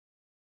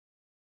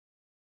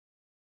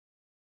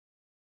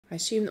I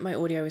assume that my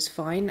audio is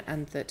fine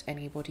and that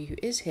anybody who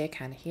is here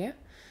can hear.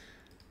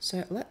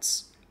 So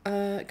let's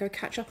go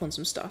catch up on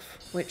some stuff,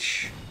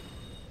 which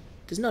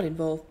does not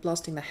involve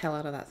blasting the hell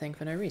out of that thing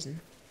for no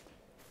reason.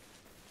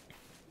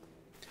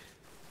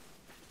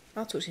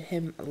 I'll talk to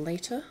him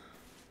later.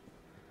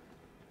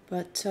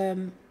 But,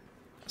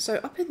 so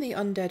up in the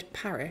Undead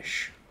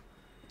Parish,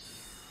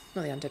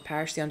 not the Undead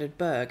Parish, the Undead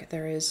Burg,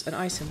 there is an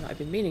item that I've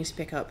been meaning to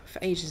pick up for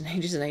ages and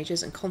ages and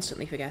ages and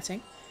constantly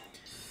forgetting.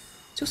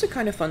 It's also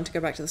kind of fun to go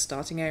back to the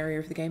starting area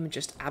of the game and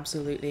just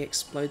absolutely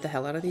explode the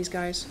hell out of these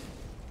guys.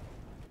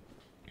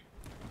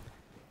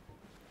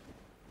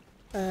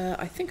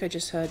 I think I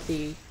just heard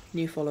the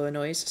new follower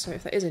noise, so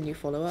if that is a new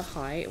follower,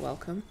 hi,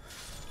 welcome.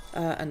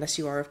 Unless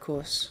you are, of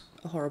course,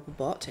 a horrible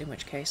bot, in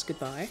which case,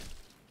 goodbye.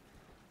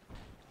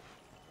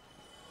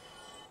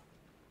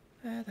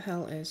 Where the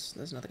hell is...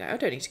 There's another guy. I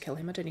don't need to kill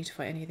him. I don't need to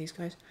fight any of these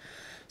guys.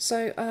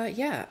 So,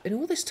 yeah, in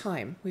all this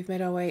time, we've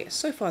made our way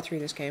so far through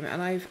this game,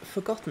 and I've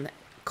forgotten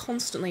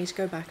constantly to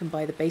go back and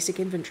buy the basic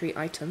inventory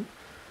item,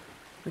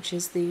 which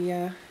is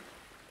the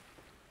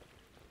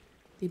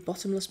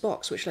bottomless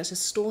box, which lets us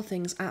store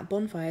things at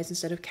bonfires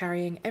instead of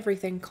carrying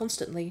everything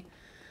constantly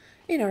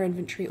in our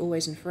inventory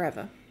always and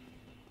forever.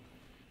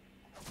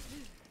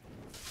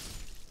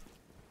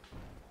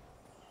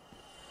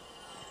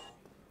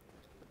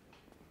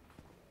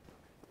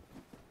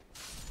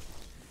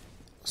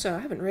 So I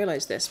haven't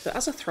realised this, but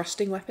as a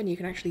thrusting weapon you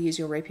can actually use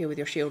your rapier with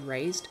your shield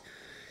raised.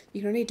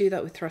 You can only do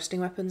that with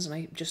thrusting weapons, and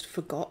I just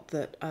forgot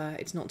that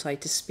it's not tied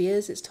to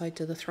spears, it's tied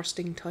to the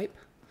thrusting type,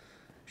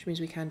 which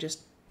means we can just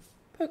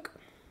poke.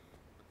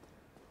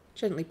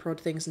 Gently prod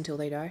things until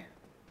they die.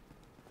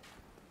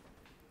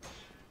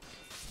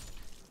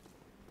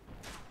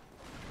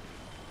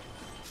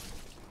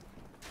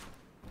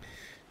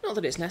 Not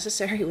that it's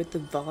necessary with the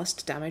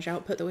vast damage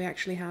output that we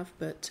actually have,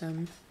 but,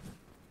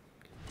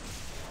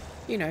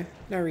 you know,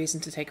 no reason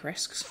to take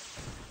risks.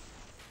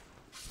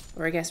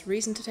 Or I guess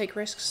reason to take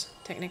risks,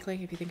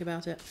 technically, if you think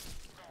about it.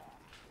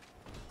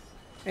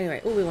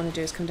 Anyway, all we want to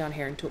do is come down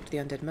here and talk to the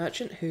undead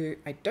merchant, who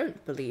I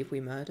don't believe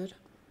we murdered.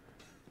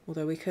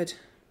 Although we could...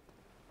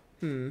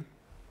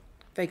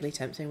 Vaguely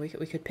tempting, we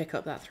could pick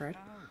up that thread.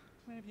 Oh,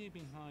 where have you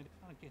been hiding?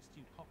 I guess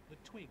you popped the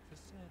twig for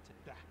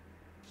certain.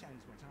 Shows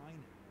what I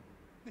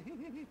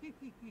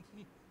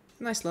know.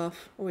 Nice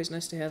laugh. Always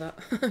nice to hear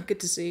that. Good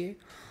to see you.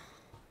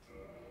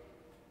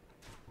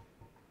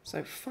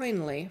 So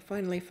finally,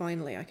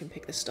 I can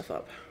pick this stuff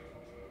up.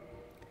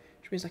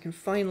 Which means I can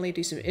finally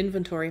do some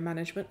inventory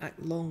management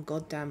at long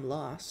goddamn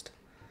last.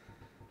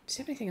 Does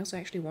he have anything else I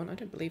actually want? I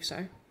don't believe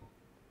so.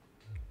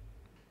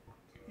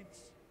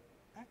 It's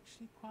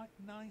actually quite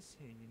nice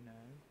here, you know.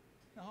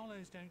 The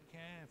Hollows don't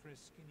care for a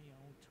skinny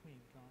old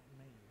twig like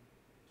me.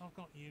 I've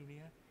got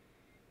Yulia,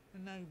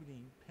 and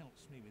nobody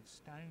pelts me with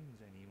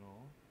stones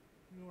anymore.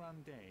 You're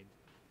undead.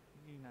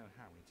 You know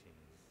how it is.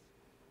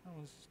 I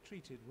was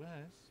treated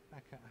worse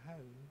back at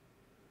home.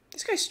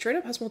 This guy straight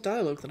up has more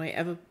dialogue than I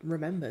ever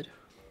remembered.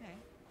 Yeah,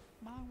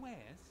 my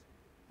wares?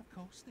 Of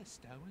course they're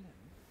stolen.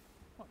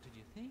 What did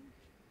you think?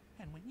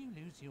 And when you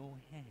lose your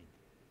head,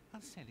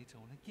 I'll sell it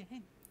all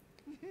again.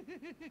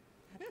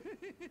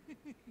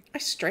 I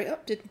straight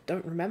up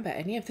don't remember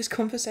any of this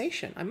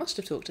conversation. I must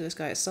have talked to this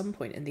guy at some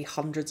point in the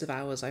hundreds of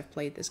hours I've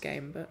played this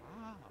game, but...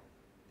 Oh,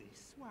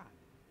 this one.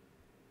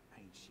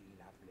 Ain't she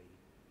lovely?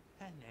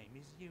 Her name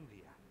is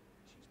Yulia.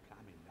 She's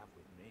plumb in love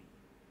with me.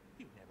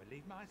 You'd never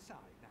leave my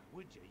side now,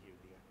 would you,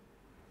 Yulia?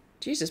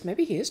 Jesus,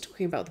 maybe he is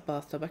talking about the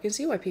bathtub. I can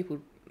see why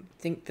people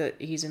think that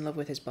he's in love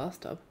with his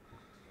bathtub.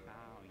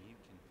 Oh, you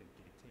can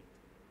forget it.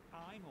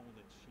 I'm all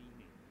that she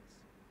needs.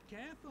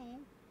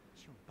 Careful.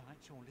 She'll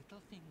bite your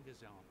little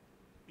fingers off.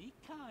 Be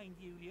kind,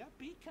 Yulia,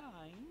 be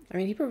kind. I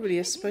mean, he probably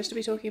is supposed to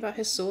be talking about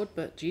his sword,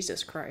 but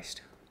Jesus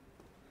Christ.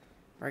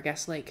 Or I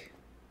guess, like,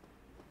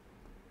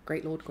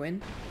 Great Lord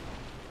Gwyn.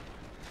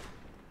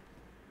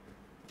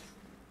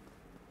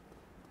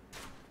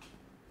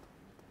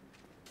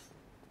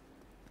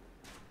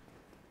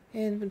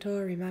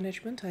 Inventory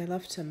management. I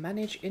love to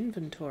manage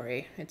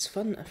inventory. It's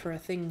fun for a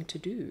thing to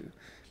do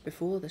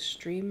before the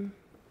stream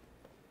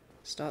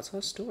starts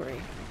our story.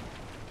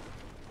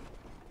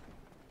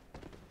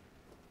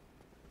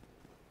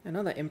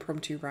 Another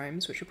impromptu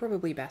rhymes, which are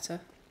probably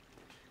better.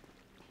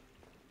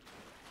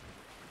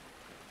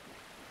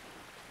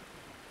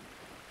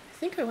 I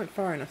think I went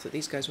far enough that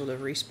these guys will have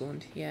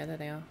respawned. Yeah, there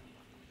they are.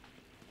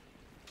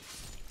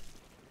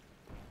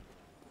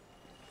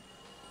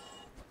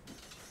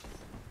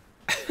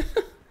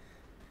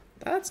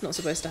 That's not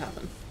supposed to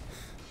happen.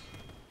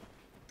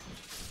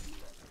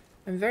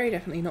 I'm very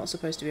definitely not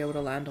supposed to be able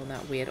to land on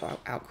that weird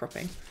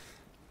outcropping.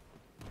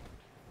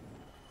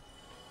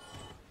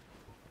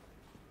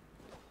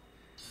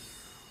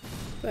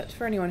 But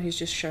for anyone who's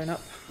just shown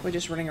up, we're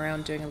just running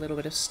around doing a little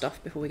bit of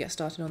stuff before we get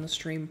started on the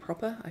stream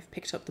proper. I've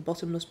picked up the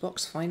bottomless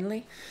box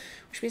finally,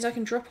 which means I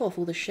can drop off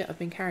all the shit I've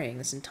been carrying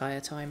this entire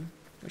time,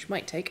 which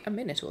might take a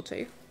minute or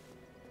two.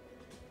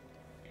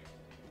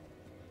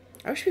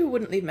 I wish people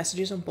wouldn't leave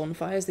messages on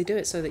bonfires. They do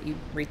it so that you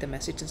read the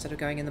message instead of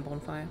going in the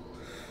bonfire.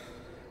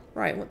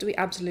 Right, what do we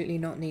absolutely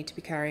not need to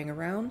be carrying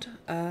around?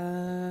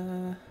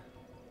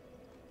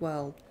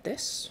 Well,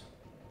 this.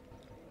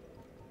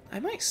 I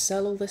might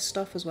sell all this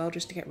stuff as well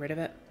just to get rid of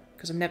it,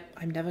 because I'm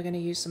never going to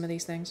use some of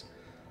these things.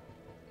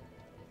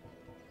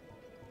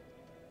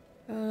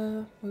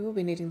 We will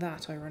be needing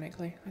that,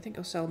 ironically. I think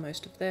I'll sell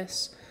most of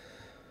this.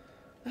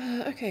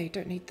 Okay,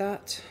 don't need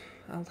that.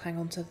 I'll hang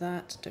on to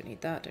that. Don't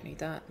need that, don't need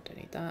that, don't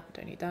need that,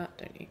 don't need that,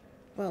 don't need...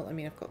 Well, I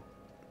mean, I've got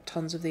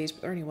tons of these,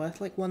 but they're only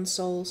worth like 1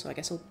 soul, so I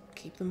guess I'll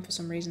keep them for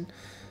some reason.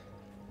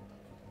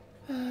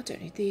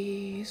 Don't need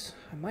these.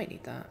 I might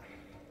need that.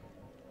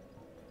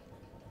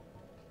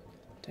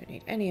 Don't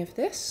need any of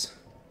this.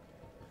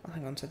 I'll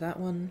hang on to that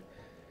one.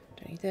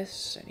 Don't need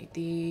this, don't need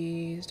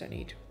these, don't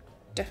need...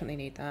 Definitely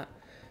need that.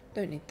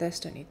 Don't need this,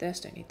 don't need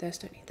this, don't need this,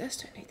 don't need this,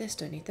 don't need this,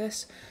 don't need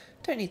this.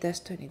 Don't need this,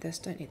 don't need this,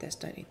 don't need this,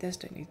 don't need this,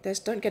 don't need this.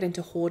 Don't get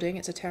into hoarding,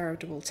 it's a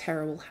terrible,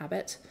 terrible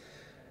habit.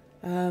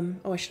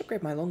 Oh, I should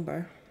upgrade my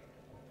longbow.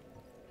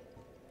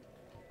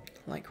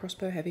 Light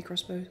crossbow, heavy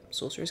crossbow,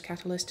 sorcerer's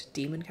catalyst,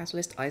 demon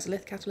catalyst,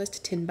 isolith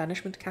catalyst, tin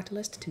banishment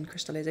catalyst, tin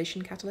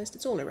crystallization catalyst.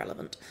 It's all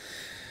irrelevant.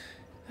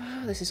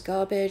 This is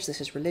garbage,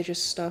 this is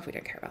religious stuff, we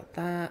don't care about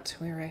that.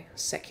 We're a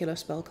secular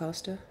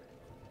spellcaster.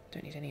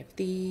 Don't need any of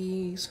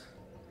these.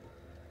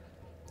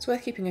 It's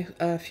worth keeping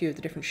a few of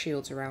the different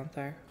shields around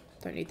though.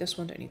 Don't need this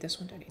one, don't need this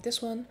one, don't need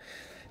this one.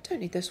 Don't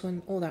need this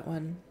one, or that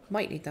one.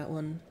 Might need that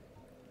one.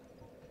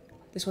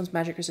 This one's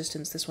magic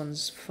resistance, this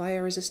one's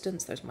fire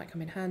resistance. Those might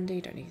come in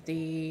handy. Don't need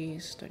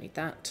these, don't need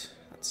that.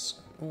 That's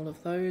all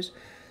of those.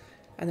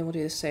 And then we'll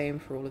do the same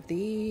for all of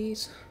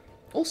these.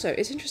 Also,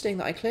 it's interesting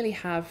that I clearly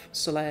have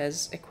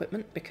Solaire's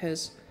equipment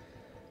because...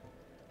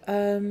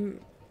 I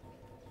mean,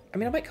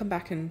 I might come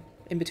back and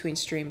in between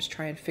streams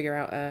try and figure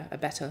out a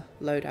better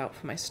loadout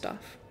for my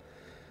stuff.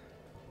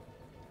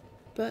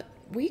 But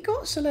we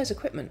got Solaire's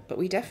equipment, but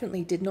we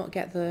definitely did not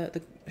get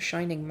the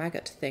shining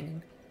maggot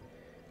thing,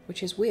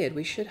 which is weird.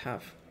 We should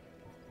have.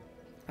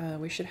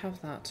 We should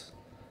have that.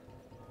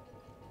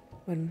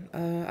 When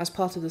as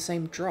part of the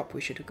same drop,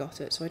 we should have got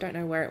it. So I don't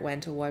know where it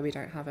went or why we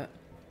don't have it.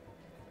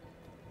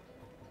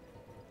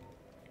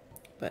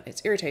 But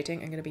it's irritating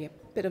and going to be a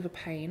bit of a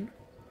pain,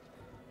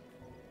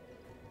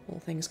 all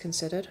things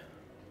considered.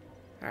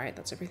 Alright,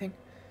 that's everything.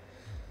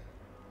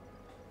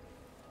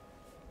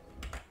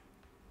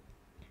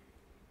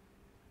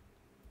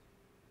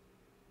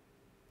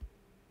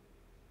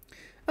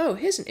 Oh,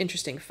 here's an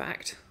interesting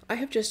fact. I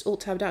have just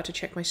alt-tabbed out to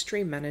check my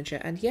stream manager,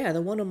 and yeah,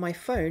 the one on my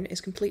phone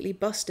is completely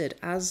busted,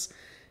 as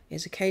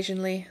is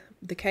occasionally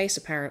the case,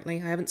 apparently.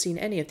 I haven't seen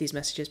any of these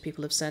messages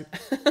people have sent.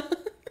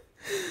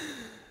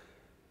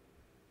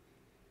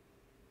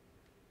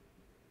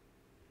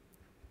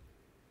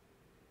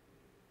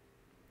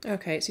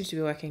 Okay, it seems to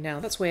be working now.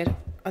 That's weird.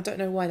 I don't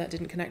know why that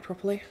didn't connect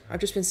properly. I've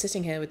just been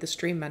sitting here with the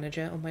stream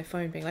manager on my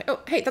phone being like,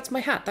 oh, hey, that's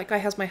my hat. That guy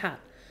has my hat.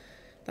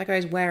 That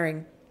guy's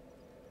wearing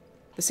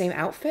the same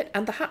outfit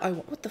and the hat I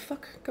want. What the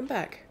fuck? Come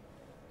back.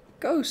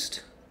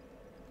 Ghost.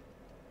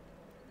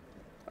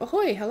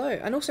 Ahoy, hello.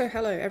 And also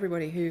hello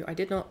everybody who I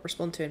did not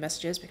respond to in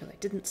messages because I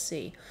didn't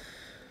see.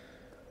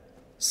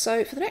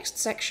 So for the next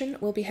section,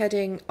 we'll be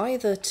heading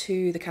either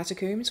to the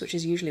catacombs, which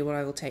is usually what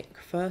I will take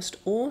first,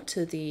 or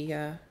to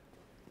the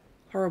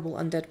horrible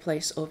undead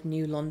place of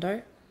New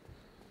Londo,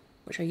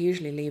 which I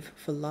usually leave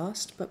for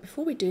last. But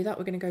before we do that,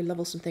 we're going to go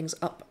level some things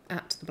up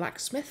at the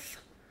blacksmith,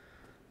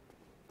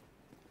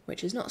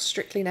 which is not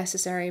strictly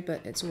necessary,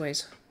 but it's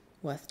always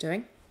worth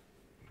doing.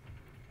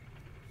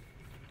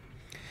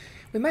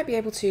 We might be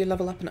able to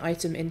level up an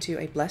item into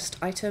a blessed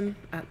item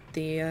at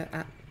the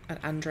at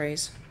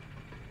Andre's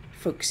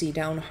folksy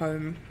down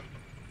home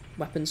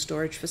weapon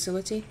storage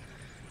facility,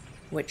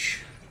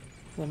 which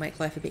will make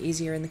life a bit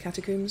easier in the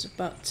catacombs,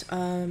 but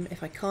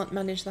if I can't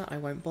manage that, I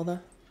won't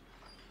bother.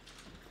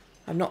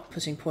 I'm not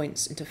putting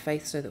points into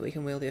faith so that we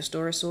can wield the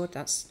Astora sword.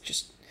 That's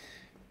just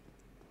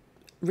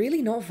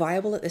really not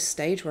viable at this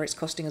stage where it's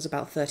costing us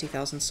about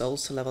 30,000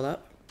 souls to level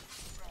up.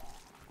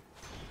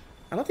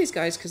 I love these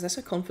guys because they're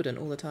so confident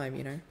all the time,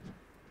 you know.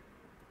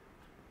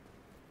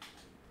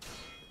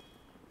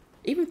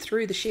 Even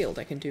through the shield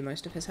I can do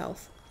most of his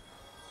health.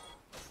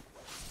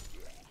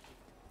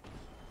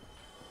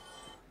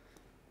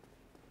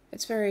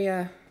 It's very,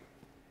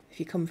 if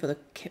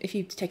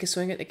you take a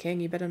swing at the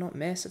king, you better not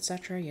miss,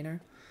 etc., you know.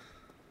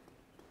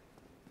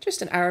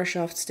 Just an arrow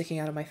shaft sticking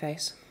out of my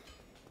face.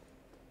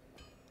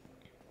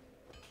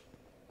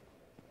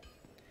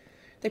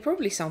 They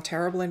probably sound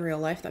terrible in real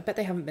life. I bet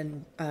they haven't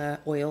been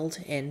oiled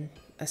in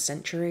a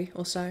century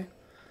or so.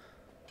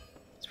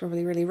 It's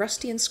probably really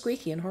rusty and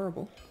squeaky and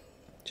horrible.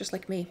 Just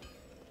like me.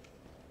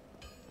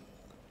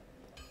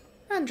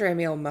 Andre,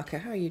 me old mucker,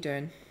 how are you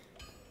doing?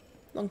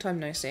 Long time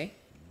no see.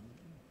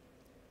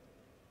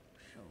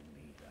 Show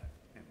me that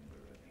ember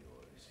of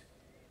yours.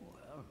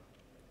 Well,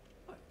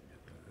 I've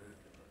never heard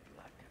of a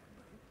black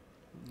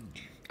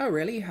ember. Oh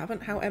really? You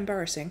haven't? How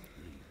embarrassing.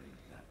 Leaving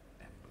that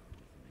ember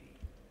with me.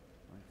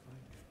 I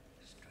find it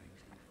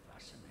strangely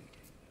fascinating.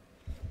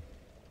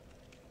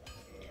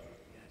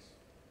 Yes.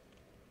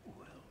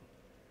 Well,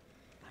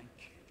 thank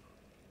you.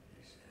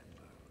 This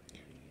ember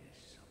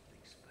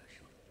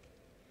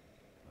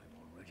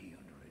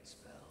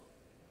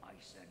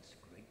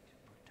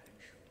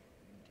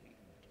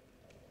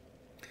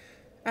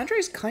Andrew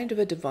is kind of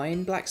a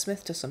divine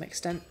blacksmith to some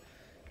extent,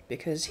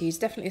 because he's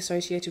definitely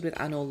associated with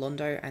Anor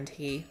Londo, and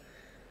he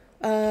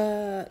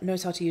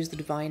knows how to use the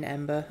divine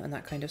ember and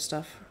that kind of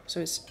stuff. So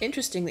it's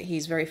interesting that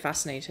he's very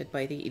fascinated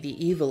by the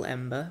evil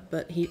ember,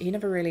 but he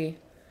never really...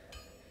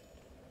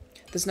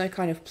 There's no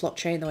kind of plot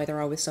chain the way there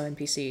are with some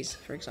NPCs,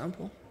 for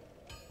example.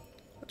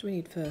 What do we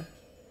need for...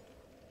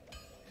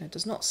 It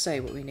does not say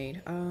what we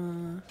need.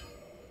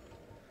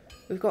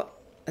 We've got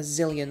a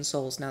zillion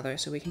souls now though,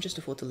 so we can just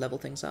afford to level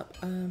things up.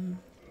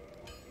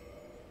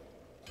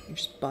 You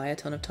just buy a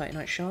ton of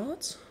Titanite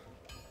shards.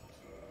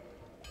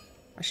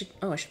 I should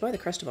buy the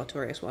Crest of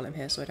Artorias while I'm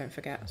here so I don't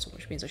forget, so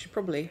which means I should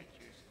probably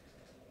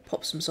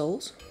pop some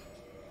souls.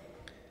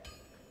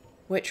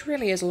 Which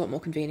really is a lot more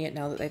convenient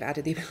now that they've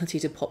added the ability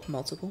to pop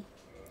multiple.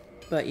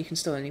 But you can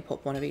still only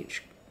pop one of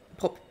each,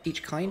 pop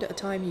each kind at a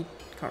time. You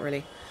can't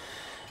really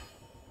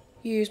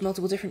use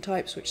multiple different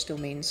types, which still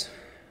means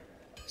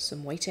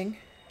some waiting.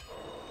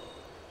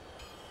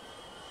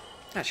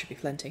 That should be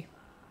plenty.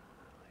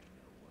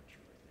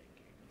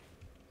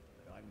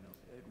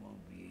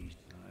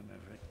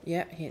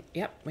 Yeah,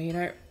 yep. Well, you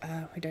know,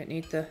 we don't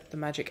need the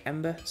magic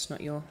ember. It's not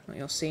your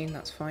scene.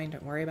 That's fine.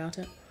 Don't worry about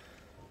it.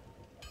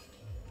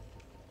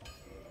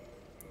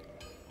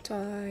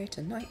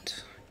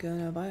 Titanite.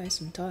 Gonna buy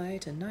some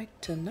Titanite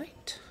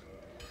tonight.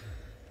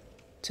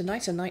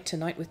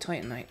 Tonight with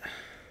Titanite.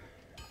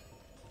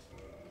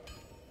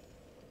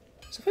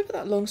 So if I put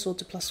that longsword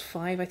to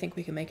 +5, I think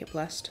we can make it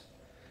blessed.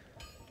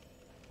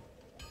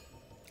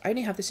 I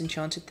only have this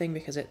enchanted thing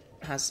because it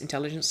has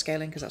intelligence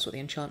scaling, because that's what the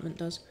enchantment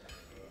does.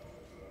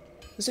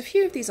 There's a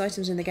few of these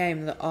items in the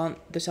game that are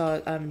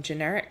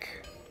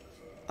generic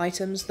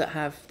items that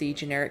have the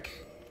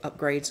generic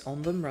upgrades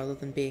on them rather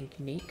than being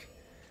unique.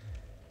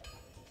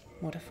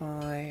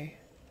 Modify...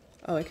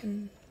 Oh, I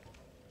can...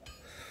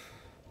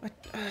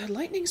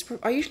 lightning's...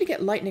 I usually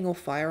get lightning or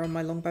fire on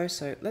my longbow,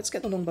 so let's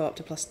get the longbow up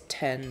to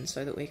 +10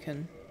 so that we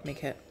can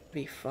make it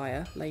be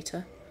fire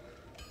later.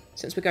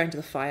 Since we're going to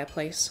the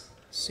fireplace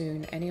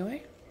soon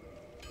anyway.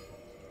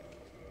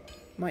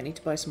 Might need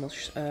to buy some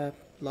more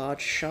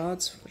large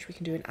shards, which we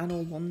can do in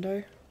Anor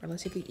Londo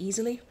relatively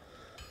easily.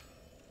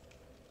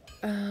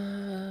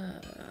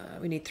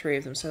 We need 3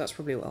 of them, so that's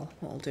probably what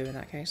I'll do in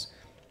that case.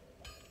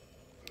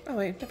 Oh,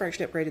 I never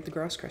actually upgraded the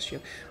grass crest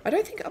shield. I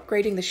don't think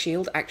upgrading the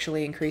shield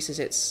actually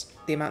increases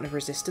the amount of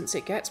resistance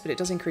it gets, but it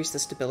does increase the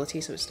stability,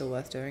 so it's still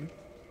worth doing.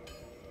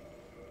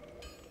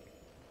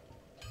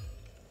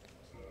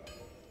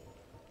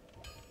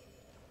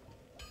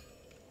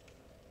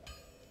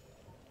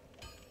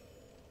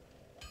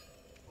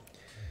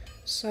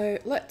 So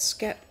let's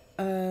get,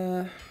 do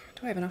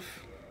I have enough?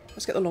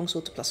 Let's get the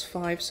longsword to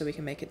 +5 so we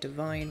can make it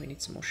divine. We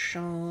need some more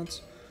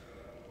shards.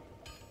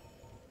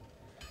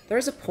 There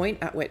is a point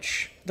at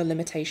which the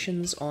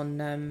limitations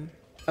on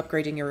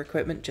upgrading your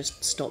equipment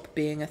just stop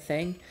being a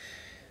thing.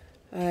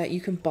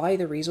 You can buy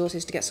the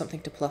resources to get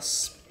something to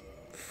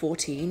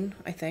 +14,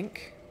 I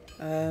think.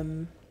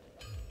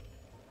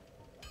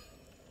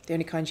 The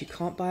only kind you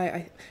can't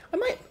buy,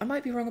 I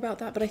might be wrong about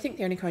that, but I think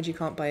the only kind you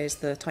can't buy is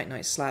the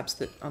Titanite slabs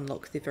that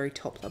unlock the very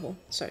top level.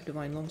 So,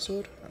 Divine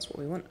Longsword, that's what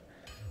we want.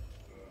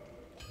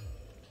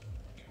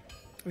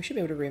 We should be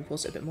able to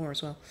reinforce it a bit more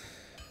as well.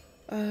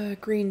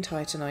 Green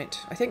Titanite.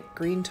 I think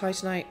green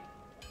Titanite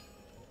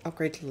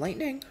upgrade to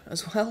lightning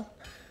as well.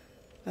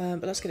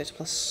 But let's get it to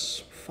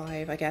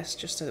 +5, I guess,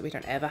 just so that we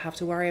don't ever have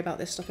to worry about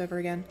this stuff ever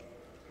again.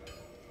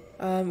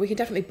 We can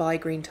definitely buy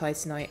green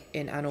Titanite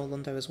in Anor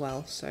Londo as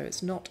well, so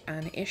it's not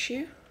an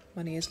issue.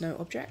 Money is no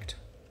object.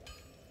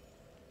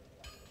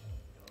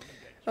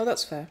 Oh,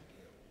 that's fair.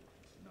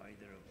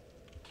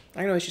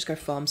 I can always just go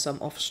farm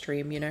some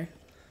off-stream, you know.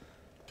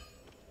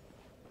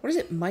 What is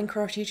it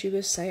Minecraft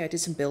YouTubers say? I did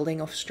some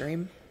building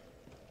off-stream.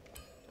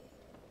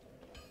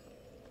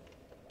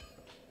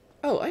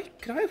 Oh, I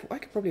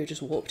could probably have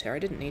just walked here. I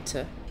didn't need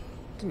to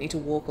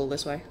walk all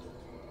this way.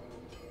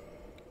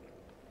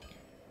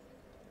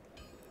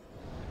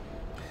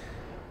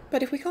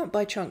 But if we can't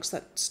buy chunks,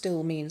 that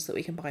still means that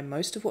we can buy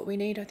most of what we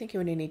need. I think you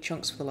only need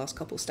chunks for the last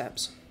couple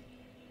steps.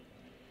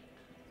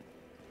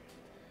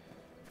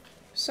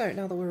 So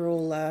now that we're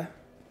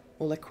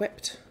all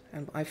equipped,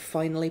 and I've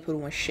finally put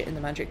all my shit in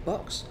the magic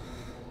box,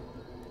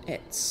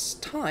 it's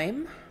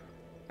time...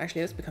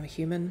 Actually, let's become a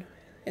human.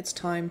 It's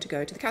time to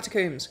go to the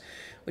catacombs,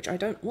 which I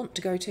don't want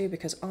to go to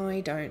because I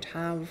don't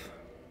have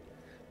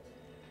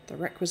the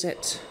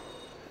requisite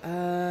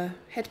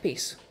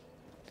headpiece.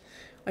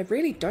 I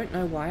really don't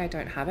know why I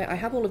don't have it. I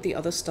have all of the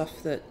other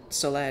stuff that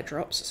Solaire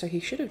drops, so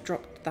he should have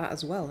dropped that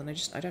as well, and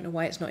I don't know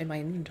why it's not in my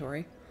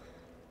inventory.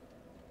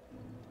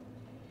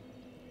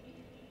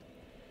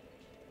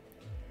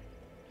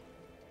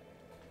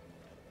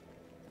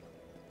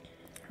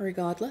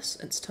 Regardless,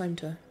 it's time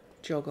to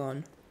jog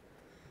on.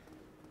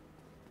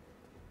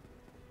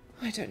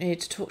 I don't need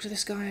to talk to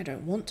this guy. I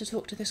don't want to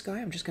talk to this guy.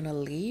 I'm just going to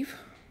leave.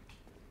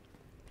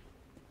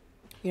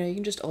 You know, you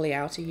can just ollie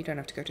outie. You don't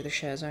have to go to the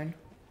share zone.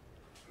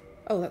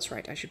 Oh, that's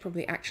right. I should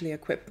probably actually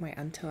equip my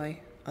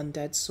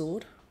anti-undead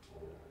sword.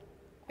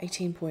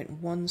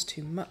 18.1's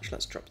too much.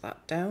 Let's drop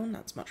that down.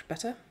 That's much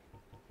better.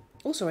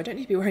 Also, I don't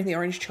need to be wearing the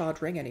orange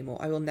charred ring anymore.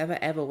 I will never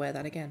ever wear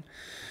that again.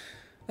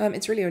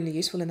 It's really only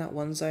useful in that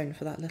one zone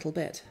for that little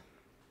bit.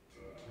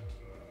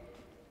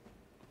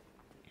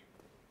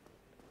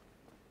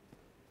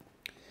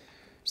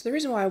 So the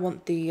reason why I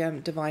want the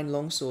Divine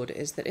Longsword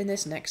is that in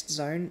this next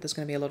zone, there's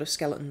going to be a lot of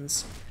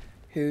skeletons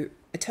who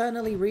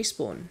eternally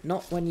respawn.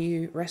 Not when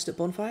you rest at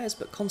bonfires,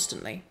 but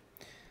constantly.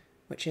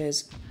 Which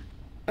is...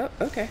 Oh,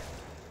 okay.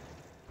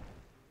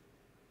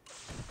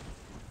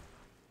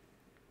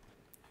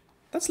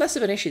 That's less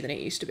of an issue than it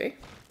used to be.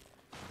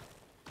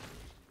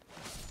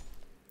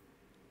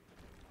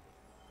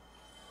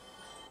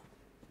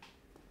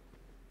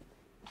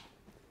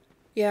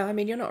 Yeah, I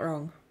mean, you're not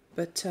wrong.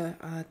 But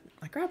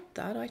I grabbed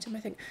that item, I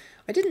think.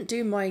 I didn't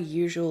do my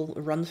usual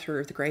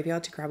run-through of the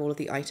graveyard to grab all of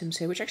the items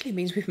here, which actually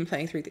means we've been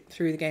playing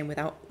through the game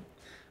without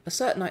a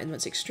certain item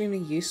that's extremely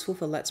useful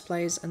for Let's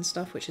Plays and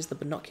stuff, which is the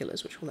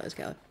binoculars, which will let us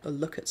get a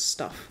look at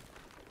stuff.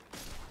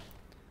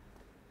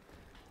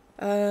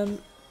 But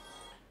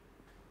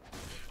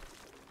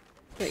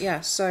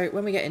yeah, so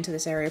when we get into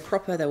this area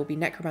proper, there will be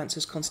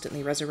necromancers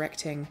constantly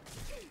resurrecting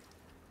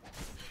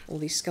all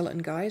these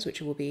skeleton guys,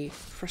 which will be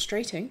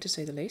frustrating, to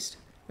say the least.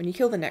 When you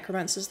kill the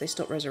necromancers, they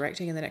stop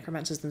resurrecting, and the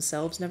necromancers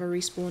themselves never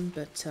respawn,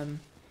 but,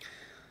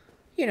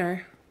 you know,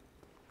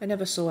 I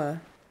never saw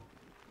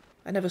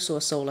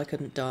a soul I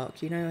couldn't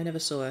dark, you know? I never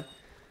saw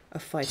a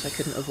fight I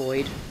couldn't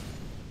avoid.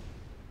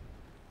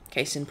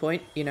 Case in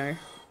point, you know.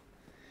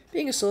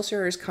 Being a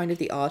sorcerer is kind of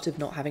the art of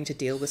not having to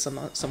deal with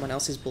someone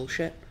else's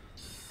bullshit.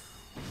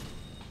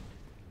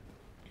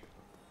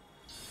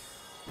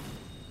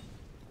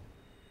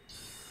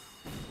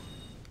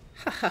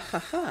 Ha ha ha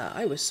ha,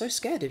 I was so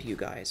scared of you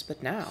guys,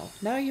 but now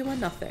you are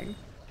nothing.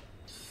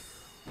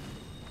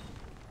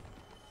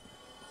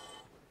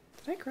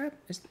 Did I grab...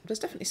 there's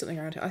definitely something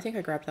around here. I think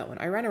I grabbed that one.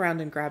 I ran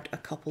around and grabbed a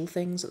couple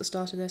things at the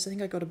start of this. I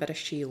think I got a better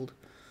shield.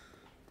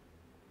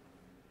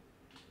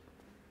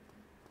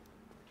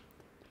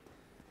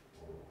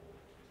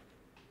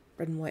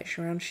 Red and white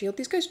surround shield.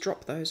 These guys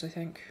drop those, I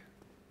think.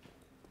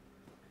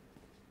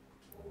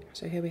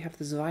 So here we have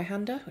the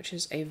Zweihander, which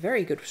is a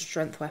very good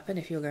strength weapon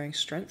if you're going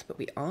strength, but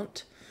we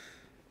aren't.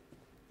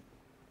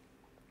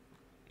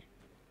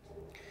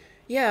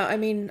 Yeah, I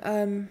mean,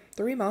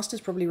 the remaster's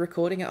probably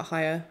recording at a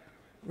higher...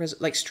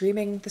 like,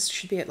 streaming, this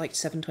should be at, like,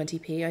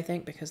 720p, I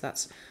think, because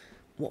that's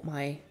what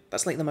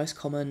that's, like, the most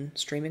common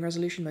streaming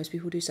resolution. Most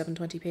people do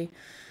 720p.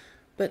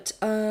 But,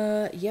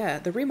 yeah,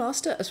 the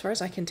remaster, as far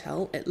as I can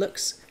tell, it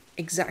looks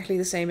exactly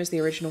the same as the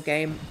original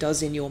game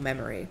does in your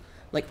memory.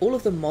 Like, all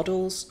of the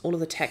models, all of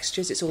the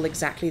textures, it's all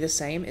exactly the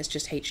same. It's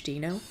just HD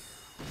now.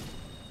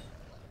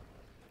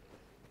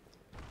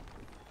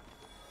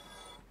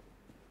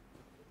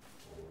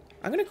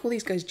 I'm going to call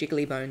these guys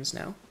Jiggly Bones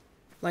now.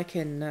 Like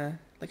in,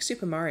 like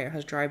Super Mario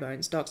has Dry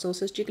Bones, Dark Souls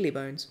has Jiggly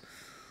Bones.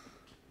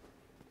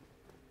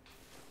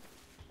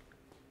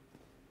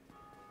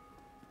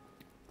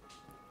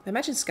 I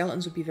imagine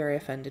skeletons would be very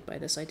offended by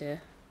this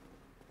idea.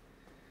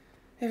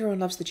 Everyone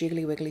loves the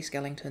jiggly wiggly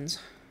skeletons.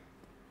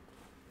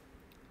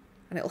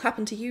 And it'll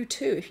happen to you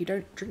too if you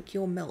don't drink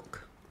your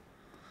milk.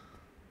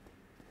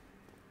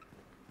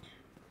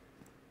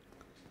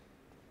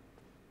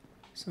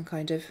 Some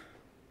kind of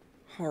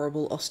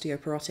horrible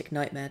osteoporotic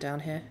nightmare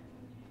down here.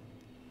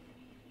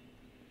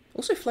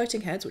 Also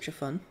floating heads, which are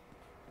fun.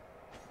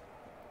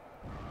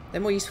 They're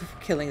more useful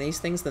for killing these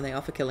things than they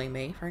are for killing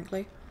me,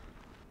 frankly.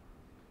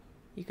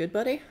 You good,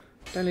 buddy?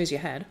 Don't lose your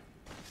head.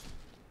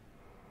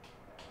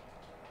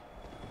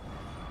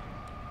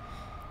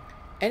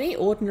 Any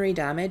ordinary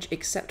damage,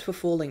 except for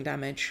falling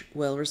damage,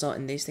 will result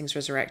in these things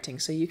resurrecting,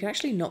 so you can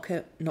actually knock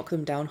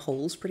them down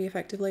holes pretty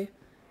effectively.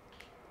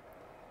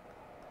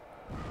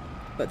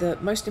 But the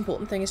most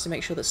important thing is to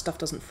make sure that stuff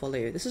doesn't follow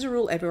you. This is a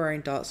rule everywhere in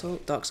Dark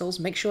Souls.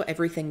 Make sure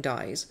everything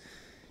dies.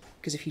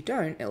 Because if you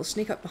don't, it'll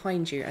sneak up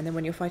behind you, and then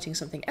when you're fighting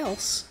something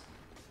else...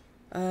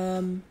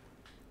 bye.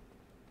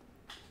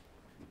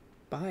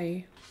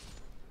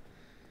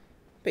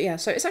 But yeah,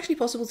 so it's actually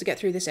possible to get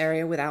through this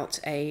area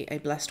without a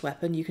blessed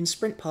weapon. You can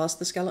sprint past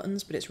the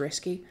skeletons, but it's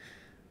risky.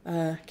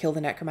 Kill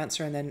the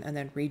necromancer and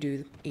then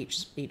redo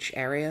each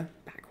area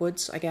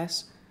backwards, I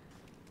guess.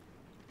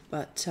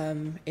 But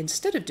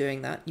instead of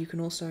doing that, you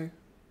can also...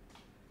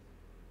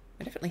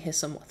 I definitely hear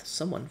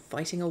someone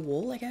fighting a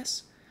wall, I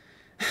guess.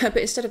 But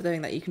instead of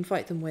doing that, you can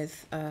fight them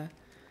with a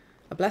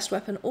blessed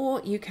weapon,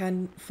 or you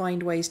can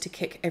find ways to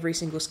kick every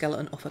single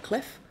skeleton off a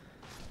cliff,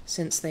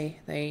 since they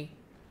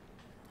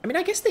I mean,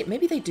 I guess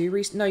maybe they do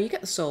respawn. No, you get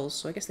the souls,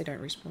 so I guess they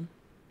don't respawn.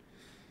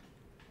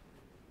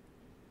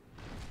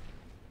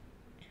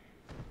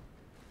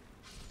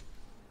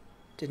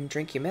 Didn't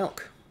drink your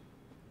milk.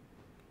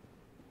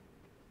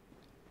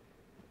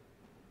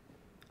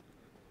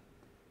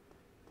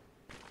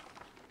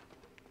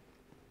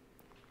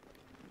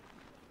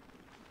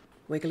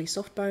 Wiggly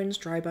soft bones,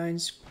 dry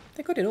bones.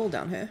 They got it all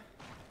down here.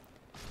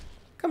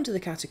 Come to the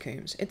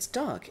catacombs. It's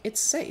dark. It's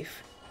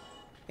safe.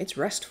 It's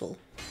restful.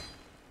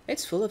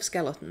 It's full of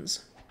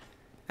skeletons.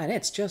 And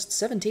it's just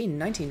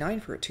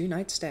 $17.99 for a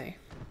 2-night stay.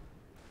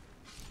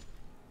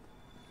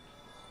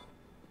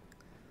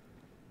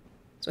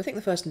 So I think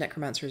the first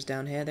necromancer is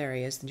down here. There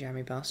he is, the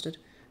jammy bastard.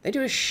 They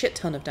do a shit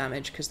ton of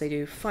damage because they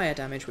do fire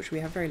damage, which we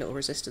have very little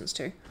resistance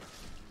to.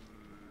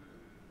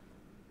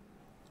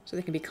 So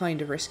they can be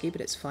kind of risky,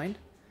 but it's fine.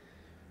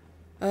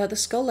 The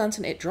skull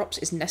lantern it drops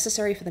is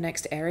necessary for the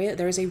next area.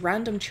 There is a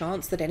random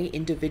chance that any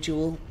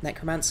individual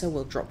necromancer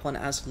will drop one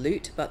as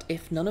loot, but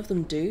if none of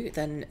them do,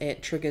 then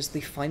it triggers the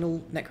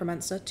final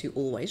necromancer to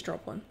always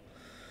drop one.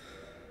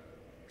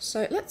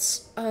 So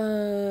let's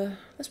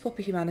pop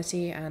a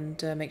humanity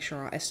and make sure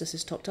our Estus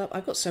is topped up.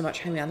 I've got so much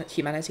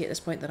humanity at this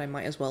point that I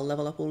might as well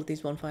level up all of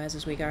these bonfires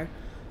as we go.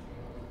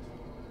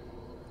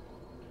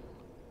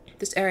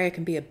 This area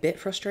can be a bit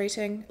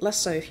frustrating, less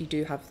so if you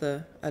do have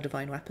a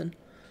divine weapon.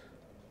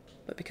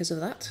 But because of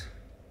that,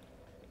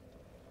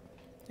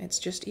 it's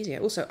just easier.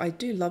 Also, I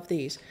do love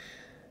these.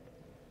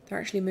 They're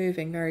actually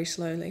moving very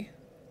slowly.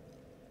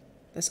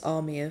 This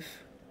army of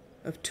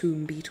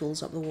tomb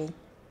beetles up the wall.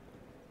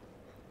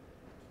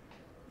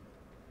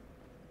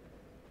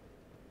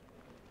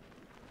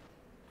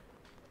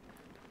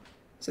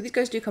 So these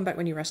guys do come back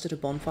when you rest at a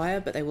bonfire,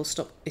 but they will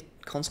stop it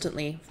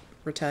constantly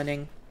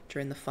returning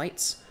during the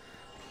fights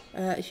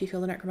if you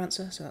kill the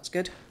necromancer, so that's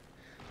good.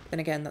 Then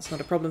again, that's not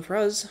a problem for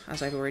us.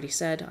 As I've already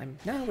said, I'm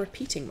now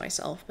repeating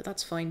myself, but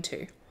that's fine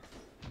too.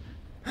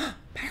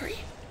 Parry!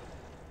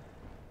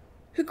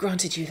 Who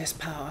granted you this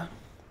power?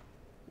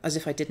 As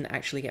if I didn't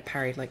actually get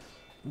parried like,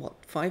 what,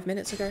 5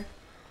 minutes ago?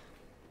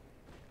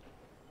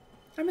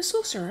 I'm a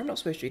sorcerer, I'm not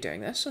supposed to be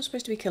doing this. I'm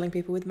supposed to be killing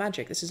people with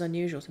magic. This is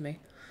unusual to me.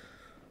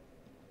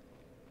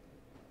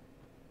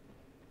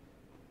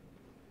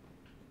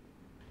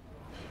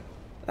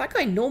 That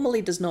guy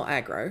normally does not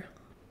aggro.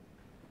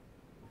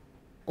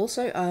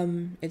 Also,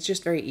 it's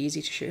just very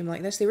easy to shoot him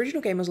like this. The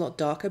original game was a lot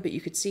darker, but you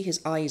could see his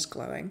eyes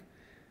glowing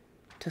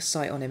to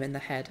sight on him in the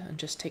head and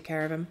just take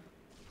care of him.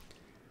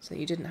 So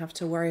you didn't have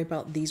to worry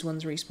about these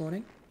ones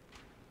respawning.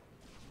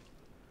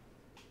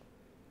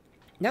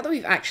 Now that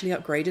we've actually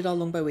upgraded our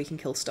longbow, we can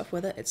kill stuff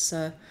with it. It's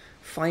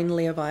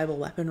finally a viable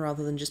weapon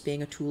rather than just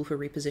being a tool for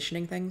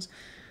repositioning things.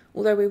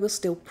 Although we will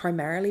still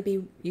primarily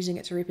be using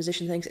it to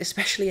reposition things,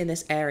 especially in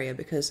this area,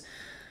 because,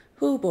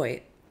 oh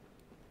boy,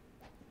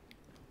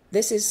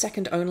 this is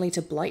second only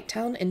to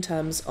Blighttown in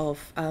terms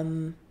of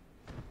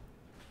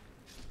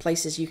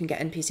places you can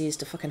get NPCs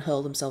to fucking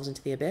hurl themselves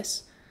into the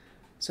abyss.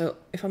 So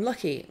if I'm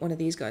lucky, one of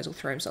these guys will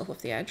throw himself off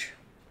the edge,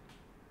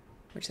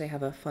 which they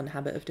have a fun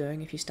habit of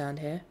doing if you stand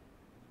here.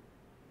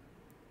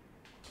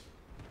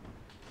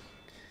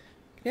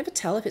 You never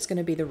tell if it's going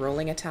to be the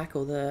rolling attack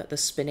or the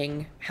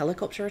spinning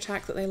helicopter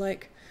attack that they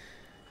like.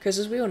 Because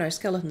as we all know,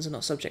 skeletons are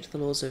not subject to the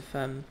laws of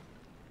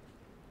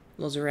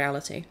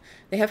reality.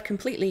 They have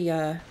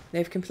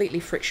completely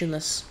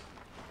frictionless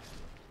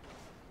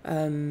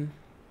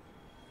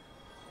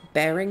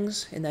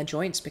bearings in their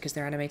joints because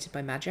they're animated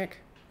by magic,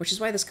 which is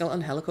why the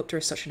skeleton helicopter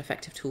is such an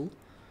effective tool.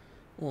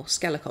 Or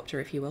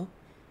skelecopter, if you will.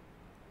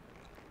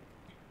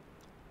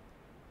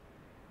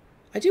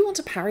 I do want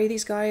to parry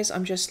these guys,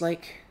 I'm just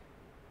like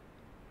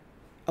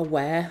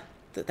aware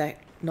that they're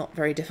not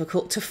very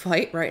difficult to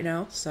fight right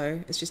now,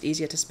 so it's just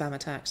easier to spam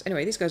attacks.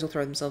 Anyway, these guys will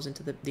throw themselves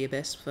into the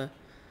abyss for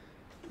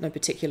no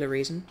particular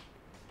reason.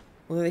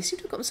 Although they seem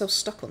to have got themselves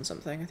stuck on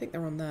something. I think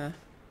they're on there.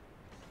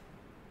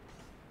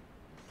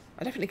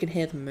 I definitely can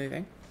hear them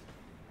moving.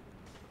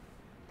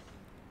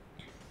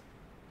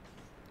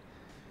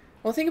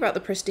 Well, the thing about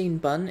the pristine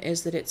bun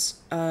is that it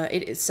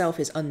itself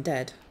is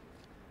undead.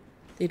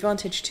 The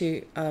advantage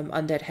to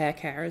undead hair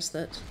care is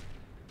that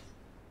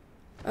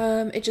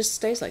it just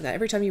stays like that.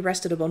 Every time you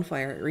rest at a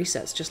bonfire, it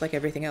resets, just like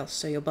everything else,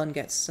 so your bun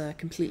gets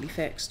completely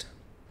fixed.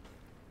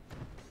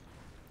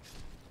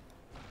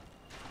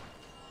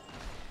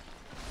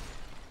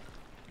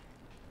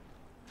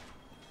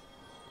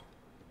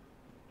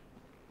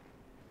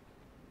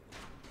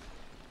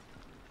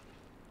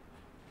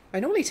 I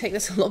normally take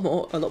this a lot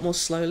more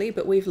slowly,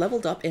 but we've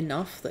leveled up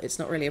enough that it's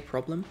not really a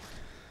problem.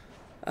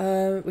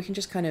 We can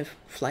just kind of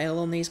flail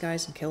on these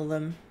guys and kill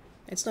them.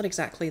 It's not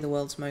exactly the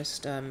world's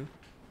most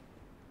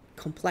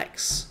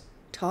complex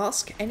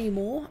task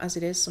anymore, as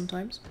it is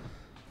sometimes.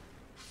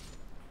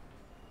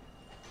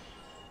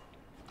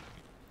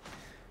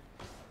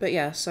 But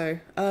yeah, so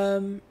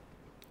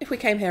if we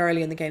came here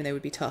early in the game they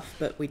would be tough,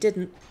 but we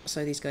didn't,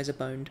 so these guys are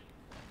boned.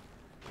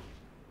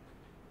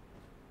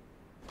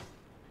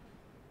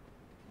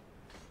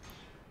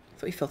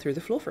 Thought we fell through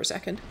the floor for a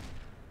second.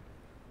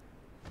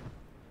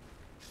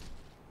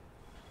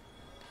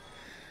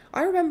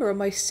 I remember on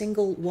my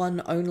single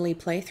one only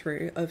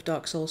playthrough of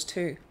Dark Souls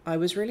 2, I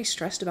was really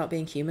stressed about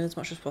being human as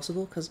much as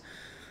possible, because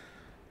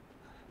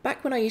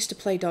back when I used to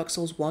play Dark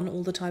Souls 1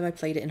 all the time, I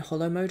played it in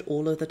hollow mode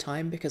all of the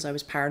time because I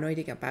was paranoid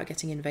about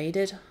getting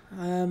invaded,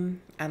 and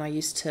I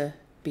used to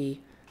be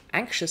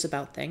anxious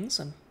about things.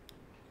 I'm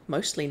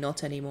mostly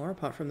not anymore,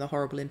 apart from the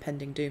horrible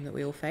impending doom that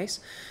we all face.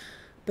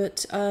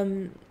 But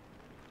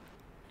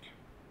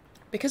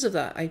because of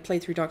that, I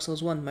played through Dark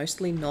Souls 1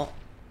 mostly not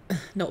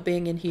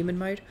being in human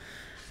mode.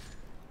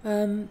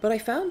 But I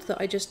found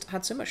that I just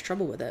had so much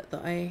trouble with it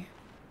that I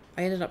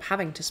ended up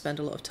having to spend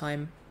a lot of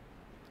time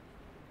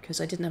because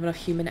I didn't have enough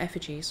human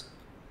effigies.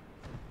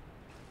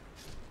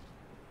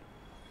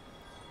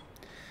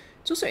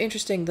 It's also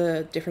interesting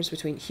the difference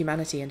between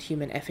humanity and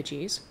human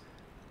effigies.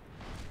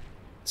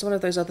 It's one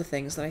of those other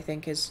things that I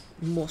think is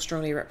more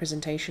strongly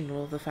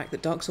representational of the fact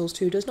that Dark Souls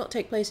 2 does not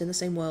take place in the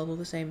same world or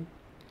the same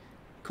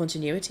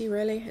continuity,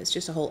 really. It's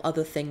just a whole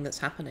other thing that's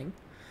happening.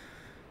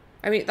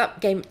 I mean, that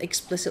game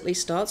explicitly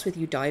starts with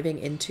you diving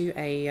into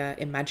a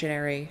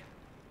imaginary,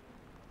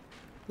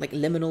 like,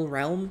 liminal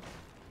realm.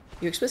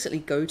 You explicitly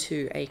go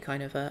to a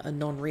kind of a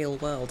non-real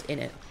world in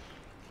it.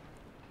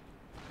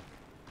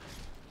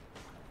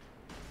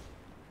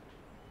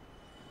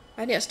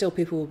 And yet still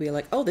people will be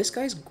like, oh, this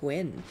guy's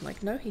Gwyn.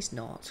 Like, no, he's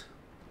not.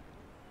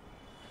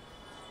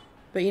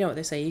 But you know what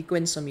they say, you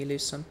Gwyn some, you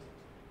lose some.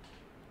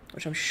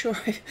 Which I'm sure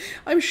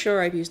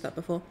I've used that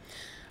before.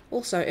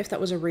 Also, if that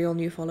was a real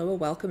new follower,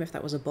 welcome. If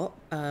that was a bot,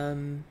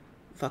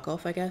 fuck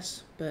off, I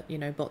guess. But, you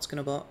know, bot's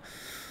gonna bot.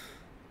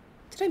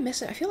 Did I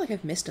miss it? I feel like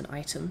I've missed an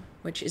item,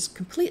 which is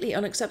completely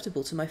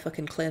unacceptable to my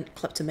fucking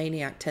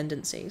kleptomaniac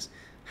tendencies.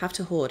 Have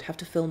to hoard, have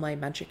to fill my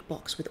magic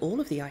box with all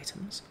of the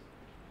items.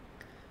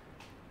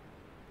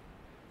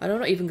 And I'm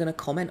not even going to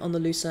comment on the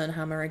Lucerne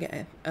Hammer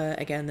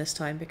again this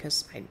time,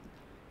 because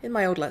in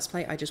my old Let's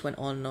Play, I just went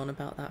on and on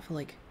about that for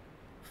like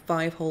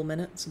 5 whole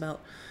minutes,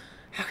 about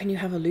how can you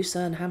have a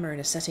Lucerne Hammer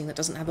in a setting that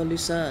doesn't have a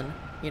Lucerne,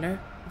 you know?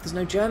 If there's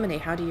no Germany,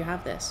 how do you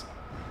have this?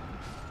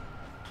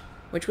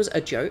 Which was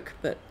a joke,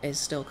 but is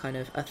still kind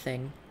of a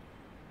thing.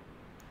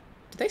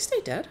 Did they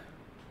stay dead?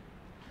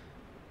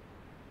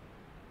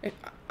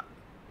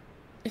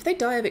 If they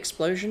die of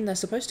explosion, they're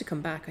supposed to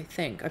come back, I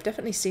think. I've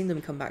definitely seen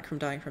them come back from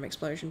dying from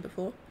explosion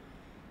before.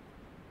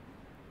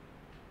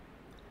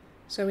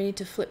 So we need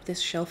to flip this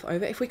shelf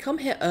over. If we come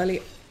here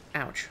early...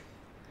 Ouch.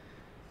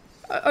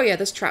 Oh yeah,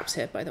 there's traps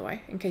here, by the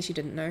way, in case you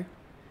didn't know.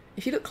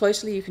 If you look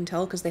closely, you can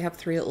tell because they have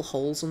 3 little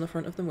holes on the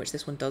front of them, which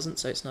this one doesn't,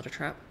 so it's not a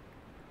trap.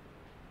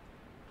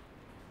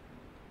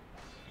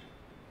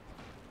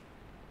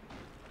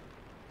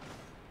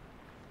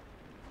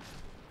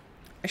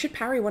 I should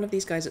parry one of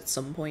these guys at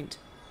some point,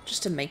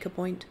 just to make a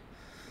point.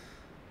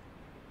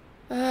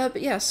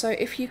 But yeah, so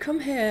if you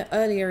come here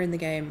earlier in the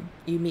game,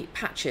 you meet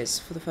Patches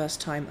for the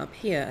first time up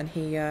here, and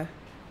he,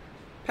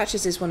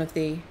 Patches is one of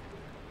the...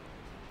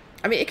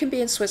 I mean, it can be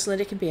in Switzerland,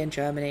 it can be in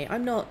Germany.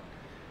 I'm not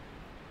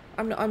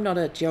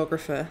a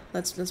geographer,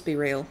 let's be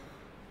real.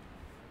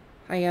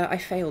 I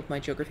failed my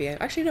geography A.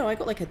 Actually, no, I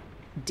got like a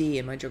D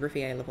in my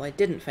geography A level. I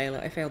didn't fail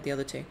it, I failed the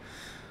other 2.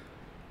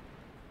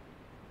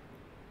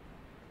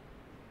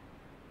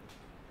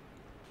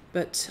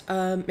 But,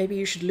 maybe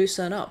you should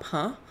loosen up,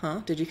 huh?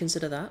 Did you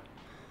consider that?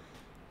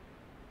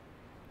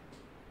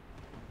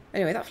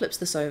 Anyway, that flips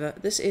this over.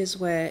 This is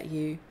where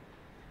you...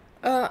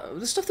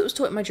 the stuff that was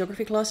taught in my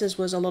geography classes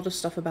was a lot of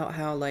stuff about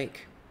how,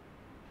 like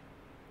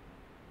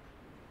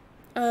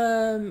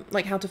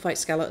how to fight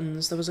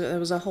skeletons. There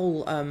was a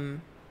whole,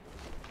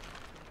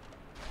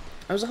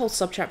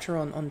 sub-chapter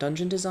on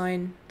dungeon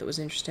design that was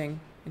interesting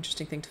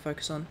thing to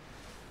focus on.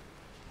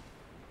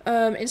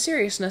 In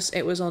seriousness,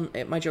 it was on...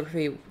 my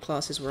geography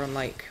classes were on,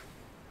 like,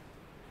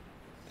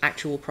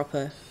 actual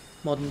proper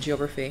modern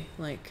geography.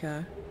 Like,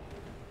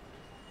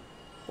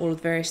 all of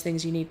the various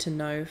things you need to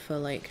know for,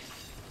 like,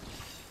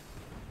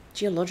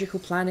 geological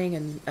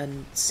planning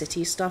and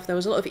city stuff. There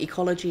was a lot of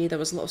ecology, there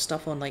was a lot of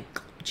stuff on, like,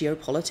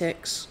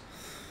 geopolitics.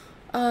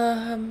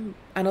 And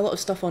a lot of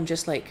stuff on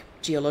just, like,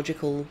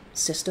 geological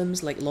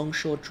systems, like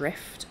Longshore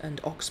Drift and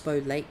Oxbow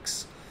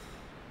Lakes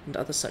and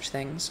other such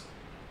things.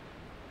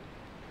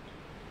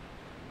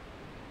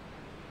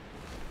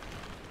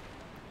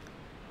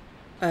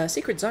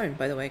 Secret Zone,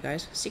 by the way,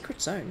 guys. Secret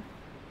Zone.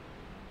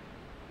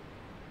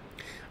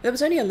 There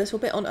was only a little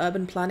bit on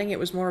urban planning. It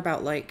was more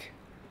about, like,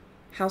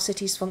 how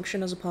cities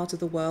function as a part of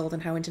the world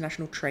and how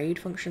international trade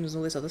functions and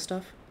all this other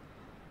stuff.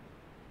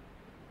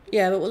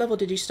 Yeah, but what level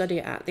did you study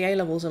it at? The A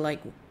levels are,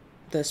 like,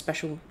 the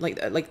special...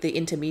 like the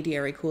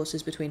intermediary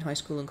courses between high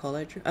school and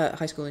college.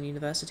 High school and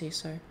university,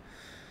 so...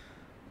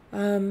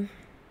 that's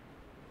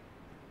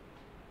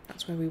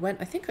where we went.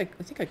 I think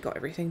I got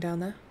everything down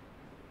there.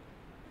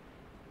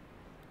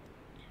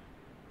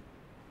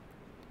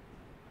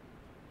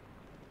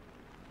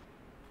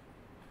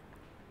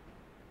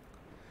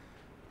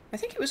 I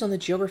think it was on the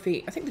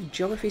geography... I think the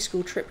geography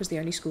school trip was the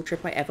only school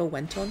trip I ever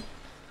went on.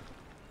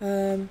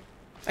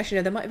 Actually,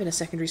 no, there might have been a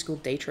secondary school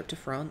day trip to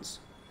France.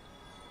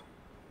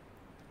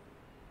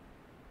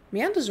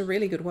 Meander's a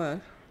really good word.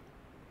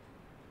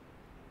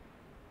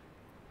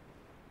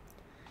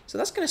 So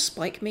that's going to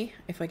spike me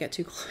if I get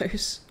too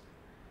close.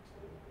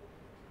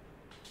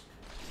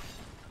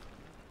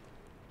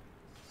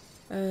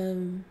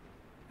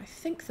 I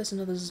think there's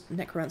another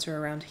necromancer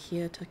around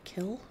here to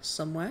kill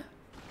somewhere.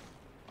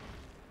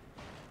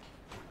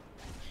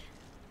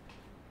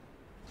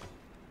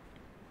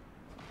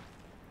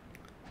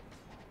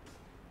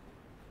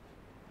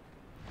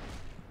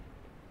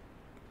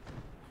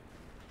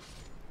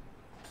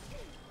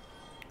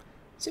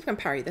 See if I can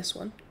parry this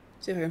one.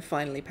 See if I can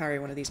finally parry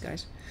one of these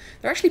guys.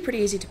 They're actually pretty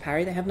easy to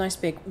parry. They have nice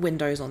big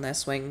windows on their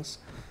swings.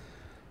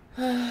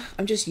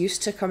 I'm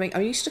used to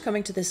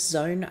coming to this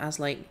zone as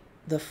like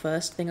the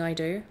first thing I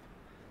do.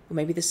 Or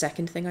maybe the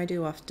second thing I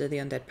do after the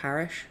Undead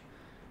Parish.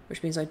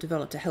 Which means I've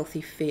developed a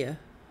healthy fear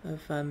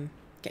of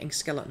getting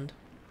skeletoned.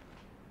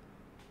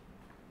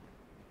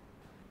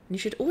 And you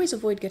should always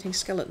avoid getting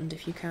skeletoned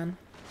if you can.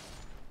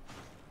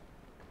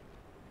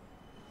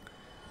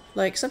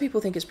 Like, some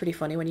people think it's pretty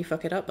funny when you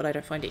fuck it up, but I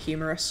don't find it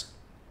humorous.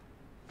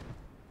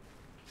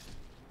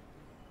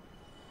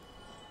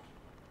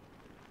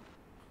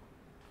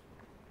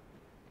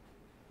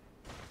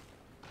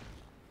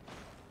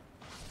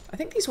 I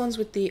think these ones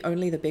with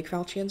only the big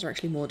falchions are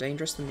actually more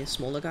dangerous than the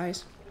smaller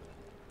guys.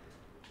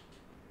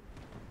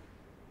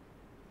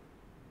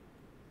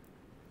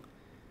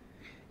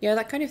 Yeah,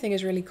 that kind of thing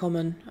is really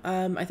common.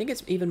 I think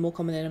it's even more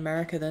common in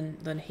America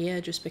than here,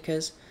 just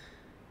because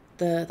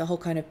the whole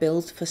kind of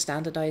build for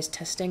standardized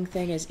testing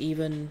thing is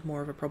even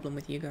more of a problem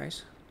with you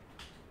guys.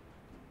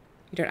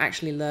 You don't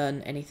actually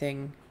learn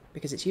anything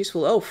because it's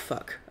useful. Oh,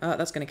 fuck.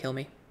 That's going to kill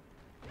me.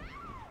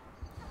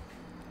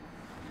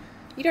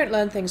 You don't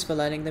learn things for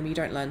learning them. You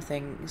don't learn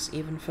things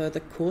even for the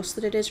course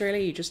that it is,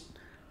 really.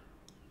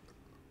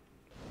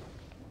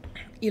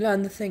 You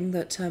learn the thing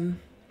that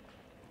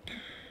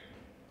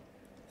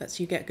lets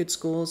you get good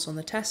scores on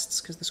the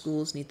tests, because the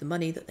schools need the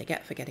money that they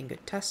get for getting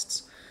good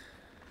tests.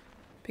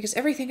 Because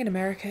everything in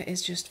America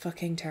is just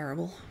fucking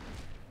terrible.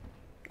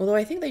 Although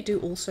I think they do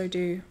also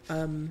do... I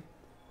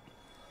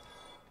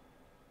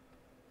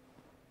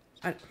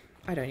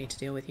don't need to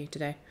deal with you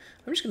today.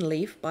 I'm just going to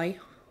leave. Bye.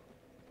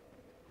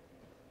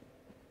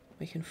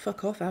 We can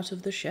fuck off out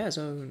of the share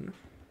zone.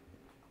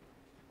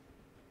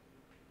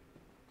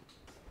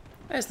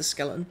 There's the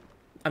skeleton.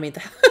 I mean,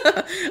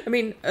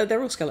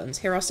 they're all skeletons.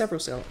 Here are several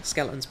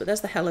skeletons, but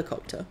there's the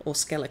helicopter, or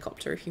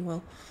skelecopter, if you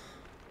will.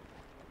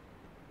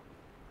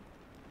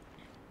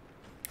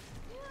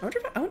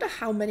 I wonder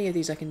how many of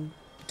these I can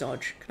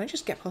dodge. Can I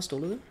just get past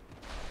all of them?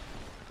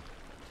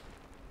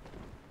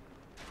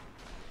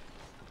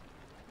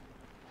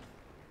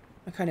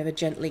 A kind of a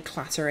gently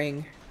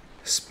clattering,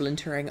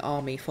 splintering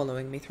army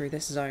following me through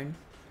this zone.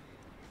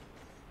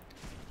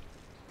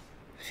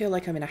 I feel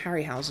like I'm in a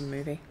Harryhausen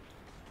movie.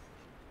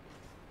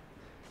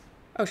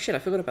 Oh shit, I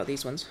forgot about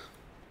these ones.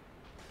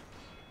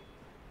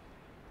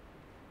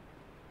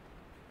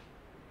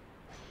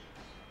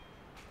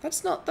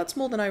 That's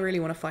more than I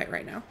really want to fight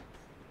right now.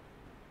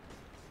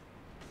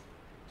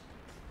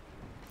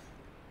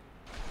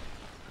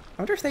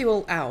 I wonder if they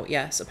will... Ow,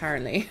 yes,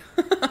 apparently.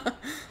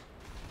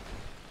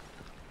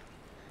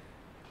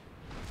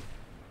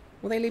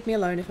 Will they leave me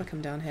alone if I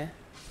come down here?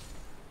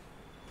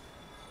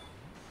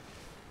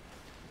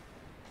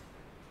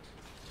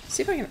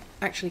 See if I can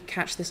actually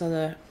catch this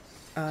other...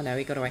 Oh no,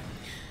 he got away.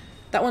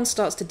 That one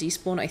starts to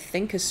despawn, I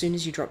think, as soon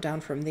as you drop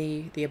down from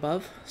the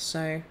above.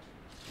 So,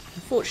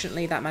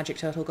 unfortunately, that magic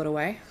turtle got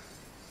away.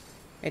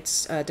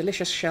 Its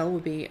delicious shell will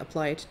be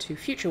applied to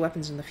future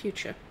weapons in the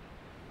future.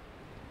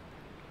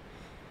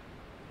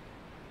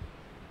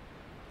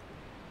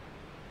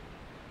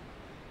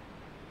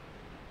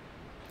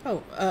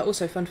 Oh,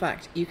 also, fun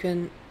fact, you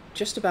can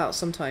just about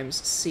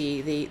sometimes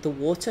see the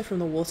water from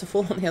the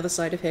waterfall on the other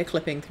side of here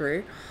clipping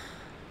through.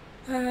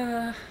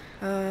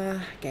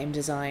 Game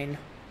design.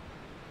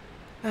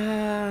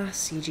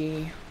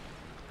 CG.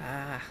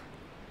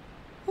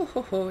 Oh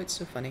ho ho, it's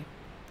so funny.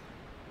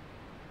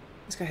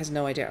 This guy has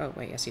no idea. Oh,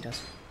 wait, yes he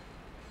does.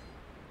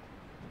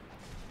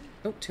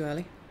 Oh, too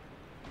early.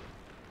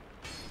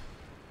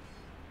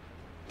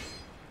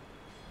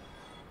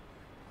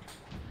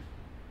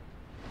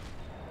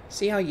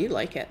 See how you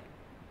like it.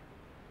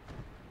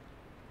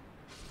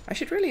 I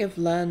should really have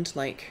learned,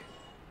 like,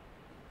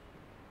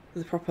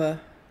 the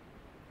proper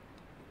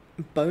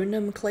bone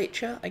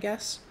nomenclature, I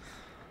guess.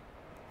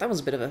 That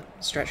was a bit of a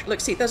stretch. Look,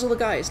 see, there's all the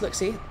guys. Look,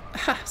 see?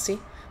 Ha, see?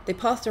 They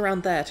pathed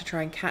around there to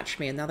try and catch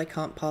me, and now they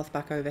can't path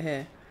back over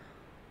here.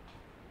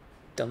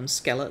 Dumb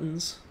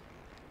skeletons.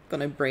 Got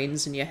no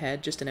brains in your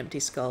head, just an empty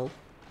skull.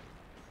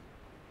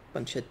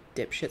 Bunch of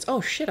dipshits.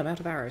 Oh shit, I'm out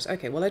of arrows.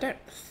 Okay, well I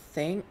don't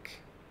think...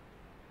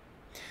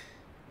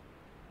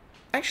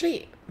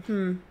 Actually,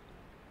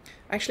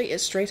 Actually, it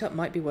straight up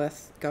might be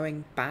worth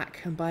going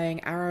back and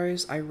buying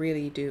arrows. I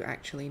really do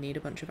actually need a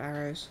bunch of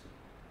arrows.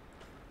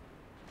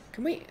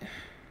 Can we...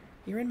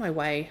 You're in my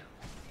way.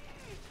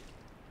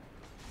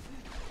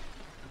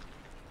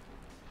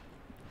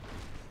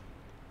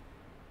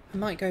 I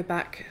might go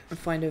back and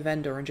find a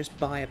vendor and just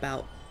buy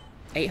about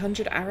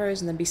 800 arrows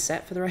and then be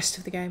set for the rest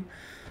of the game.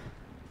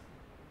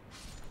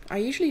 I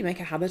usually make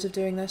a habit of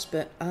doing this,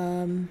 but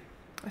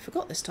I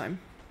forgot this time.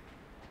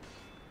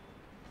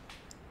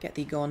 Get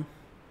thee gone.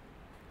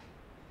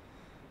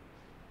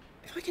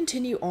 If I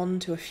continue on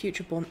to a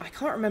future I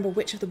can't remember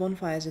which of the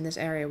bonfires in this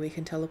area we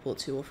can teleport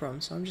to or from,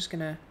 so I'm just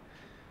gonna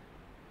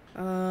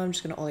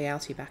ollie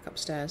outie back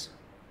upstairs.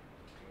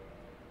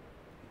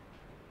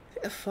 I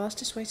think the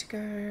fastest way to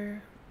go...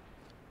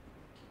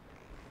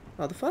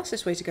 Well, the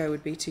fastest way to go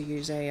would be to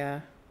use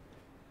a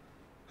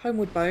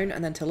Homeward Bone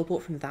and then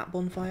teleport from that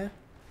bonfire.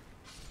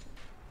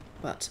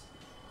 but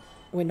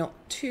we're not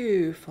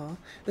too far.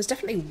 There's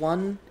definitely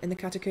one in the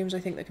catacombs, I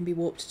think, that can be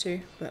warped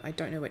to, but I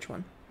don't know which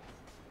one.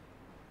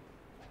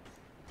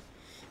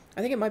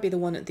 I think it might be the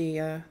one at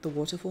the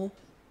waterfall.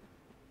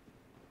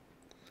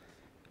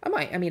 I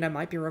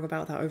might be wrong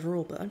about that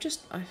overall, but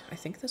I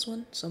think there's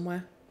one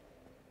somewhere.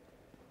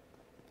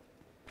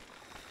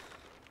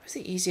 What's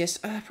the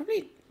easiest?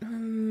 Probably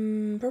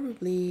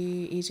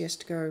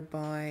easiest to go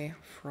by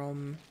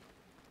from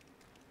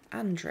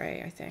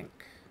Andre, I think.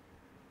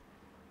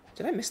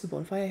 Did I miss the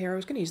bonfire here? I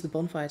was going to use the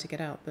bonfire to get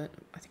out, but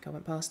I think I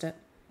went past it.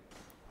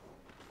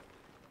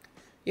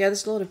 Yeah,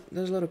 there's a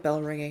lot of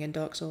bell ringing in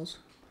Dark Souls.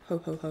 Ho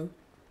ho ho.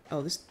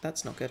 Oh,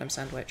 that's not good. I'm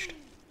sandwiched.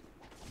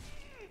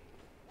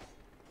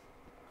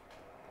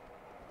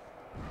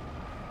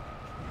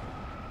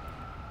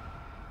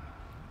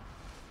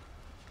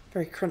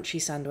 Very crunchy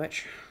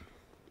sandwich.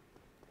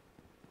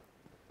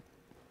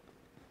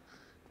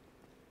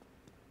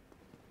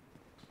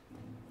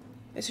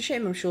 It's a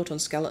shame I'm short on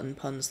skeleton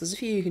puns. There's a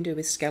few you can do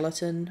with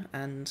skeleton,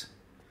 and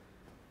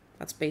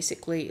that's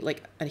basically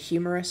like a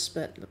humorous,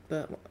 but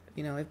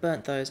you know, I've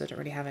burnt those. I don't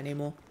really have any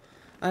more.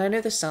 And I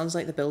know this sounds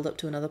like the build-up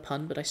to another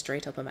pun, but I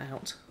straight up am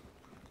out.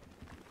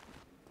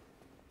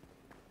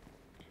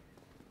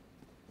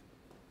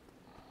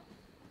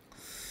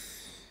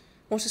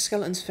 What's a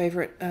skeleton's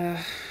favourite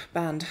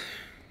band?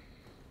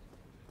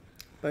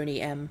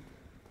 Boney M.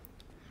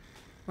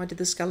 Why did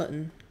the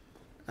skeleton...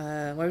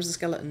 where was the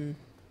skeleton...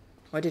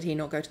 Why did he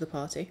not go to the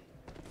party?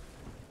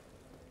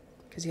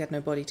 Because he had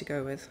nobody to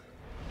go with.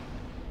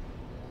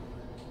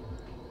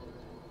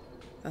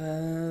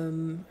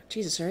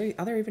 Jesus,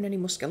 are there even any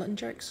more skeleton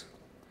jokes?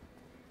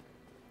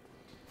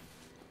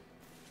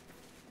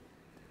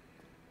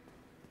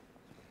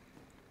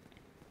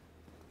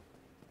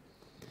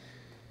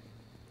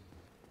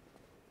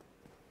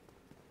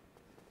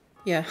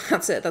 Yeah,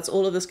 that's it. That's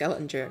all of the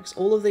skeleton jokes.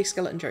 All of the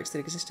skeleton jokes that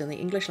exist in the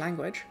English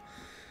language.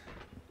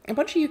 A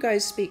bunch of you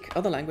guys speak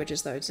other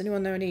languages, though. Does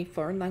anyone know any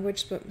foreign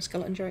language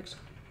skeleton jokes?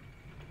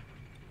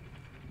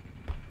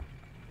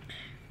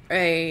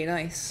 Hey,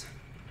 nice.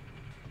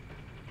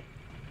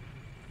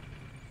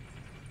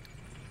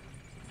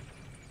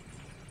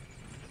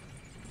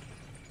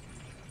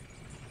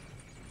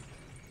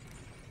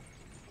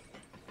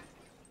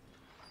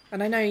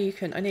 And I know you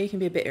can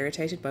be a bit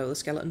irritated by all the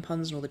skeleton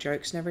puns and all the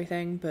jokes and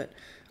everything, but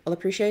I'll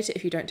appreciate it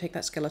if you don't take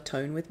that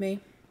skeleton with me.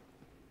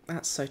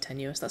 That's so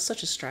tenuous. That's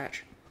such a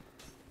stretch.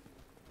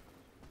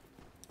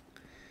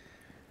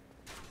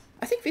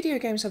 I think video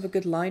games have a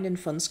good line in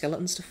fun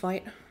skeletons to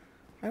fight.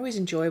 I always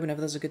enjoy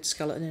whenever there's a good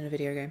skeleton in a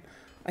video game.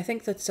 I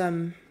think that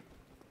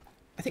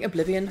I think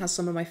Oblivion has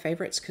some of my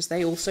favourites because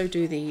they also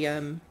do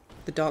the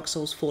Dark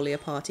Souls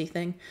Folia party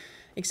thing.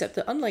 Except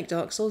that unlike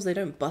Dark Souls, they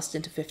don't bust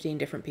into 15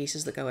 different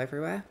pieces that go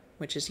everywhere,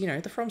 which is, you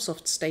know, the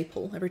FromSoft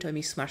staple. Every time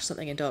you smash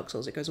something in Dark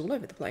Souls, it goes all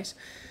over the place.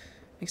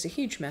 Makes a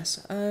huge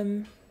mess.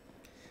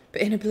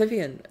 But in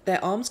Oblivion,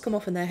 their arms come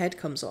off and their head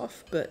comes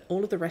off, but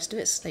all of the rest of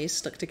it stays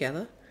stuck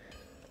together,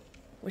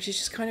 which is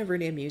just kind of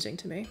really amusing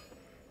to me.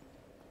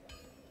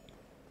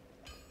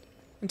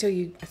 Until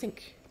you, I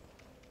think...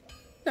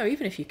 No,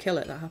 even if you kill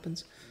it, that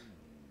happens.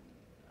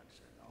 That's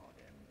an odd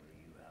ember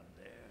you have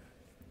there.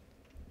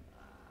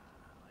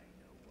 I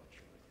know what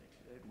you're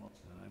thinking.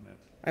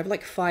 I have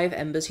like 5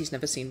 embers he's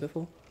never seen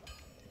before.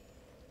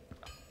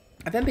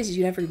 I have embers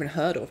you never even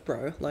heard of,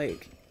 bro.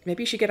 Like,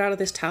 maybe you should get out of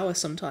this tower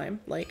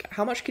sometime. Like,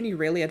 how much can you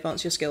really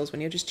advance your skills when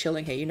you're just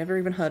chilling here? You never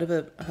even heard of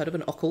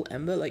an occult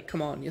ember? Like,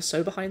 come on, you're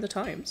so behind the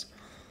times.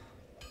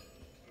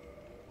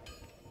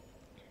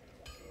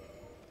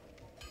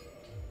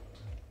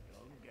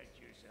 Don't get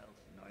yourself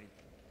knife.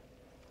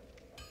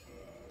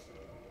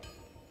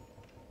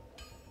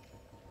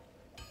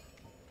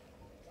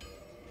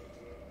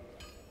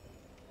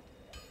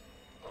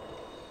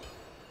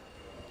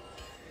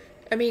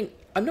 I mean,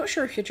 I'm not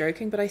sure if you're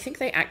joking, but I think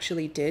they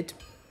actually did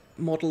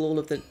model all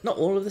of the... Not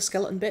all of the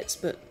skeleton bits,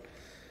 but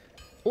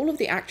all of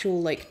the actual,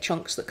 like,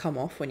 chunks that come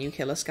off when you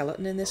kill a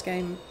skeleton in this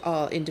game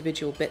are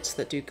individual bits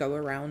that do go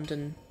around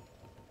and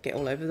get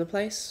all over the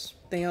place.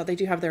 They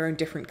do have their own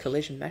different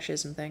collision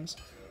meshes and things.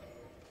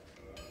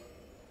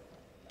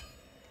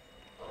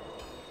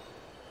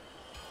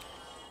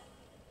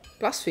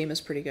 Blasphemer's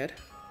pretty good.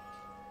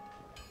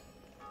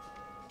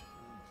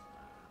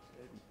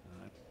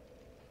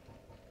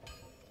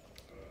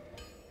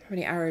 How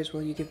many arrows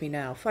will you give me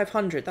now?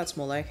 500, that's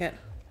more like it.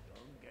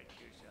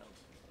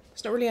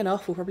 It's not really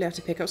enough, we'll probably have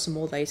to pick up some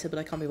more later, but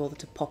I can't be bothered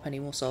to pop any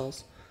more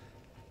souls.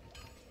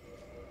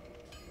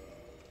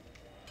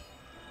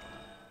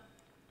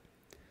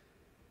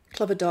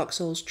 Clever Dark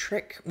Souls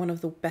trick, one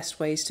of the best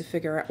ways to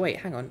figure out...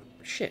 Wait, hang on.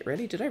 Shit,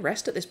 really? Did I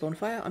rest at this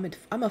bonfire?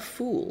 I'm a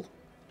fool.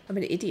 I'm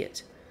an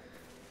idiot.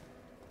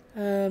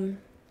 The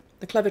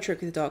clever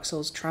trick with the Dark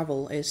Souls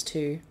travel is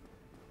to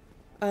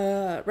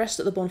rest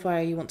at the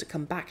bonfire you want to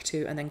come back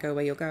to and then go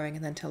where you're going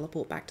and then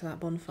teleport back to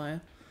that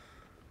bonfire.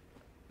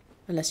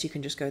 Unless you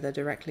can just go there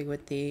directly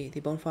with the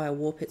bonfire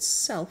warp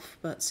itself,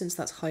 but since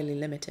that's highly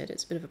limited,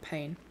 it's a bit of a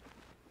pain.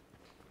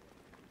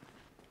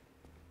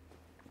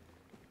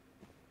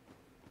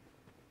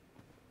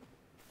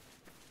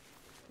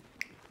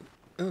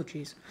 Oh,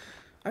 jeez.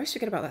 I always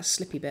forget about that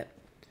slippy bit.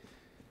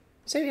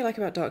 Say what you like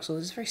about Dark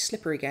Souls, it's a very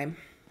slippery game.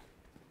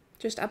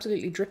 Just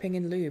absolutely dripping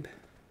in lube.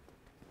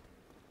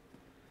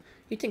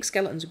 You'd think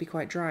skeletons would be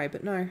quite dry,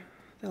 but no.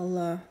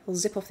 They'll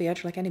zip off the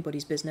edge like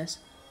anybody's business.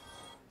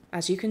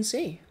 As you can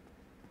see.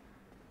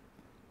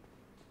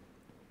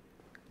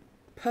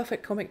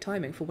 Perfect comic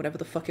timing for whatever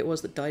the fuck it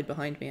was that died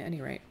behind me at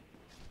any rate.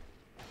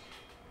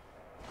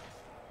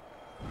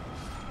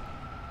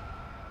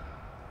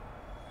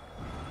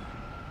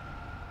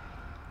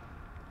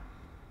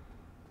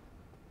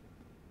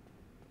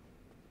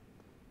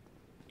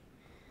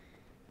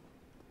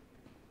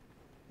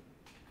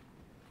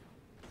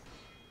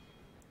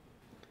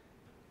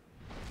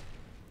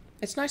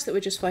 It's nice that we're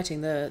just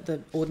fighting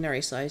the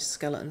ordinary sized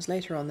skeletons.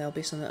 Later on there'll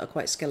be some that are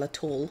quite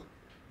skeletal.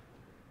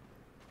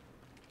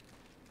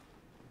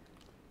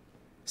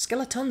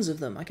 Skeletons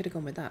of them. I could have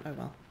gone with that. Oh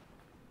well.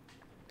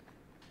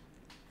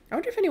 I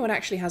wonder if anyone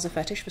actually has a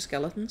fetish for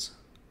skeletons.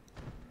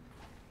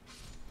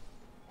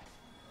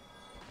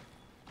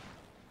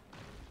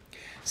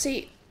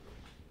 See,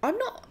 I'm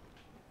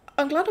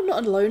glad I'm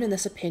not alone in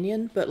this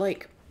opinion, but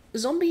like,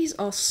 zombies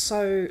are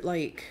so,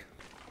 like,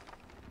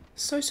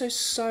 so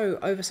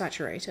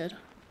oversaturated.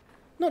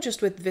 Not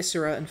just with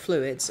viscera and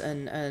fluids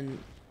and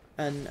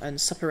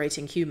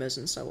suppurating humours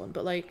and so on,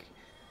 but like,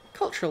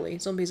 culturally,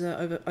 zombies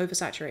are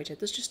oversaturated.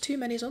 There's just too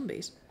many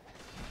zombies.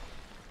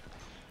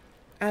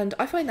 And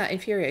I find that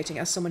infuriating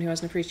as someone who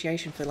has an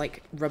appreciation for,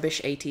 like,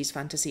 rubbish 80s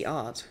fantasy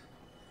art.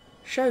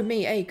 Show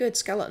me a good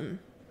skeleton.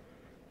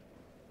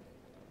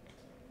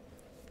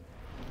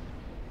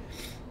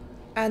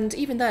 And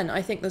even then,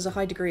 I think there's a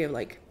high degree of,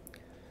 like,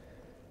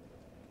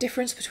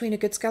 difference between a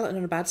good skeleton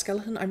and a bad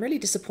skeleton. I'm really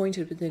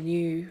disappointed with the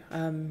new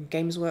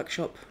Games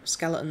Workshop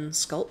skeleton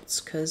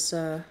sculpts, because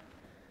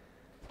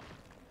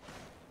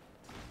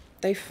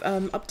they've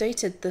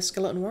updated the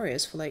Skeleton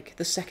Warriors for, like,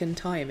 the second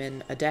time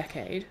in a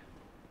decade.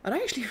 And I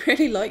actually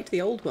really liked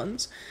the old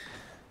ones.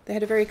 They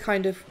had a very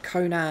kind of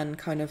Conan,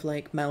 kind of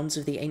like Mounds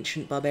of the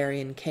Ancient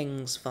Barbarian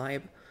Kings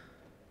vibe.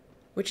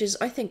 Which is,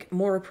 I think,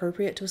 more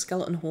appropriate to a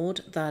skeleton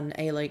horde than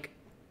a, like,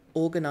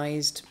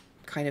 organised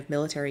kind of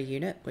military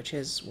unit, which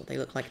is what they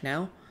look like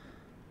now.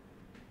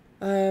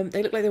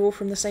 They look like they're all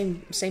from the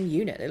same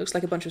unit. It looks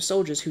like a bunch of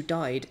soldiers who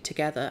died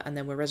together and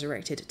then were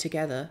resurrected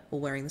together, all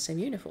wearing the same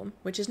uniform,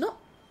 which is not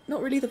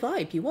really the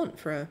vibe you want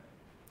for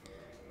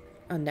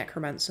a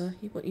necromancer.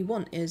 What you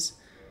want is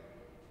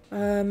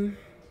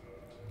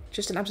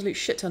just an absolute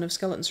shit ton of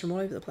skeletons from all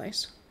over the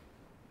place.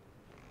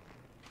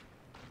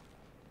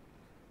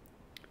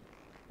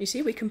 You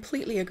see, we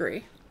completely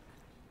agree.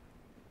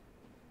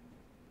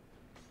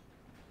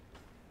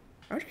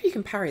 I wonder if you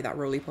can parry that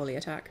roly-poly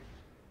attack.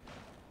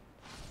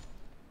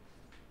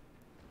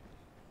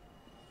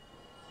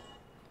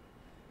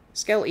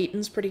 Skell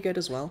Eaton's pretty good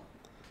as well.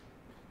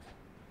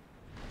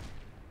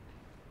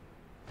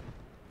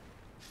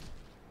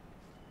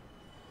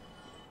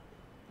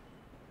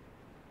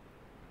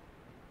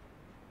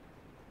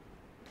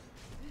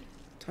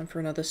 Time for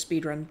another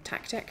speedrun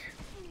tactic.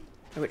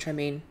 By which I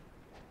mean,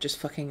 just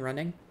fucking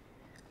running.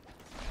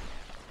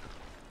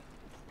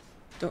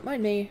 Don't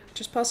mind me,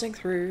 just passing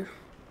through.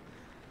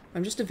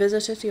 I'm just a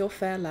visitor to your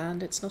fair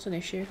land, it's not an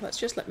issue.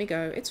 Just let me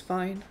go, it's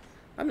fine.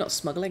 I'm not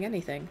smuggling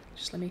anything.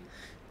 Just let me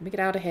get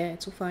out of here,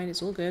 it's all fine,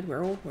 it's all good,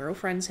 we're all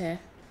friends here.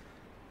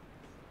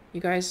 You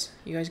guys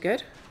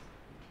good?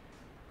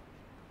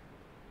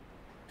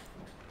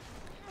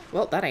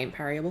 Well, that ain't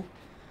parryable.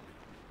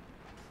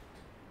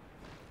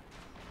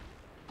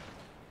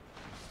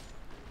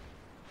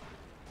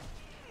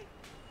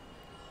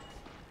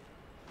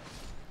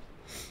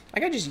 That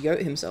guy just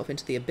yoked himself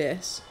into the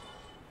abyss.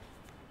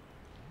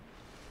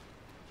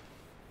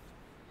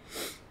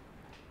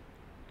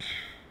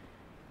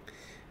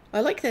 I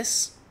like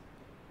this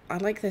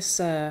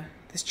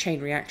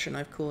chain reaction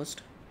I've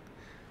caused.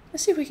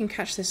 Let's see if we can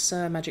catch this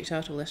magic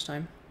turtle this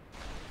time.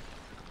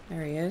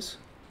 There he is.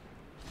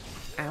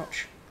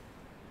 Ouch.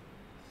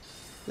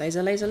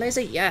 Laser, laser,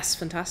 laser. Yes,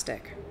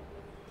 fantastic.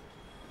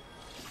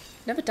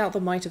 Never doubt the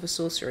might of a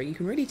sorcerer. You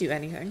can really do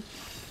anything.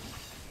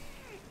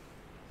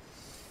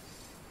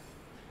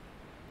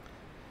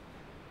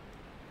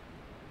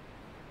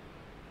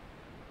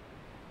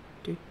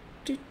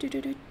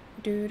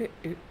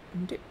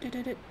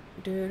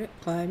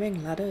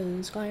 Climbing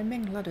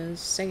ladders,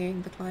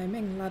 singing the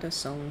climbing ladder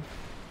song.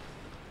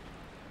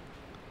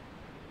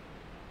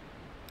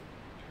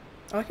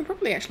 Oh, I can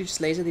probably actually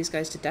just laser these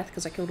guys to death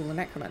because I killed all the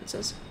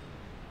necromancers.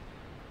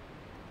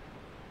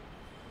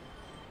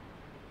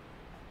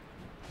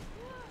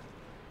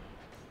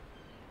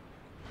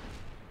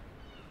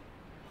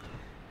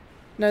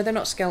 No, they're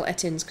not Skell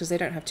Etins because they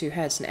don't have two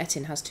heads, and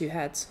Etin has two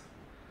heads.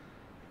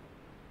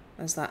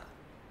 There's that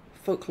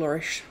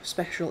folklorish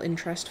special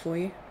interest for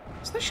you.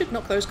 So that should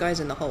knock those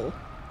guys in the hole.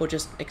 Or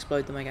just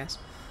explode them, I guess.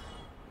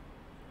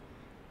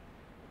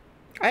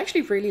 I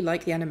actually really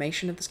like the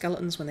animation of the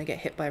skeletons when they get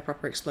hit by a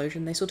proper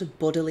explosion. They sort of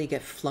bodily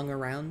get flung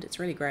around. It's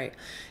really great.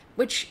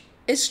 Which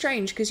It's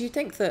strange because you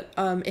think that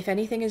if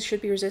anything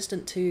should be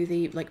resistant to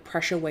the like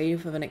pressure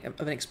wave of an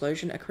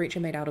explosion, a creature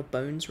made out of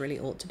bones really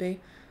ought to be.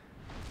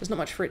 There's not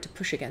much for it to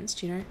push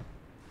against, you know.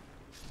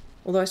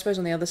 Although I suppose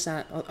on the other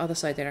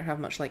side they don't have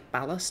much like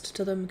ballast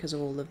to them because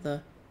of all of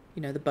the,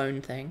 you know, the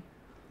bone thing.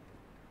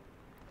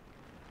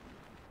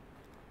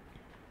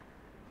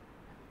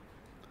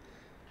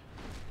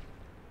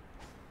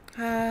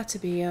 To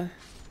be a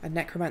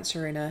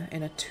necromancer in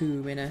a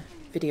tomb in a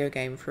video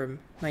game from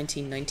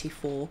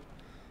 1994.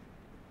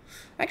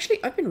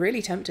 Actually, I've been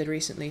really tempted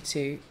recently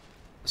to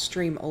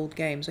stream old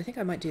games. I think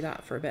I might do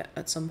that for a bit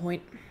at some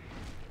point.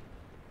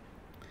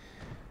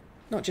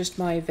 Not just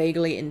my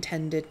vaguely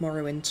intended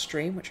Morrowind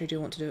stream, which I do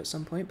want to do at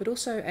some point, but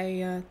also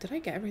a... did I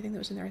get everything that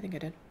was in there? I think I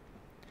did.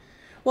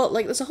 Well,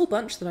 like, there's a whole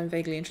bunch that I'm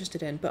vaguely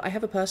interested in, but I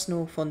have a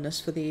personal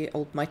fondness for the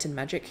old Might and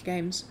Magic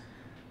games.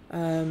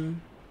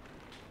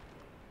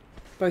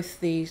 Both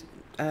the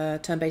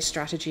turn-based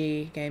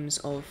strategy games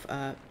of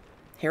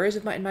Heroes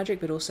of Might and Magic,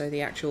 but also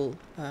the actual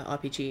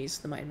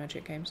RPGs, the Might and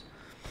Magic games.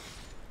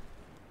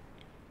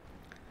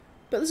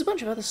 But there's a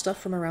bunch of other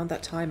stuff from around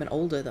that time and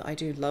older that I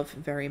do love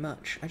very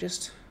much.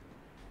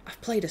 I've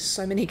played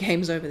so many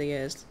games over the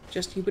years.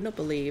 Just, you would not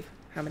believe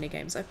how many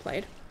games I've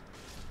played.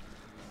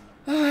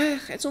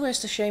 It's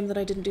almost a shame that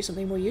I didn't do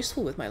something more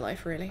useful with my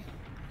life, really.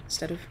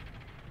 Instead of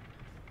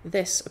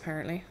this,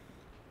 apparently.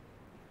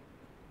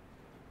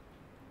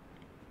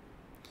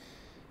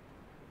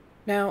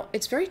 Now,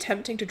 it's very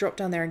tempting to drop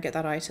down there and get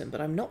that item, but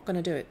I'm not going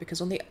to do it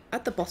because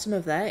at the bottom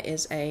of there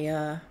is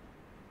a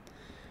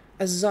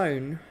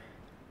zone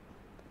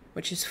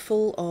which is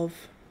full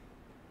of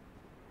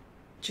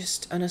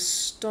just an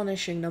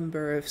astonishing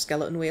number of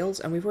skeleton wheels,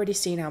 and we've already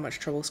seen how much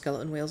trouble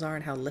skeleton wheels are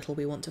and how little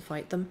we want to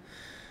fight them.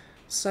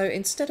 So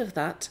instead of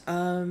that,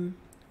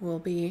 we'll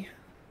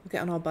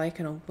get on our bike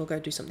and we'll go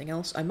do something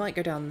else. I might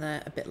go down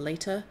there a bit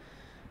later,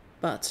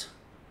 but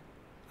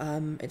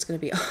it's going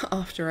to be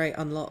after I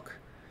unlock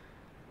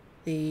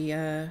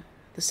the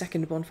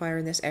second bonfire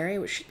in this area,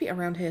 which should be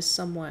around here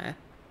somewhere.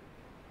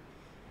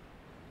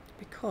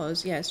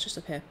 Because, yeah, it's just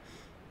up here.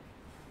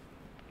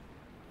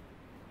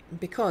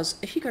 Because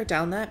if you go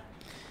down there,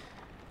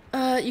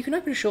 you can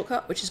open a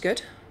shortcut, which is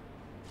good.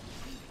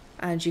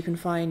 And you can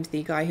find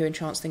the guy who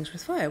enchants things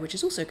with fire, which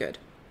is also good.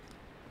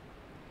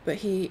 But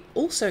he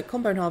also...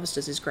 Combone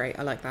Harvesters is great,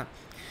 I like that.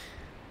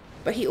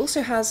 But he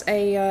also has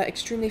a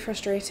extremely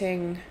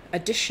frustrating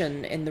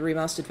addition in the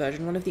remastered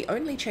version. One of the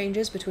only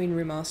changes between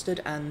remastered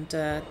and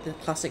the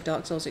classic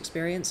Dark Souls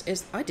experience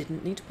is I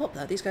didn't need to pop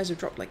that. These guys have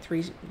dropped like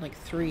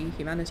three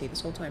humanity this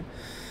whole time.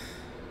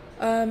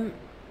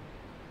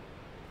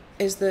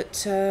 Is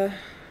that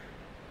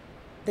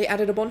they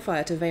added a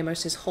bonfire to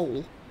Vamos's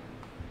hole,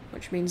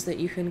 which means that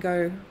you can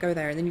go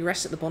there and then you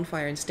rest at the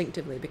bonfire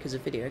instinctively because of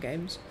video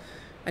games.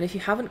 And if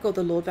you haven't got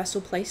the Lord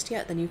Vessel placed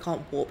yet, then you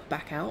can't warp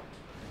back out.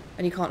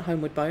 And you can't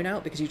Homeward Bone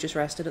out because you just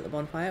rested at the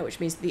bonfire, which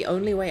means the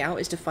only way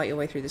out is to fight your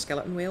way through the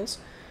skeleton wheels.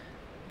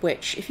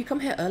 Which, if you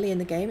come here early in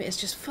the game, is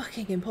just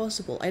fucking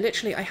impossible. I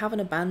have an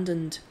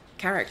abandoned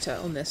character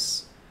on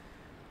this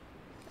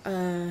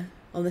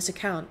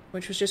account,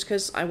 which was just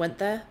because I went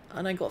there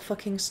and I got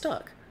fucking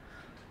stuck.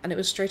 And it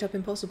was straight up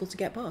impossible to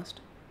get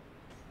past.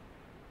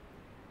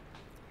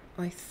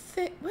 I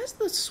think... Where's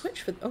the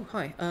switch for... Oh,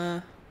 hi.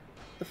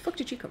 The fuck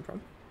did you come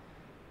from?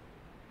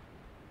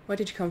 Where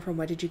did you come from?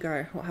 Where did you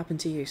go? What happened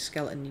to you,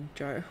 Skeleton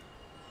Joe?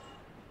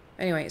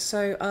 Anyway,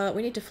 so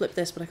we need to flip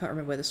this, but I can't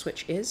remember where the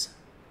switch is.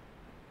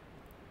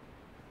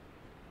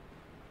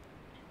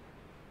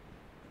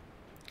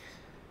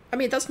 I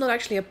mean, that's not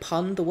actually a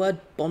pun. The word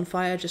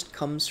bonfire just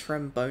comes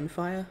from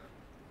bonefire.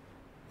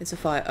 It's a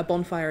fire. A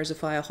bonfire is a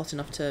fire hot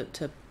enough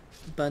to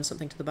burn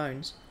something to the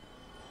bones.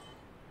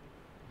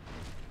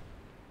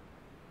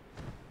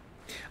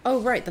 Oh,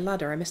 right, the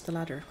ladder. I missed the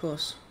ladder, of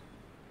course.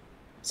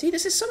 See,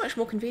 this is so much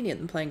more convenient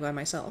than playing by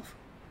myself.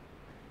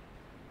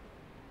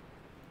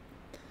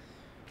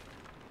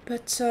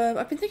 But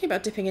I've been thinking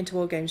about dipping into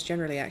old games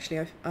generally,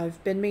 actually.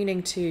 I've been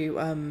meaning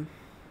to...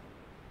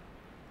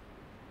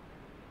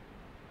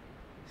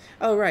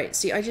 Oh, right.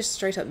 See, I just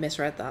straight up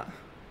misread that.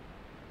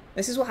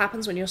 This is what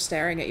happens when you're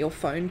staring at your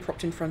phone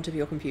propped in front of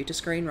your computer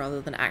screen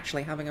rather than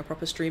actually having a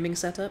proper streaming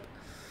setup.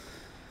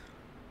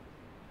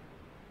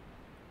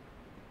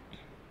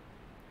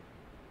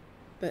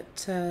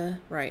 But,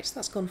 right, so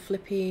that's gone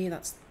flippy,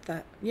 that's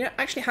that. You know,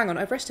 actually, hang on,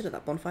 I've rested at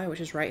that bonfire,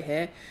 which is right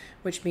here,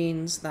 which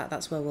means that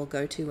that's where we'll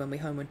go to when we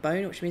Homeward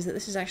Bone, which means that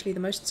this is actually the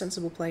most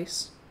sensible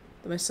place,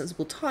 the most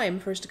sensible time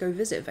for us to go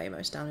visit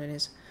Vamos down in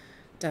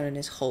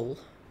his hole,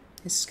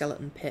 his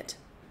skeleton pit.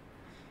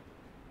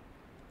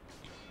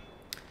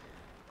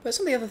 But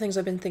some of the other things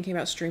I've been thinking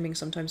about streaming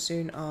sometime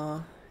soon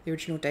are the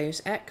original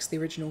Deus Ex, the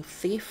original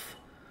Thief,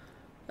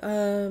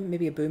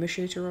 maybe a boomer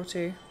shooter or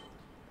two.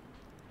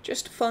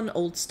 Just fun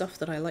old stuff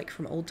that I like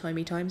from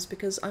old-timey times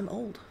because I'm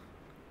old.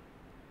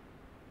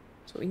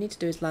 So what we need to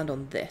do is land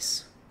on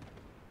this,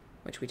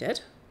 which we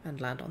did,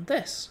 and land on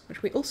this,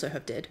 which we also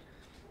have did.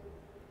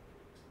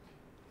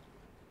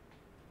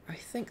 I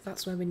think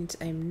that's where we need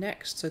to aim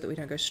next so that we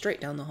don't go straight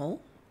down the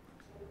hole.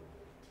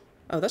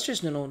 Oh, that's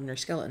just an ordinary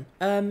skeleton.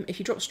 If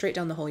you drop straight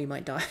down the hole, you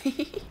might die.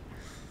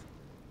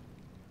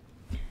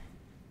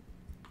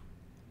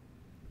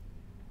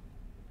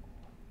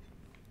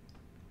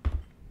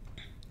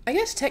 I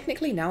guess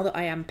technically now that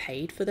I am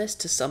paid for this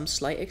to some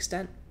slight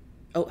extent.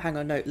 Oh, hang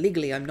on, no.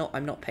 Legally, I'm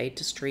not paid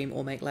to stream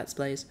or make Let's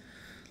Plays.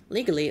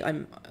 Legally,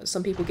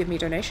 some people give me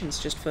donations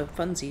just for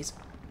funsies.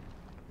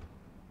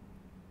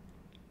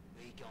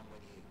 Be gone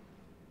with you.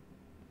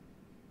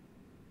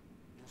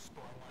 You'll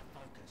spoil my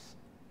focus.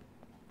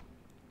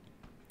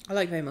 I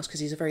like Vamos because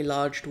he's a very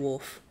large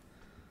dwarf.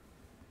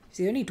 He's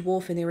the only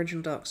dwarf in the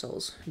original Dark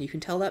Souls. And you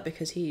can tell that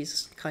because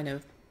he's kind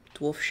of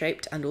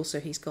dwarf-shaped, and also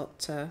he's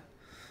got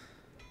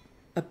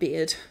a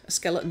beard, a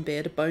skeleton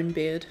beard, a bone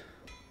beard.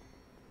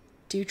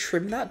 Do you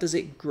trim that? Does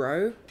it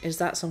grow? Is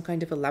that some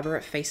kind of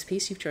elaborate face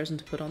piece you've chosen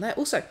to put on there?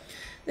 Also,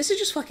 this is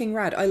just fucking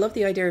rad. I love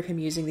the idea of him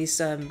using these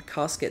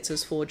caskets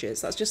as forges.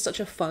 That's just such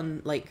a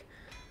fun, like,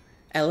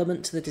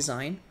 element to the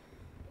design.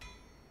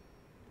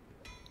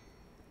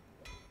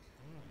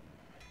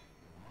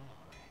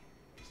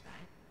 Is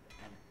that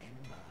an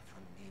ember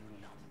from New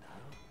Londo?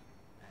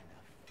 And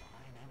a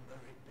fine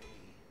ember it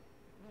be.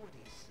 What do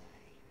you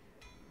say?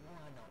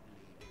 Why not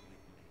leave it with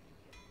me?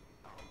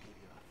 I'll give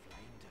you a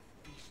flame to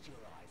feast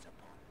your eyes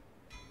upon.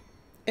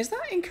 Is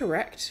that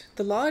incorrect?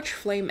 The large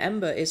flame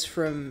ember is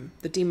from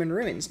the Demon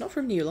Ruins, not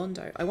from New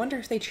Londo. I wonder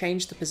if they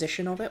changed the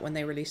position of it when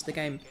they released the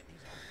game.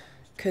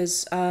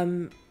 Because,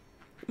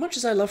 much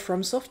as I love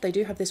FromSoft, they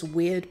do have this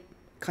weird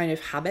kind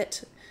of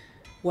habit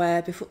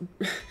where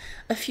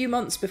a few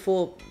months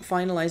before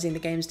finalizing the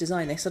game's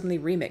design, they suddenly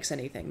remix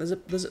anything.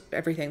 There's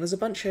everything. There's a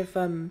bunch of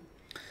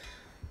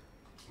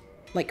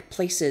like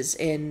places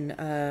in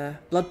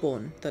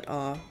Bloodborne that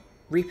are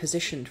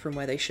repositioned from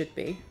where they should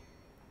be,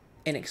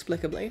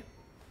 inexplicably.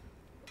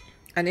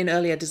 And in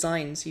earlier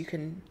designs, you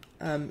can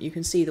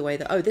see the way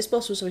that, oh, this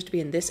boss was supposed to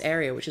be in this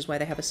area, which is why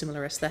they have a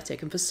similar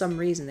aesthetic, and for some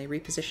reason they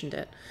repositioned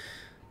it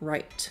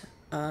right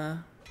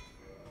at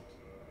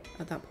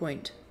that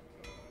point.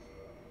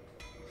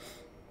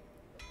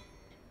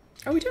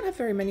 Oh, we don't have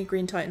very many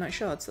green titanite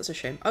shards. That's a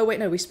shame. Oh wait,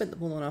 no, we spent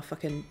them all on our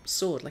fucking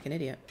sword like an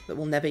idiot that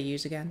we'll never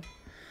use again.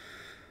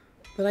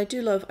 But I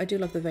do love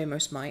the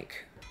Vamos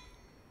mic.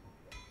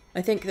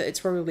 I think that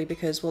it's probably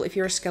because, well, if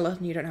you're a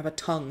skeleton, you don't have a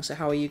tongue, so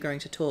how are you going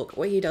to talk?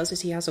 What he does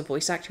is he has a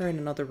voice actor in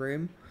another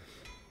room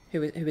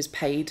who is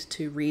paid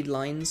to read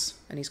lines,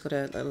 and he's got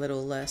a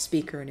little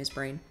speaker in his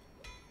brain.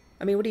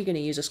 I mean, what are you going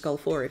to use a skull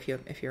for if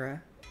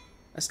you're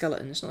a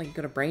skeleton? It's not like you've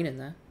got a brain in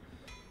there.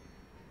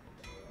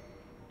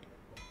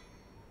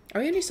 Oh,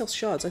 he only sells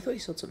shards. I thought he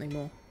sold something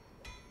more.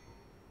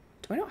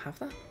 Do I not have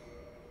that?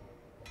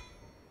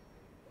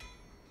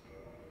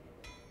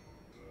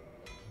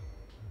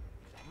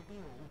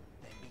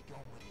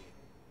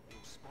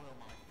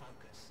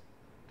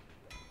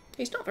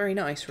 He's not very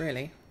nice,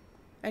 really.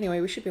 Anyway,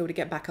 we should be able to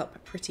get back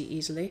up pretty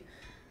easily.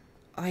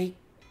 I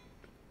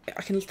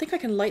think I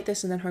can light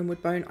this and then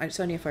Homeward Bone. It's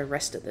only if I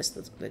rest at this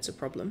that's a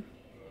problem.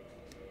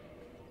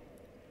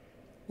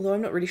 Although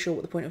I'm not really sure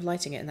what the point of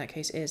lighting it in that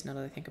case is, now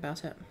that I think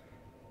about it.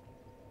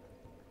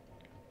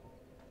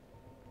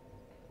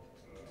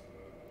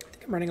 I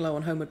think I'm running low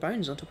on Homeward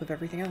Bones on top of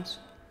everything else.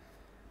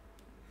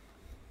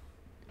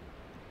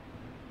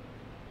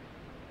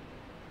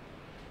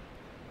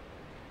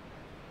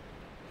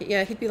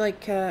 Yeah, he'd be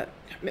like,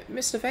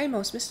 Mr.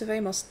 Vamos,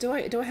 do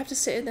I have to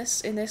sit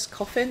in this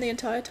coffin the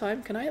entire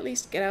time? Can I at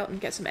least get out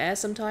and get some air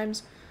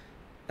sometimes?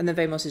 And then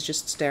Vamos is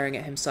just staring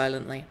at him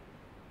silently.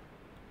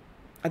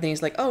 And then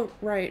he's like, oh,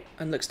 right,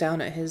 and looks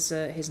down at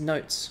his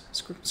notes,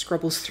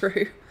 scribbles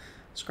through,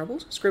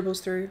 scribbles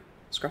through,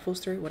 scruffles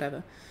through,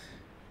 whatever,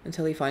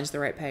 until he finds the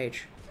right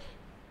page.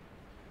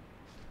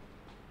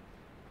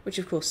 Which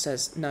of course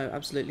says, no,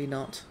 absolutely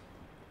not.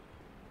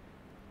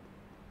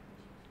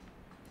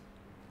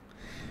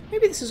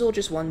 Maybe this is all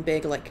just one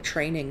big, like,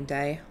 training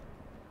day.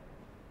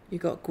 You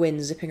got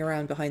Gwyn zipping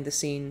around behind the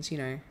scenes, you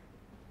know,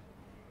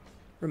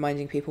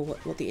 reminding people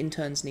what the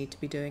interns need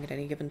to be doing at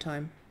any given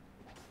time.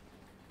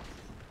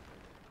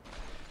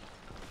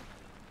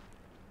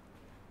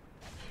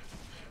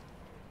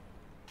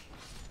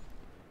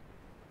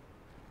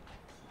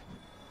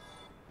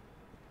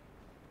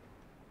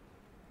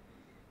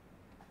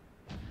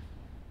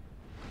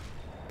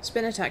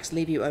 Spin attacks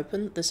leave you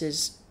open. This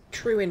is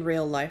true in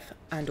real life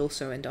and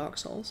also in Dark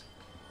Souls.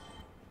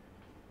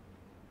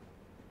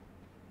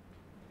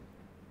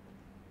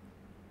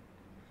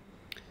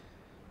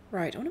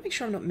 Right, I want to make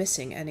sure I'm not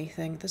missing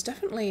anything. There's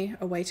definitely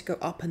a way to go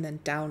up and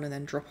then down and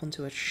then drop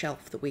onto a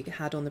shelf that we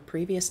had on the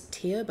previous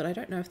tier, but I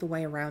don't know if the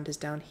way around is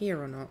down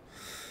here or not.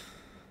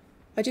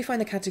 I do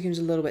find the catacombs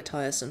a little bit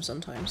tiresome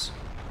sometimes.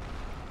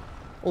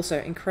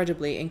 Also,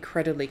 incredibly,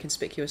 incredibly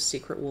conspicuous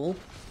secret wall,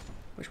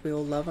 which we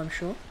all love, I'm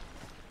sure.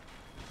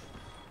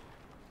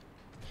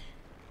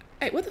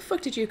 Hey, where the fuck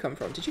did you come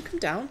from? Did you come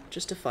down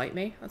just to fight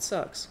me? That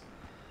sucks.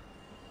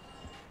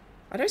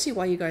 I don't see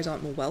why you guys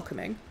aren't more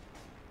welcoming.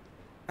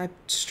 I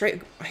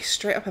straight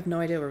up have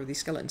no idea where these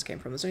skeletons came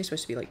from. There's only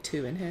supposed to be like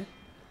 2 in here.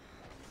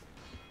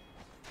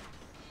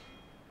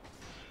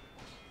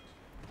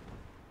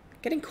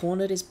 Getting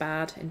cornered is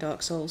bad in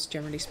Dark Souls,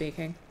 generally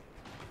speaking.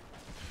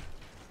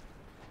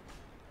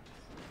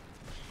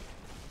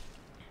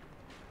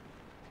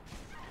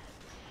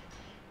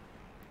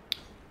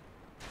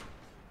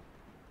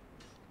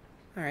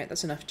 Alright,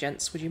 that's enough,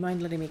 gents. Would you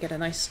mind letting me get a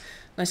nice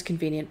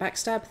convenient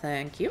backstab?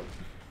 Thank you.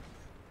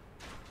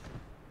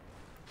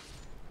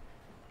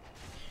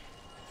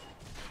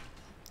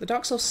 The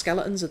Dark Souls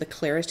skeletons are the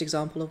clearest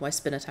example of why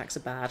spin attacks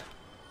are bad.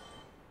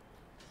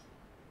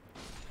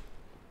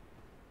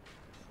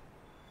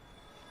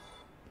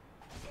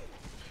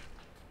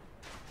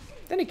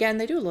 Then again,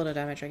 they do a lot of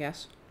damage, I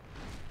guess.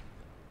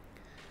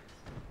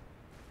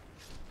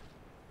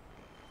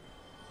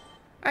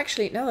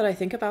 Actually, now that I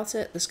think about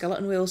it, the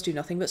skeleton wheels do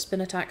nothing but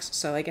spin attacks,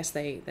 so I guess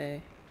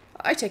they...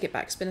 I take it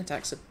back, spin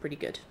attacks are pretty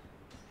good.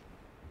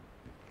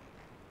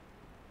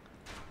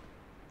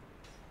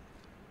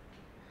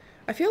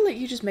 I feel like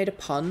you just made a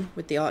pun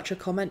with the Archer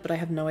comment, but I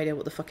have no idea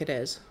what the fuck it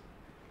is.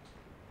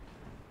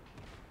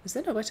 Is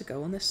there nowhere to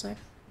go on this side?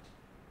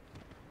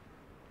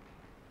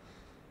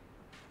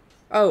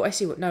 Oh, I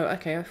see what... No,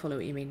 okay, I follow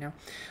what you mean now.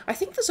 I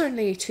think there's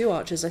only 2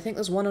 archers. I think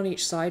there's one on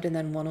each side and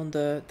then one on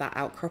that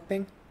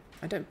outcropping.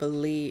 I don't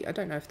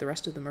know if the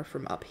rest of them are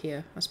from up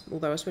here,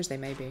 although I suppose they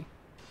may be.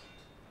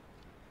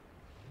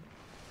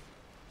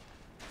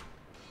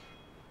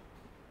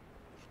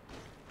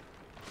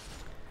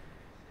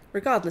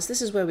 Regardless,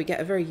 this is where we get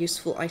a very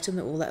useful item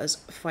that will let us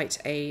fight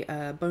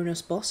a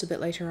bonus boss a bit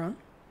later on,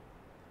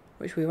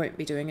 which we won't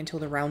be doing until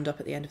the roundup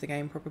at the end of the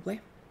game, probably.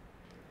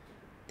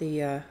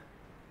 The,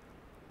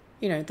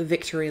 you know, the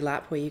victory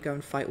lap where you go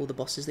and fight all the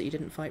bosses that you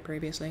didn't fight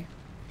previously.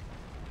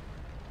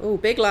 Oh,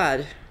 big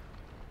lad!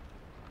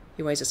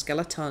 He weighs a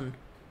skeleton,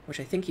 which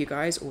I think you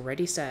guys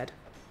already said.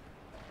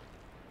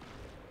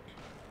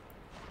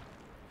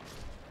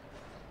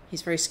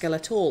 He's very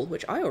skeletal,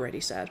 which I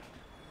already said.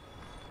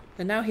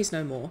 And now he's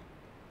no more.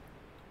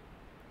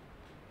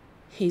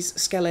 He's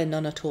skele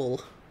none at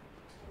all.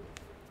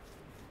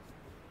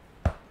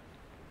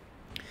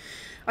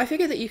 I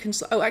figure that you can...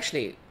 Oh,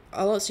 actually,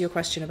 I'll answer your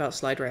question about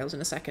slide rails in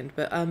a second,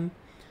 but,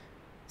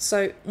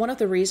 so, one of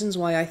the reasons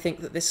why I think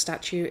that this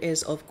statue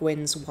is of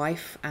Gwyn's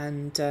wife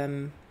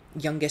and,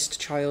 youngest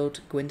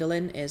child,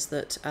 Gwendolyn, is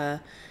that,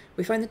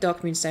 we find the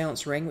Dark Moon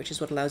Seance Ring, which is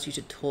what allows you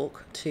to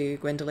talk to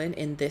Gwendolyn,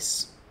 in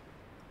this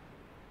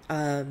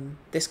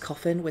this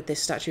coffin with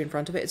this statue in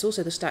front of it. It's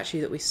also the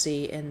statue that we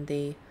see in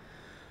the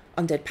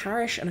Undead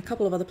Parish and a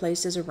couple of other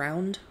places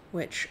around,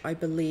 which I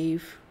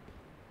believe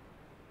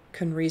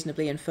can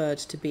reasonably inferred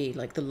to be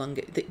like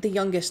the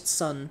youngest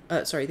son,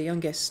 sorry, the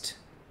youngest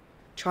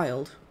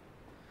child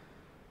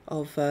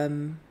of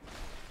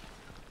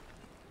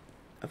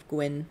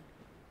Gwyn.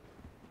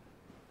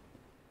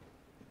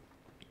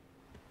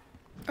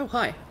 Oh,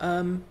 hi.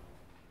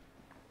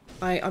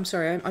 I'm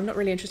sorry, I'm not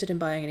really interested in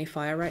buying any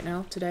fire right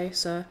now today,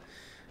 sir.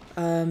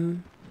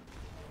 Why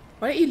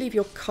don't you leave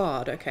your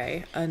card,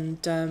 okay? And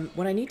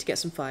when I need to get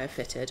some fire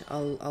fitted,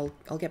 I'll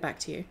get back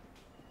to you.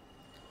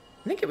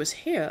 I think it was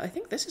here. I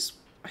think this is...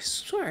 I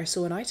swear I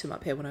saw an item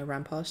up here when I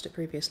ran past it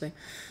previously.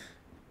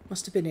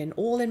 Must have been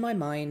all in my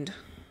mind.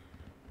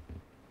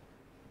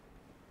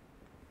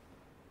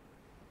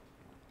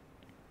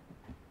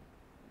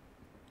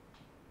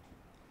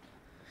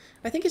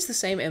 I think it's the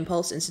same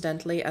impulse,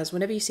 incidentally, as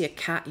whenever you see a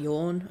cat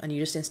yawn and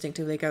you just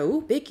instinctively go,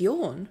 ooh, big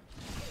yawn.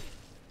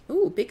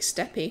 Ooh, big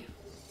steppy.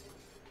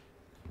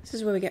 This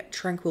is where we get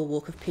Tranquil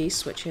Walk of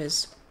Peace, which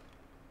is...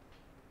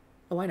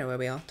 Oh, I know where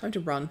we are. Time to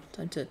run.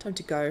 Time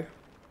to go.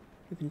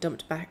 We've been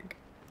dumped back.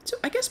 So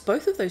I guess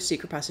both of those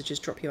secret passages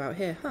drop you out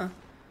here, huh?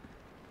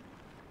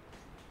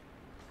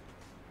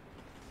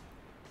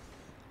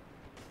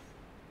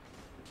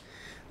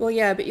 Well,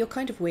 yeah, but you're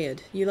kind of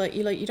weird. You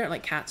don't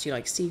like cats. You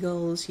like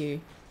seagulls.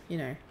 You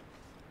know,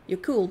 you're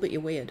cool, but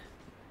you're weird.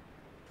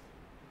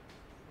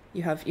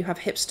 You have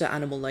hipster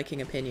animal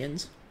liking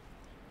opinions.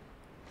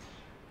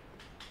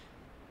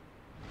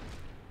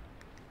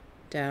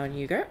 Down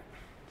you go.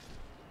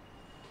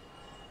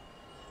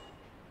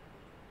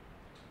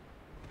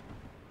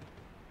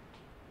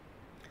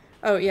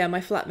 Oh yeah, my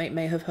flatmate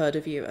may have heard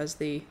of you as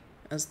the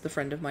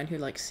friend of mine who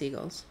likes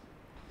seagulls.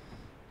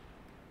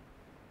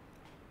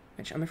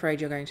 Which I'm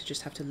afraid you're going to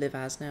just have to live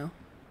as now.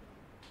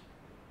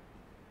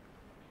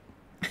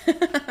 I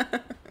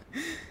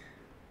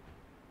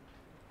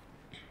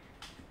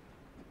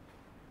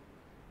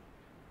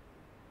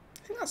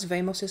think that's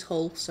Vamos's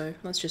hole, so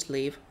let's just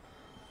leave.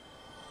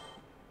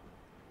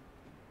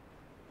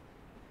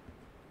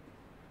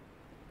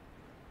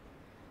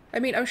 I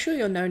mean, I'm sure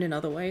you're known in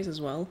other ways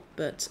as well,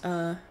 but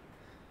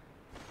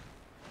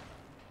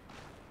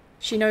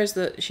she knows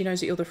that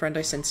you're the friend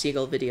I send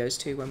seagull videos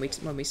to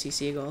when we see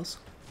seagulls.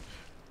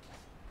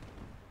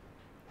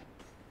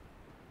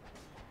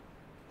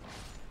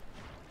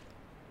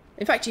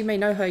 In fact, you may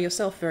know her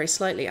yourself very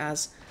slightly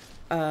as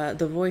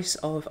the voice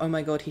of "Oh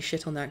my god, he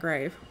shit on that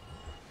grave."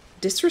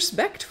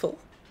 Disrespectful,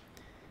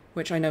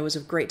 which I know was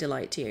of great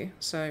delight to you.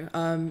 So,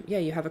 yeah,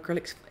 you have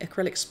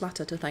acrylic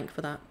splatter to thank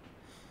for that.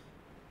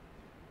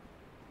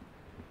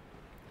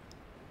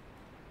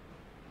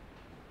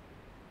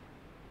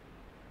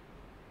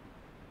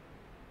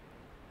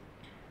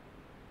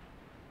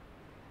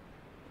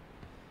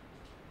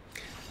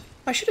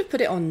 I should have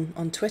put it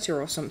on Twitter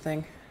or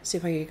something, see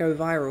if I could go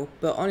viral,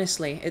 but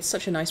honestly, it's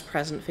such a nice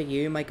present for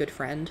you, my good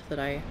friend, that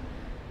I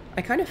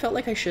kind of felt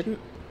like I shouldn't.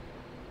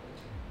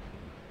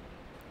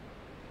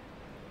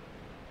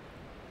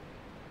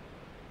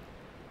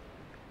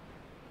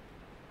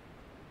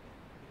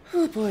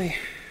 Oh boy.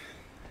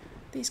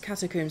 These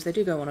catacombs, they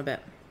do go on a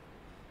bit.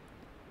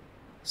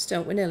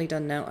 Still, we're nearly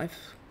done now. I've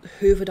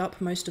hoovered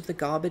up most of the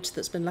garbage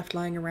that's been left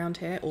lying around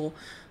here, or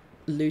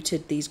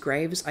looted these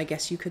graves, I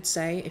guess you could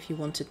say, if you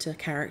wanted to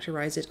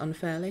characterize it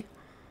unfairly.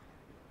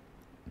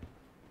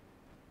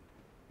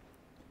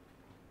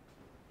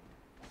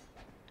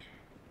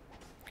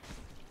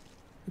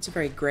 It's a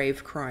very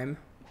grave crime.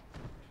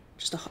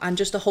 And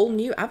just a whole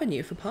new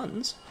avenue for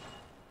puns.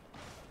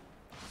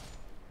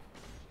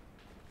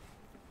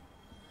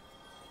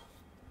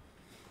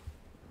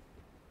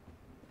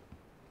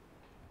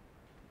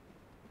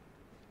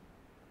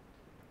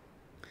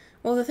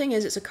 Well, the thing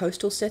is, it's a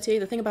coastal city.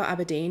 The thing about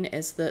Aberdeen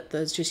is that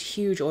there's just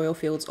huge oil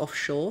fields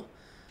offshore.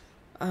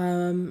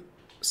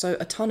 So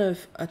a ton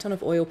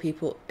of oil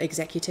people,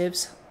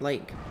 executives,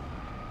 like,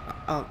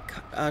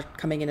 are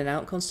coming in and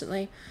out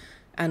constantly.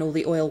 And all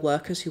the oil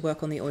workers who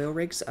work on the oil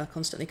rigs are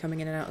constantly coming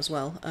in and out as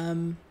well.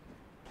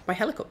 By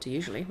helicopter,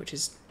 usually, which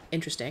is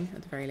interesting,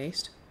 at the very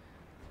least.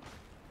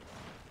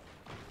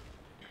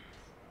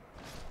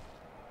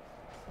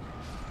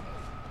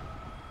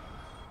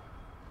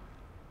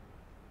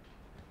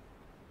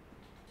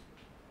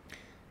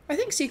 I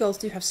think seagulls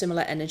do have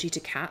similar energy to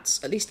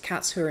cats, at least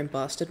cats who are in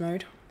bastard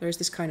mode. There is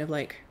this kind of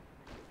like,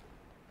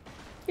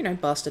 you know,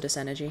 bastardous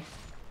energy.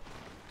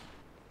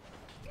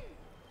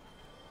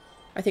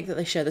 I think that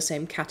they share the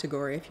same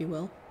category, if you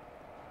will.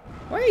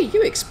 Why are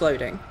you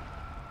exploding?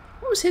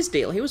 What was his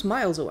deal? He was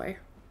miles away.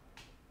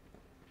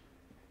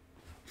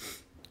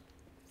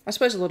 I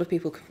suppose a lot of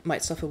people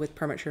might suffer with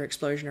premature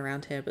explosion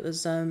around here, but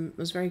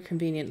there's very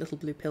convenient little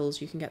blue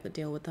pills you can get that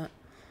deal with that.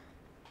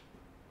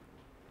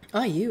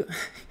 Are you?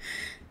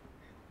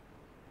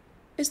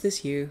 Is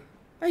this you?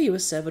 Are you a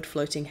severed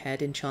floating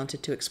head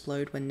enchanted to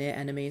explode when near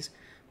enemies,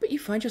 but you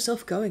find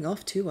yourself going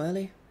off too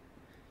early?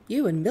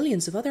 You and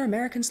millions of other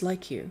Americans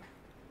like you.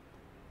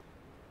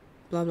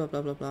 Blah blah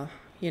blah blah blah.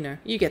 You know,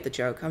 you get the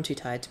joke. I'm too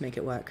tired to make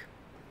it work.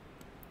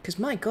 Because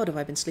my god, have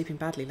I been sleeping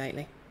badly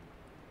lately.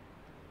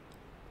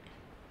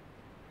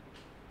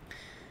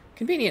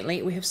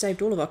 Conveniently, we have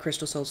saved all of our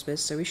crystal soul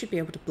spears, so we should be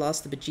able to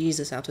blast the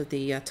bejesus out of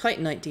the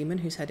Titanite demon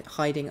who's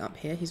hiding up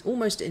here. He's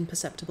almost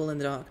imperceptible in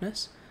the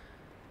darkness.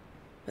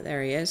 But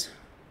there he is.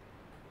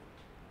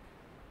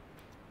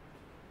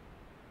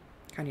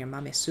 Can your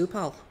mammy soup,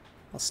 I'll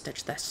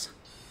stitch this.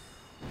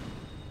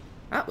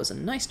 That was a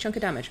nice chunk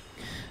of damage.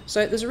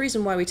 So there's a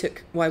reason why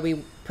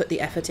we put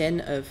the effort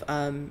in of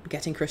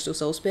getting Crystal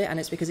Soul Spear, and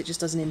it's because it just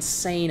does an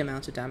insane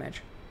amount of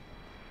damage.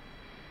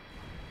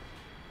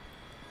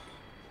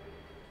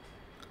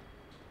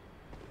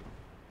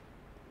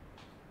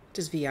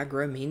 Does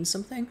Viagra mean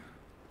something?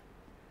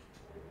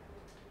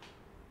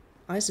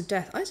 Eyes of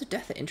Death. Eyes of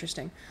Death are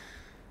interesting.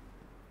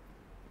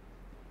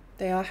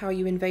 They are how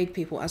you invade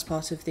people as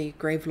part of the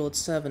Gravelord's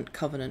Servant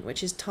Covenant,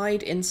 which is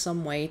tied in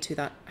some way to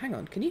that... Hang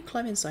on, can you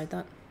climb inside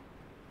that?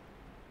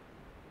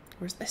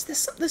 Or is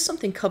there's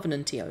something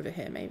Covenant-y over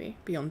here, maybe,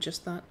 beyond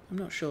just that? I'm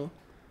not sure.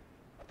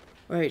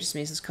 Or maybe it just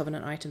means there's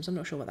Covenant items. I'm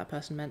not sure what that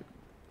person meant.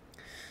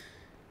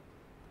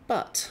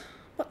 But.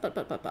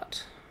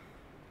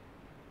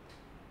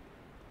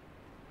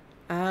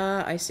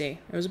 Ah, I see.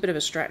 It was a bit of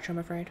a stretch, I'm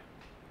afraid.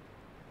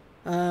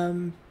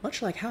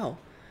 Much like how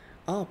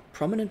our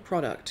prominent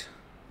product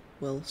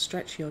will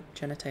stretch your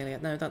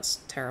genitalia. No, that's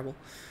terrible.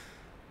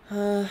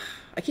 I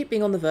keep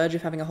being on the verge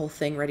of having a whole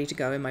thing ready to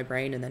go in my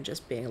brain and then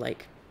just being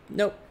like,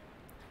 nope,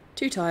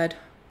 too tired,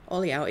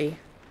 ollie outie,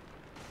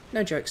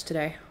 no jokes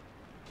today.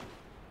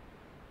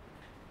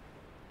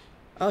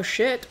 Oh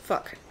shit,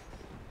 fuck.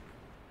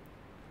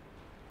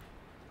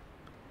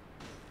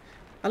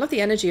 I love the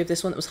energy of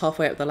this one that was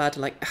halfway up the ladder,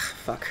 like, ah,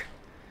 fuck.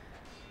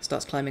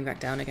 Starts climbing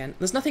back down again.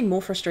 There's nothing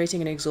more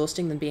frustrating and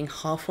exhausting than being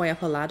halfway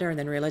up a ladder and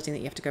then realizing that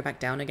you have to go back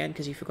down again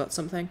because you forgot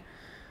something.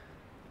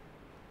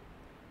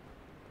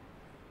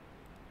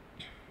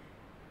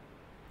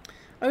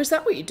 Oh, is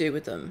that what you do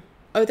with them?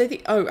 Oh,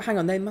 oh, hang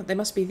on. They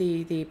must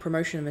be the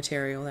promotion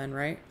material then,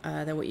 right?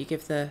 They're what you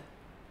give the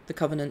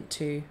Covenant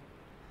to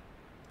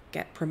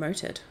get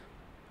promoted.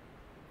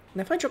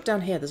 Now, if I drop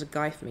down here, there's a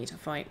guy for me to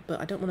fight,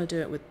 but I don't want to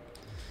do it with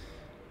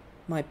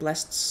my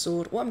blessed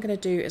sword. What I'm going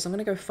to do is I'm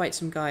going to go fight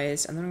some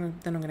guys, and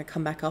then I'm going to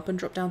come back up and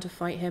drop down to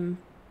fight him.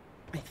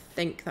 I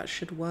think that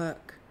should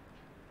work.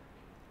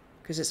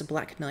 Because it's a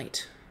Black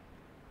Knight.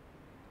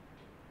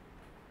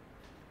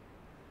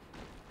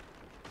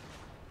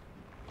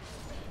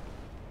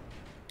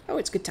 Oh,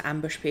 it's good to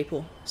ambush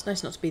people. It's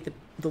nice not to be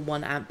the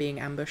one being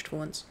ambushed for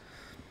once.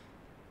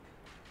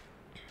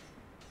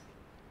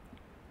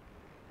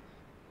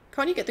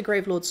 Can't you get the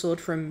Gravelord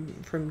sword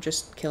from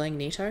just killing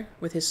Nito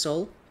with his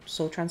soul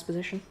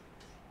transposition?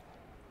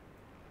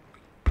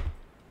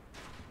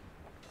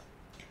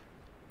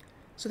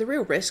 So the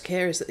real risk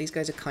here is that these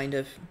guys are kind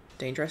of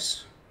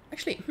dangerous.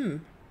 Actually,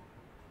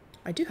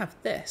 I do have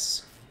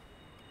this.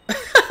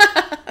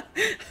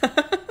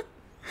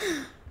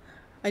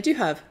 I do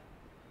have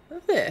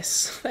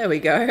this. There we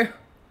go.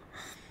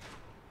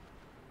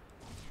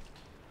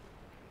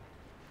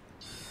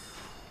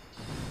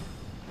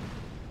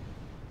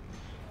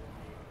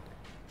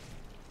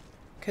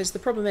 Because the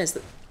problem is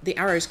that the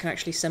arrows can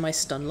actually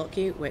semi-stun lock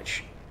you,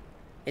 which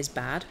is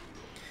bad.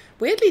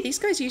 Weirdly, these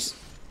guys use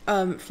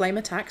flame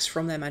attacks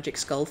from their magic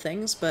skull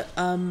things, but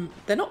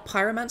they're not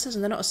pyromancers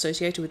and they're not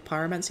associated with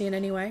pyromancy in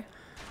any way.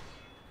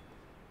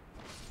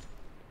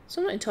 So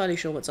I'm not entirely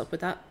sure what's up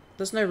with that.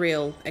 There's no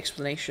real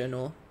explanation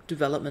or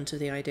development of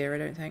the idea, I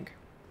don't think.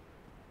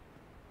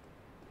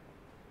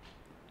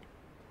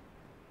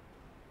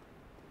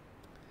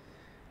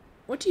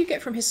 What do you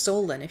get from his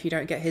soul then if you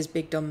don't get his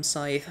big dumb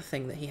scythe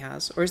thing that he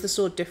has? Or is the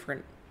sword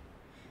different?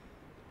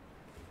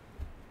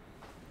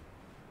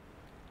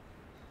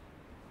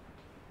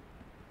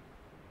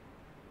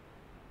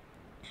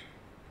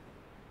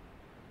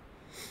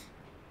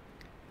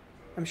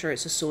 I'm sure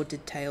it's a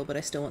sworded tale, but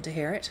I still want to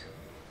hear it.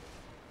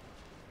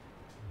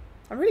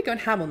 I'm really going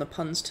ham on the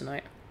puns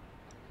tonight.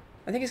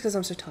 I think it's because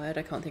I'm so tired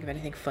I can't think of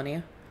anything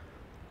funnier.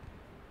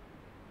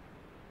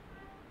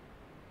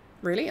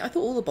 Really? I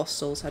thought all the boss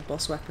souls had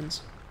boss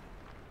weapons.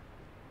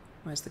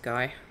 Where's the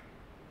guy?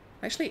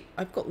 Actually,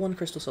 I've got one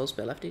crystal soul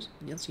spear left.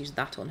 Let's use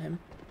that on him.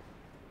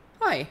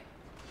 Hi.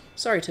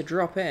 Sorry to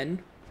drop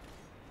in.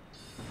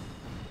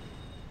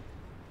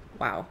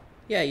 Wow.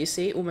 Yeah, you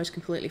see? Almost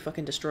completely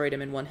fucking destroyed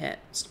him in one hit.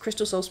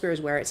 Crystal soul spear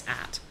is where it's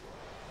at.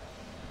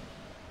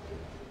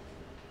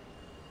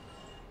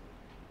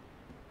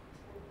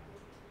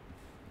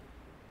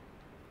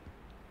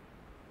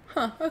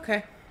 Huh,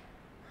 okay.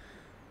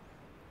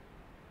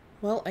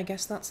 Well, I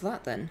guess that's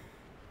that then.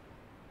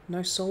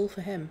 No soul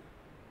for him.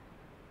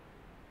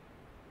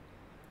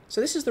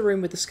 So this is the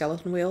room with the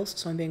skeleton wheels,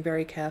 so I'm being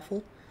very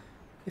careful.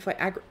 If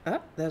I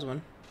oh, there's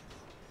one.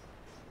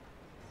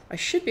 I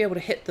should be able to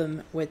hit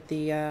them with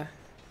the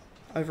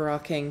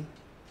overarching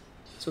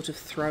sort of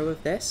throw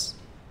of this.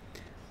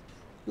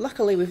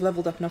 Luckily we've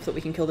leveled up enough that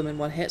we can kill them in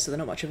one hit, so they're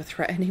not much of a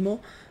threat anymore.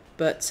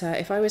 But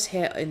if I was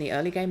here in the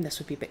early game, this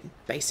would be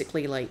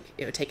basically like,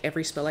 it would take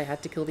every spell I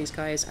had to kill these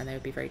guys, and they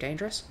would be very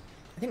dangerous.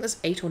 I think there's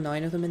 8 or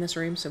 9 of them in this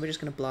room, so we're just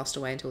going to blast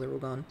away until they're all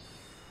gone.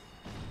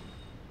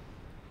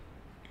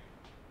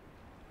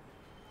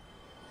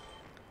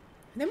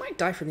 And they might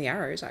die from the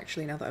arrows,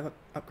 actually, now that I've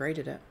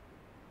upgraded it.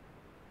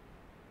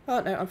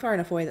 Oh, no, I'm far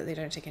enough away that they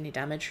don't take any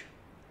damage.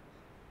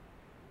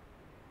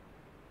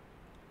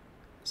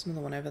 There's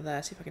another one over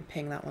there, see if I can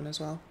ping that one as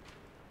well.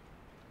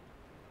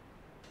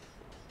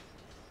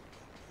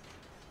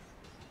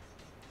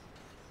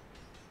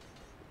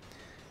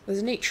 There's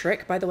a neat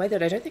trick, by the way,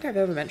 that I don't think I've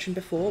ever mentioned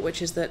before,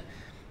 which is that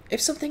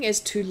if something is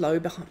too low,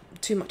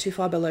 too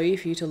far below you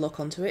for you to lock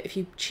onto it, if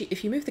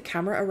you move the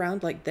camera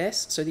around like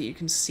this so that you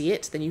can see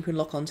it, then you can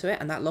lock onto it,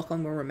 and that lock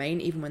on will remain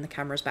even when the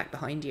camera's back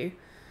behind you.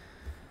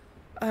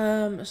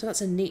 So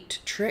that's a neat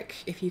trick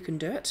if you can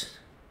do it,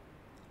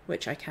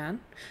 which I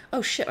can.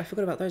 Oh shit, I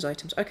forgot about those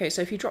items. Okay,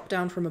 so if you drop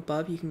down from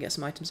above, you can get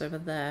some items over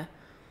there.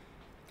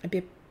 It'd be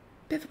a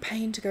bit of a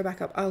pain to go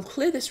back up. I'll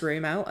clear this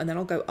room out, and then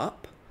I'll go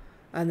up.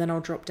 And then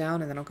I'll drop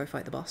down and then I'll go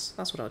fight the boss.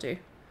 That's what I'll do.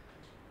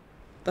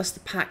 Thus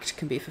the pact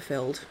can be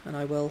fulfilled, and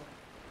I will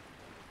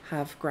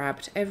have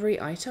grabbed every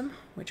item,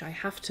 which I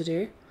have to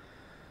do,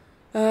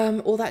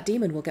 or that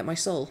demon will get my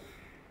soul.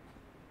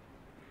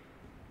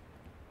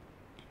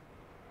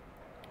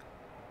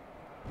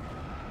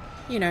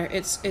 You know,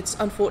 it's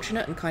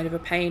unfortunate and kind of a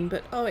pain,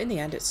 but oh, in the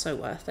end it's so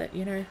worth it,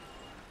 you know.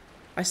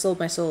 I sold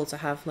my soul to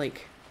have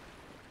like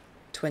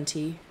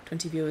 20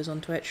 viewers on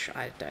Twitch.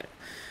 I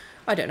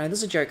don't know,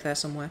 there's a joke there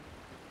somewhere.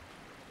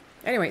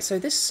 Anyway, so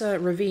this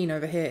ravine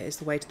over here is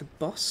the way to the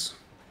boss.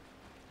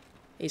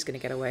 He's gonna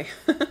get away.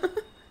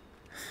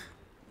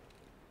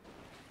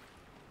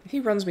 If he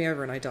runs me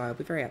over and I die, I'll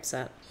be very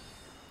upset.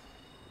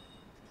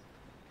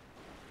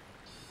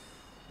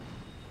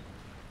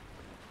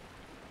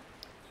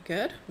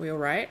 Good? We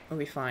alright? Are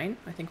we fine?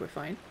 I think we're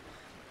fine.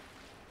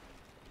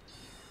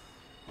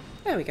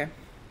 There we go.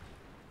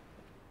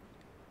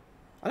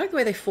 I like the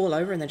way they fall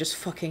over and then just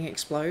fucking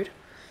explode.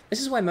 This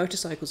is why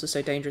motorcycles are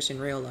so dangerous in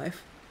real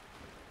life.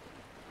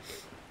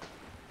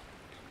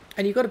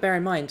 And you've got to bear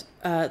in mind,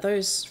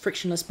 those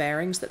frictionless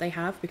bearings that they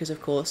have, because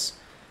of course,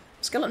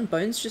 skeleton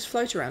bones just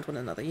float around one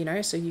another, you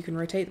know, so you can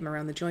rotate them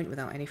around the joint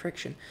without any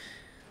friction.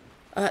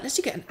 Lets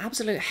you get an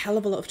absolute hell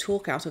of a lot of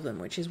torque out of them,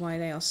 which is why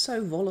they are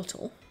so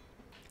volatile.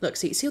 Look,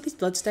 see all these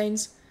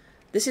bloodstains?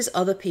 This is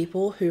other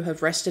people who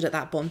have rested at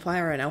that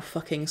bonfire and are now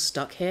fucking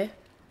stuck here.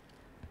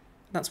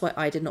 That's why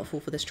I did not fall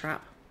for this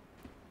trap.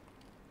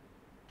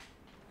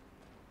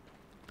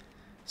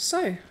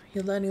 So,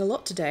 you're learning a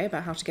lot today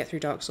about how to get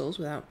through Dark Souls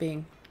without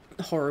being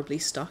horribly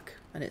stuck,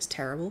 and it's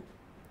terrible.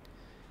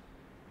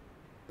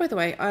 By the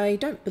way, I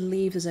don't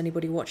believe there's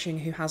anybody watching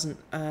who hasn't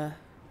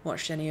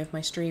watched any of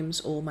my streams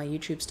or my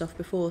YouTube stuff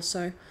before,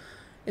 so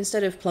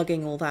instead of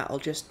plugging all that, I'll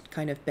just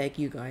kind of beg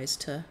you guys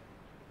to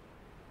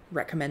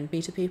recommend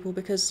me to people,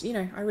 because, you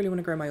know, I really want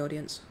to grow my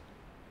audience,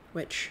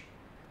 which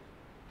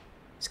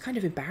It's kind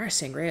of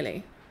embarrassing,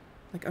 really.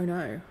 Like, oh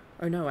no,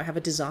 I have a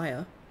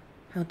desire.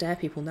 How dare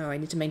people know? I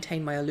need to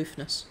maintain my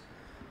aloofness.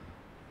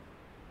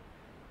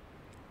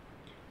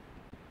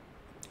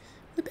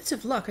 With a bit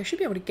of luck, I should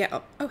be able to get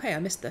up. Oh, hey, I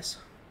missed this.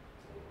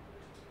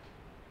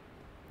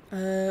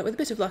 With a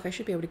bit of luck, I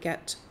should be able to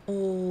get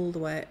all the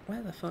way...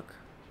 Where the fuck?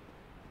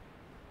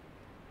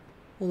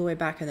 All the way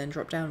back and then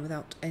drop down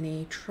without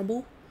any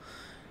trouble.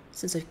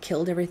 Since I've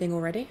killed everything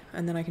already.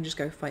 And then I can just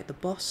go fight the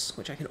boss,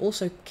 which I can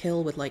also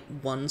kill with like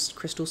one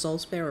crystal soul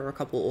spear or a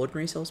couple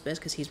ordinary soul spears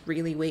because he's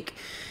really weak.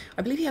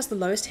 I believe he has the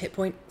lowest hit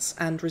points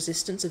and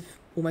resistance of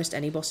almost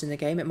any boss in the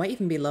game. It might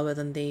even be lower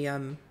than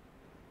the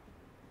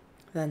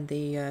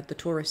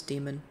tourist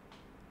demon.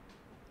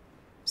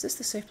 Is this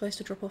the safe place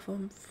to drop off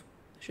on?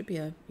 There should be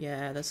a...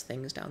 Yeah, there's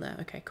things down there.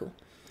 Okay, cool.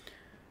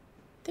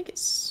 I think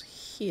it's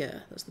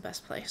here that's the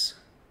best place.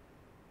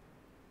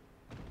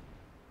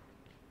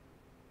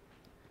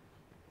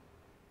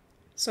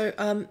 So,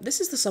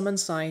 this is the summon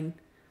sign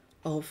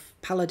of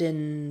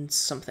Paladin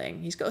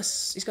something. He's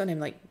got a name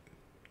like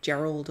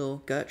Gerald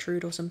or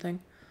Gertrude or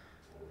something.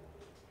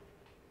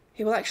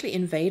 He will actually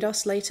invade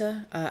us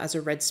later as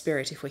a red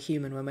spirit if we're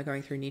human when we're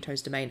going through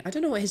Nito's domain. I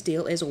don't know what his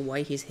deal is or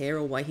why he's here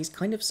or why he's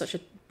kind of such a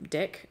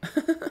dick.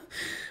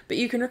 But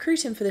you can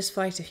recruit him for this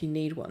fight if you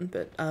need one,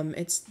 but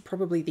it's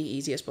probably the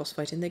easiest boss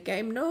fight in the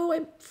game. No,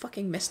 I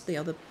fucking missed the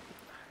other...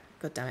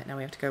 God damn it, now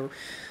we have to go...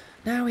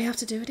 Now we have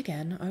to do it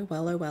again. Oh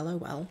well, oh well, oh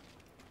well.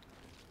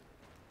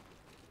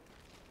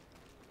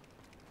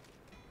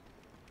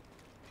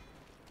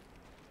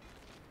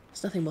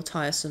 There's nothing more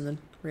tiresome than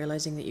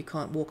realising that you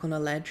can't walk on a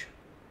ledge.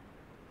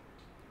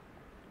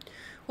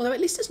 Although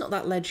at least it's not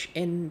that ledge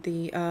in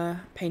the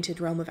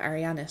painted realm of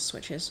Arianis,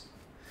 which is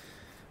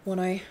one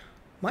I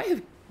might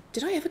have...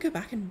 Did I ever go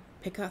back and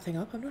pick that thing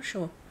up? I'm not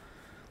sure.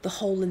 The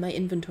hole in my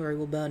inventory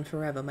will burn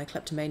forever. My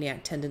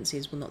kleptomaniac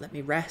tendencies will not let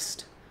me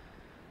rest.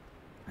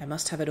 I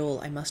must have it all.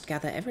 I must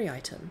gather every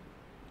item.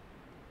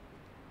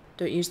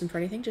 Don't use them for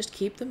anything. Just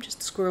keep them.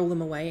 Just squirrel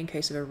them away in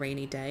case of a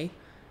rainy day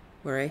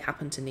where I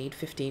happen to need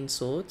 15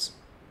 swords.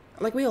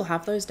 Like, we all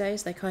have those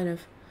days. They kind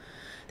of...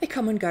 They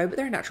come and go, but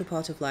they're a natural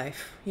part of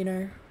life, you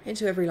know?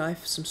 Into every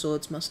life, some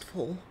swords must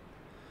fall.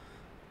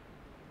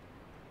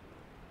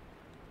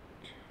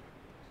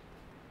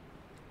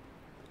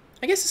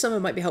 I guess the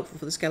summon might be helpful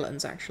for the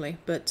skeletons, actually,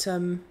 but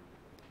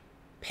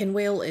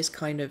pinwheel is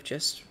kind of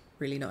just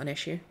really not an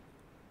issue.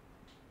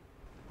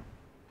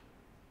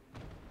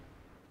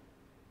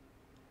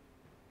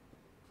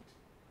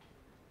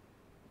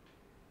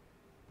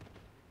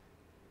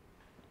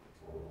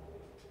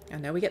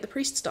 And now we get the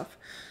priest stuff.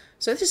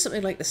 So this is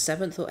something like the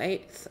 7th or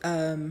 8th.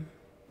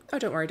 Oh,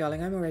 don't worry,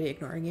 darling, I'm already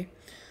ignoring you.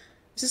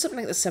 This is something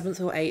like the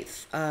 7th or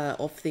 8th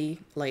of the,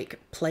 like,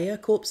 player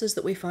corpses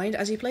that we find.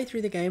 As you play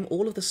through the game,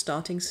 all of the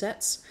starting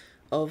sets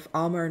of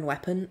armor and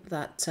weapon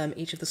that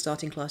each of the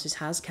starting classes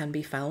has can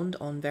be found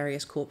on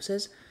various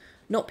corpses.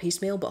 Not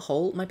piecemeal, but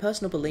whole. My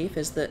personal belief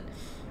is that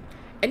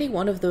any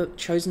one of the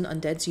chosen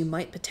undeads you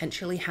might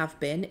potentially have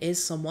been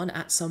is someone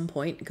at some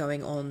point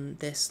going on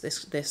this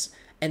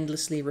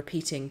endlessly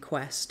repeating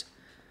quest.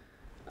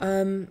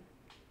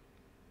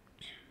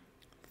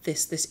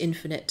 This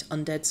infinite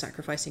undead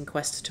sacrificing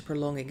quest to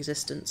prolong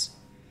existence.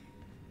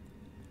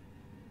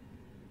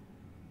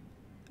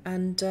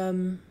 And,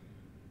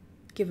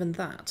 given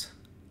that,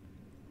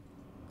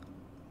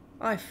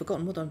 I've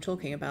forgotten what I'm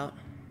talking about.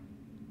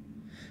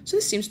 So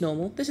this seems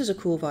normal. This is a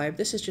cool vibe.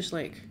 This is just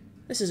like,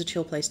 this is a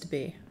chill place to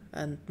be,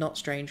 and not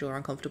strange or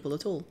uncomfortable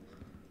at all.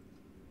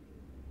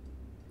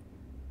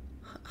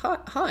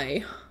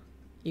 Hi.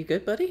 You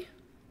good, buddy?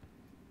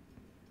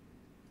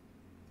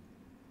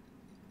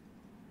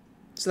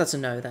 So that's a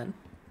no, then.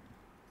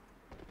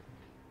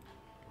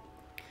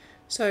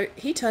 So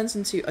he turns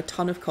into a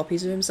ton of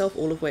copies of himself,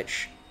 all of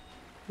which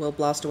will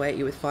blast away at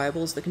you with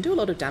fireballs that can do a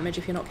lot of damage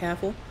if you're not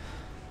careful.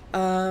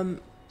 But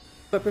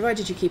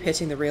provided you keep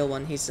hitting the real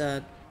one, he's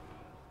not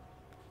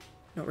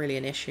really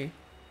an issue.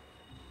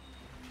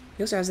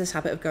 He also has this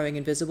habit of going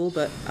invisible,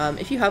 but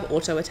if you have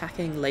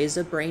auto-attacking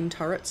laser brain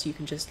turrets, you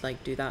can just,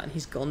 like, do that and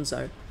he's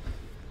gonzo.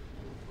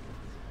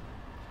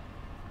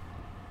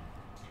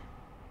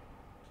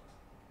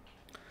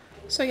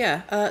 So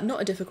yeah, not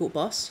a difficult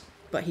boss,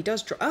 but he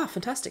does drop... Ah,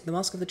 fantastic, the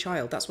Mask of the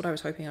Child. That's what I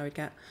was hoping I would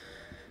get.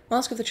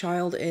 Mask of the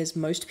Child is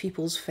most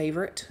people's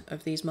favourite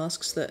of these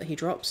masks that he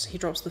drops. He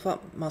drops the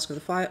Mask of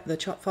the Father,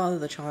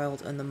 the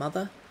Child, and the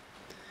Mother.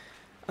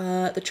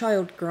 The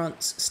Child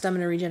grants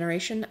stamina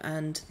regeneration,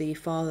 and the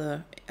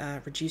Father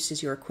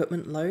reduces your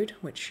equipment load,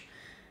 which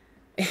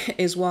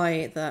is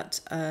why that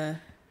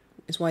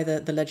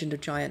the Legend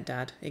of Giant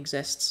Dad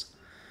exists.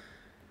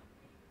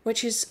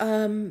 Which is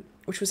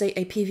which was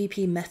a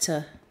PvP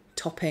meta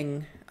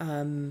topping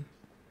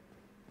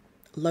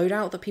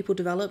loadout that people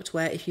developed,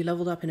 where if you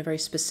leveled up in a very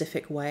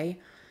specific way,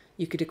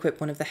 you could equip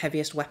one of the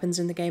heaviest weapons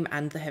in the game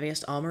and the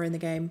heaviest armor in the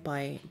game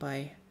by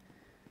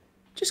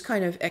just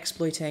kind of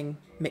exploiting,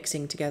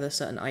 mixing together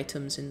certain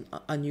items in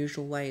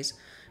unusual ways.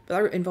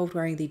 But that involved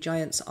wearing the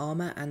Giant's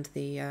armor and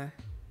the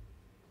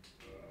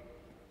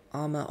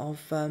armor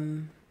of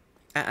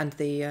And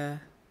the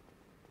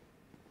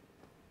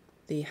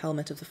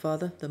helmet of the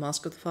father, the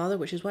mask of the father,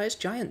 which is why it's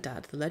Giant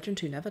Dad, the legend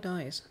who never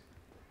dies.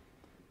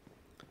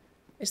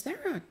 Is there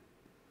a...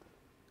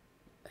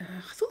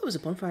 I thought there was a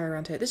bonfire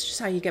around here. This is just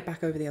how you get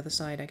back over the other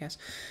side, I guess.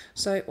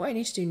 So what I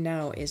need to do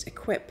now is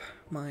equip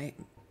my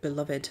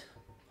beloved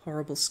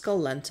horrible skull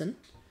lantern,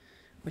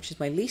 which is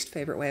my least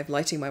favourite way of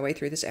lighting my way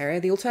through this area.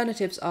 The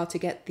alternatives are to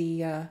get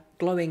the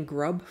glowing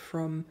grub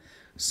from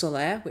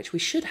Solaire, which we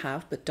should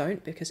have, but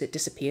don't because it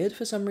disappeared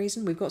for some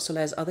reason. We've got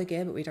Solaire's other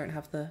gear, but we don't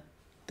have the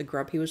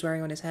grub he was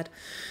wearing on his head.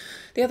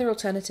 The other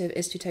alternative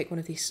is to take one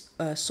of these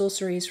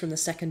sorceries from the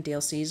second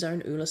DLC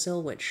zone,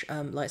 Ulasil, which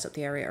lights up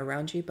the area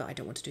around you, but I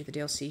don't want to do the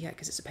DLC yet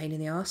because it's a pain in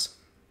the arse.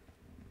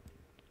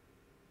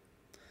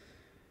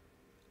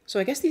 So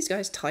I guess these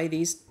guys tie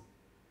these...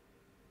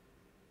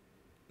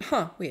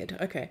 Huh, weird,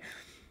 okay.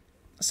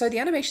 So the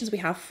animations we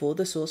have for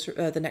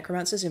the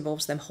necromancers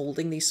involves them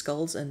holding these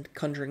skulls and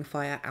conjuring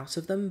fire out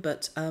of them,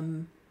 but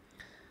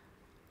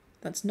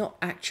that's not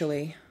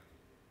actually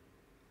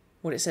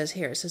what it says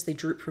here. It says they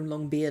droop from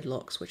long beard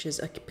locks, which is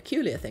a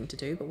peculiar thing to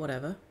do, but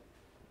whatever.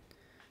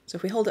 So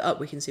if we hold it up,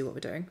 we can see what we're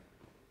doing.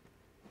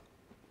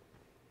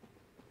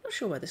 Not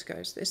sure where this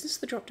goes. Is this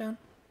the drop down?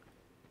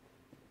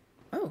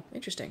 Oh,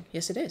 interesting.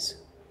 Yes, it is.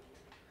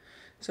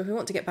 So if we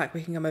want to get back,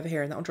 we can come over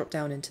here and that'll drop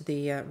down into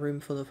the room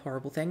full of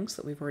horrible things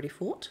that we've already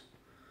fought.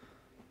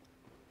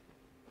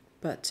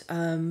 But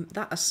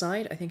that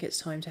aside, I think it's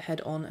time to head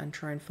on and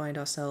try and find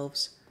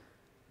ourselves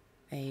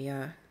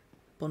a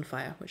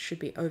bonfire, which should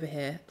be over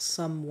here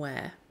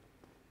somewhere.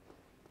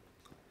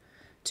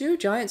 Two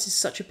giants is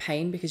such a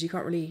pain because you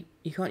can't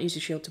use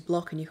your shield to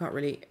block and you can't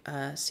really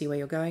see where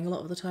you're going a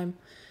lot of the time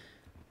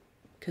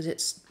because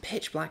it's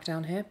pitch black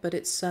down here, but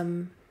it's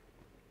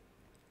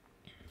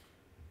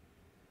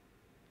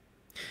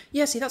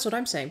yeah, see, that's what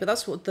I'm saying, but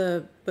that's what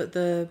the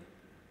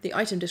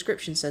item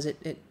description says.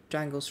 It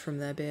dangles from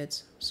their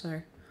beards.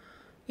 So,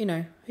 you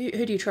know,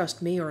 who do you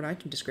trust, me or an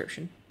item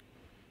description?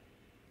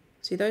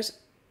 See, those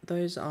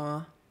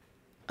are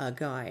a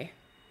guy.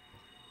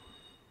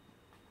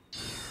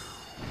 Is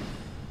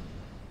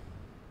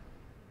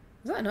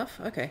that enough?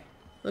 Okay.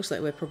 Looks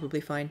like we're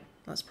probably fine.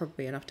 That's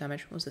probably enough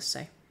damage. What does this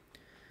say?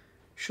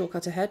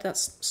 Shortcut ahead.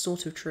 That's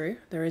sort of true.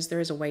 There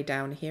is a way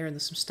down here and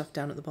there's some stuff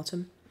down at the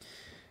bottom.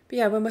 But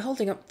yeah, when we're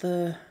holding up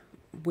the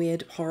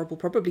weird, horrible,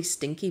 probably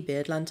stinky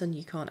beard lantern,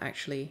 you can't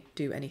actually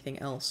do anything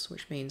else,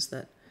 which means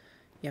that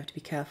you have to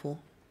be careful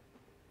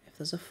if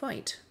there's a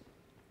fight.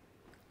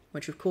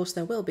 Which of course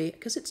there will be,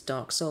 because it's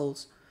Dark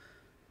Souls.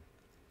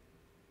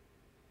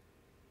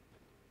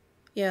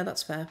 Yeah,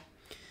 that's fair.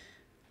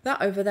 That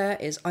over there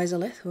is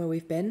Izalith, where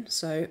we've been,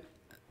 so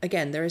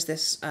again, there is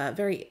this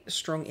very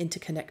strong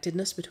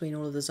interconnectedness between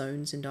all of the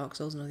zones in Dark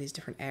Souls and all these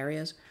different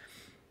areas.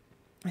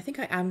 I think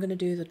I am going to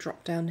do the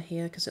drop down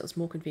here because it was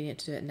more convenient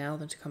to do it now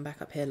than to come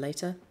back up here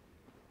later.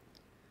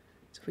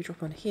 So if we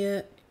drop on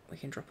here, we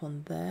can drop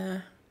on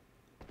there.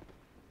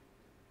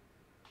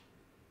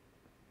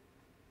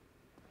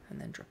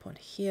 And then drop on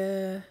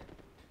here.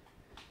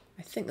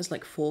 I think there's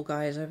like 4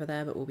 guys over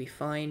there, but we'll be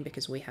fine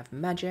because we have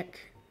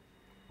magic.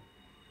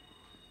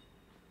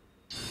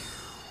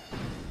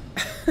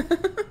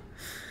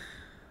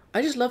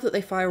 I just love that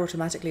they fire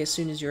automatically as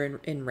soon as you're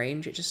in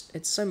range.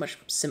 It's so much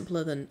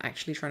simpler than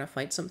actually trying to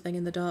fight something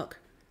in the dark.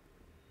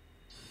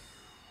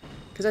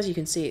 Because as you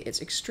can see,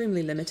 it's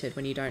extremely limited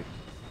when you don't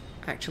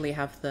actually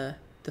have the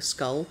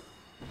skull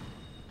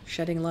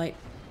shedding light.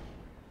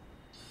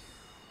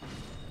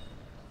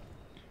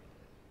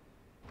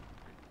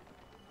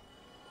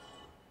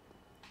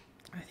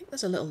 I think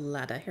there's a little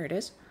ladder. Here it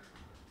is.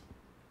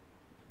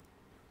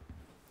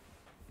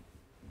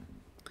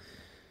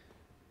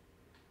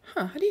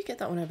 Huh, how do you get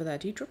that one over there?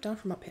 Do you drop down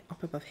from up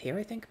above here,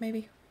 I think,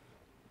 maybe?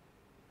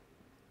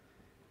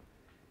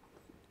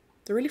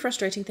 The really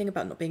frustrating thing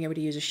about not being able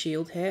to use a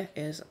shield here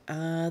is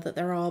that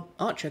there are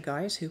archer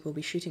guys who will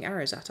be shooting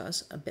arrows at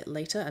us a bit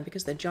later, and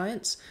because they're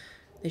giants,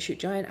 they shoot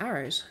giant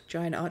arrows.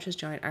 Giant archers,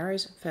 giant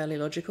arrows, fairly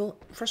logical.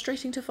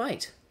 Frustrating to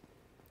fight.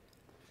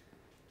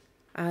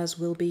 As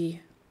will be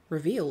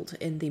revealed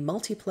in the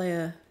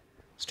multiplayer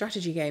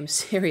strategy game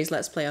series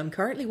Let's Play I'm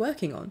currently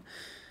working on.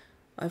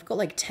 I've got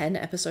like 10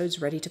 episodes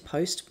ready to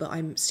post, but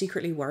I'm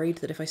secretly worried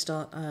that if I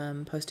start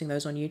posting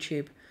those on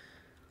YouTube,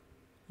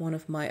 one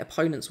of my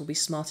opponents will be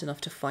smart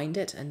enough to find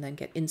it and then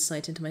get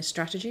insight into my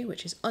strategy,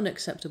 which is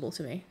unacceptable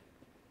to me.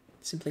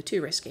 Simply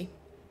too risky.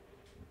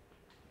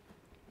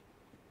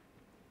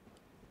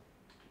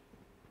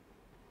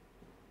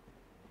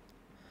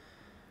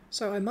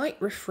 So I might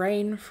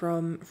refrain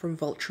from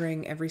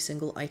vulturing every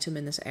single item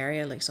in this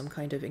area like some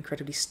kind of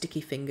incredibly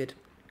sticky-fingered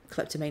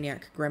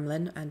kleptomaniac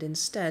gremlin, and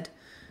instead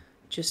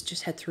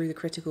just head through the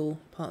critical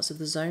parts of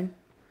the zone.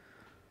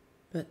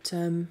 But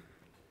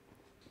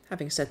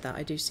having said that,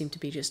 I do seem to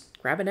be just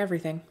grabbing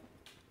everything.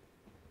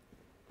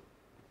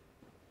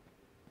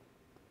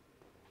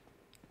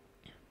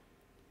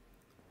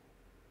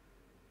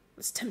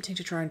 It's tempting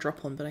to try and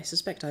drop on, but I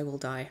suspect I will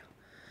die.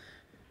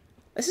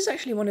 This is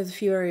actually one of the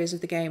few areas of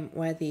the game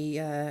where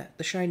the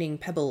shining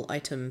pebble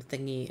item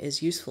thingy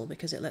is useful,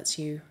 because it lets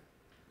you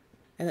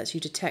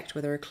detect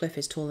whether a cliff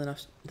is tall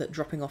enough that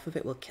dropping off of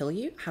it will kill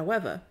you.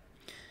 However,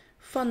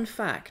 fun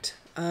fact,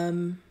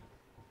 there's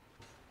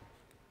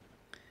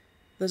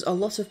a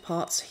lot of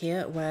parts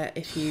here where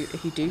if you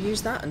do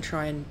use that and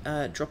try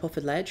and drop off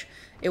a ledge,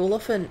 it will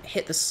often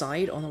hit the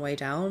side on the way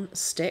down,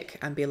 stick,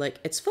 and be like,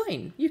 it's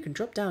fine, you can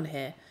drop down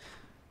here.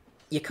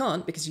 You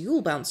can't, because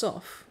you'll bounce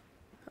off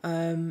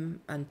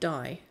and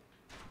die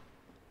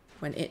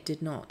when it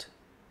did not.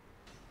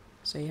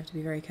 So you have to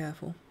be very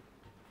careful.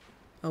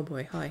 Oh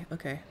boy, hi,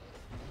 okay.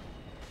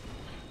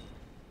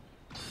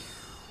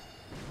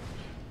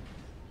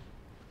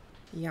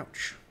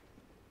 Youch.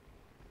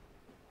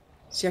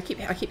 See, I keep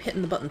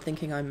hitting the button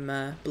thinking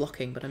I'm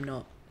blocking, but I'm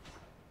not.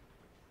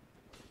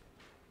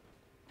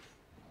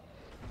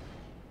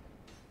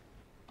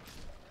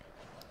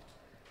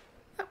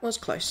 That was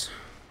close.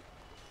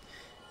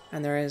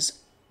 And there is,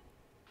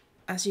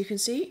 as you can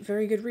see,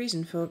 very good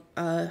reason for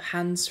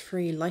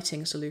hands-free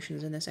lighting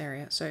solutions in this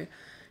area. So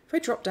if I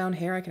drop down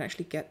here, I can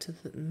actually get to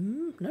the...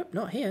 nope,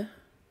 not here.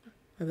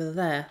 Over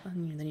there.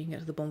 And then you can get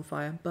to the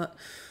bonfire. But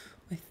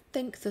I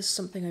think there's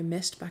something I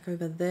missed back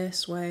over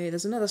this way.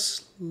 There's another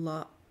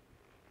slide.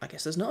 I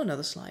guess there's not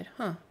another slide,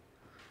 huh?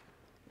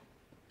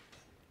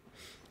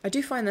 I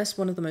do find this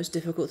one of the most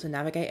difficult to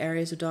navigate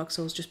areas of Dark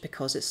Souls just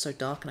because it's so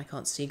dark and I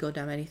can't see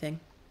goddamn anything.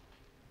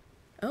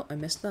 Oh, I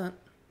missed that.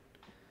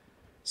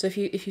 So if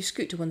you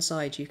scoot to one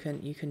side, you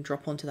can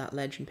drop onto that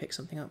ledge and pick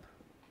something up.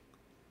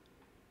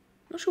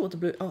 Not sure what the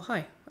blue... Oh,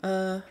 hi.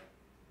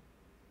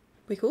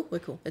 We cool? We're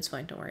cool. It's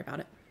fine. Don't worry about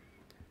it.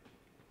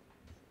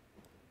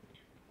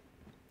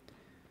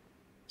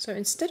 So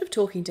instead of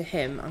talking to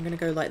him, I'm going to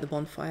go light the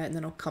bonfire and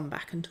then I'll come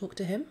back and talk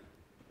to him.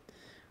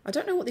 I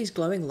don't know what these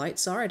glowing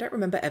lights are. I don't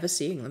remember ever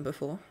seeing them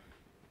before.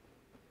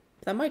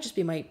 That might just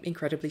be my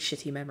incredibly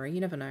shitty memory. You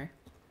never know.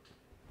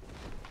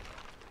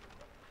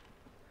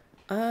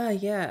 Ah,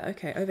 yeah,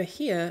 okay. Over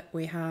here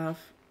we have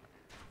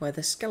where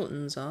the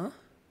skeletons are.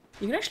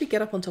 You can actually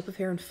get up on top of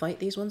here and fight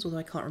these ones, although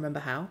I can't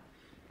remember how.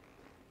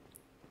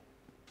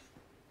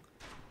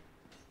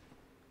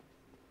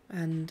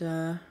 And,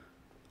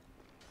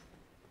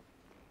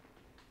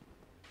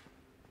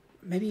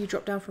 maybe you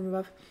drop down from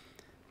above.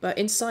 But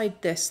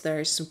inside this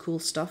there is some cool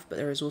stuff, but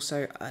there is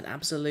also an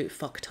absolute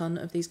fuck ton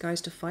of these guys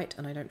to fight,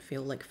 and I don't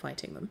feel like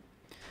fighting them.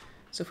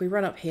 So if we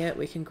run up here,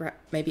 we can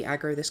maybe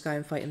aggro this guy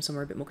and fight him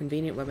somewhere a bit more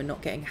convenient where we're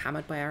not getting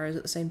hammered by arrows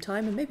at the same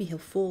time, and maybe he'll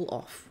fall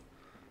off.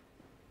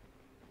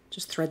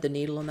 Just thread the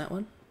needle on that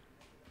one.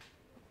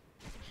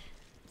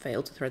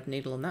 Failed to thread the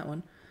needle on that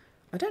one.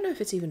 I don't know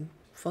if it's even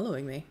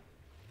following me.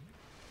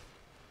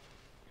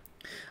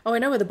 Oh, I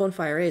know where the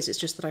bonfire is, it's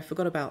just that I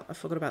forgot about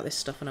this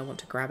stuff and I want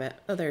to grab it.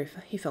 Oh, there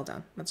he fell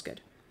down. That's good.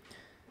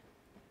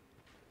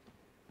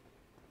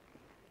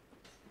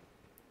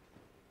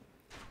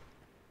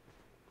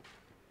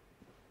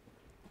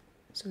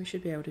 So we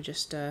should be able to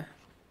just, that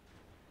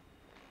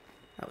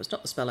was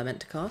not the spell I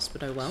meant to cast,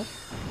 but oh well.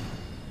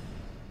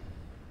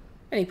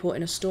 Any port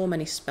in a storm,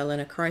 any spell in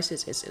a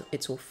crisis,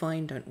 it's all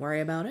fine, don't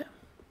worry about it.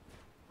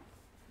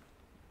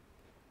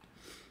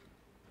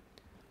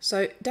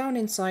 So down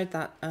inside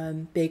that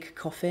big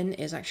coffin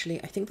is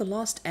actually, I think, the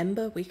last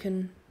ember we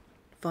can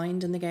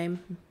find in the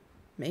game.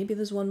 Maybe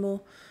there's one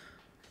more.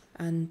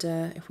 And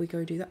if we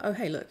go do that... Oh,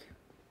 hey, look.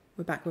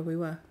 We're back where we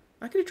were.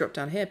 I could have dropped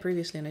down here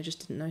previously and I just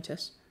didn't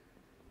notice.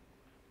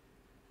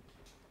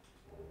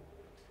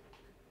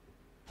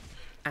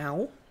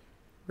 Ow.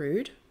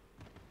 Rude.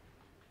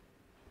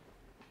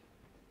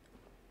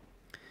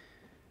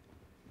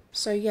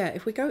 So yeah,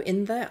 if we go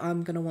in there,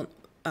 I'm going to want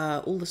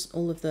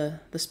all of the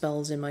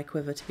spells in my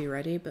quiver to be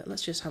ready, but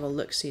let's just have a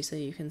look-see so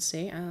you can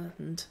see,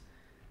 and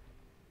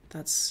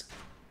that's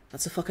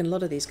a fucking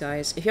lot of these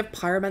guys. If you have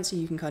Pyromancy,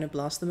 you can kind of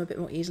blast them a bit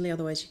more easily,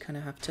 otherwise you kind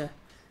of have to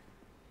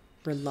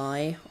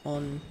rely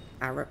on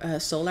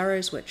soul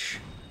arrows, which,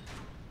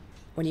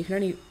 when you can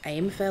only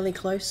aim fairly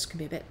close, can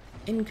be a bit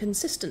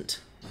inconsistent.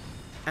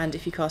 And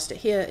if you cast it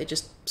here, it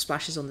just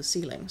splashes on the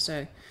ceiling,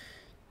 so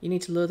you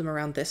need to lure them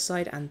around this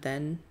side and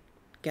then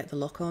get the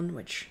lock on,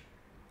 which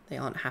they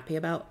aren't happy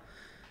about.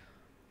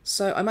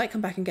 So I might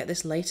come back and get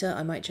this later.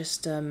 I might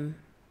just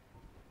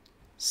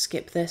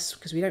skip this,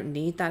 because we don't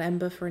need that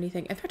ember for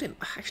anything. In fact,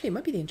 actually it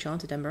might be the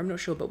enchanted ember, I'm not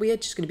sure, but we are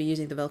just going to be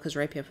using the Velka's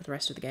rapier for the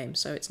rest of the game,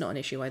 so it's not an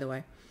issue either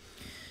way.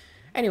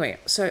 Anyway,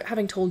 so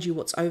having told you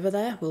what's over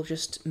there, we'll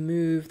just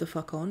move the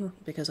fuck on,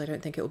 because I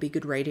don't think it will be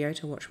good radio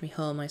to watch me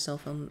hurl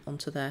myself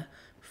onto their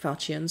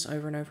falchions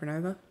over and over and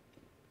over.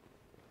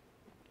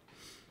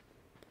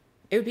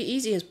 It would be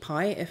easy as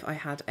pie if I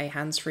had a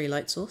hands-free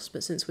light source,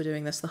 but since we're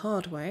doing this the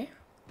hard way,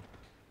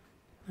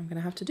 I'm going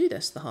to have to do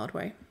this the hard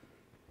way.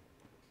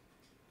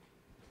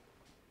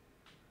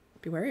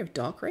 Be wary of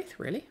Dark Wraith,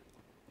 really?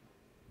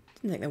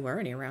 Didn't think there were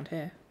any around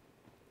here.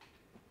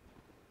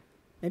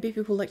 Maybe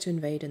people like to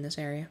invade in this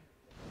area.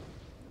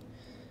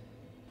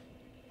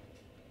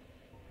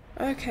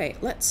 Okay,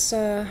 let's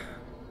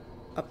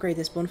upgrade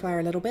this bonfire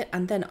a little bit,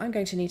 and then I'm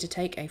going to need to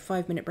take a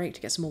 5-minute break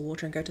to get some more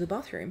water and go to the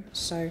bathroom.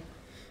 So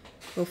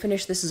we'll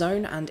finish this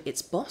zone and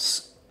its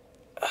boss,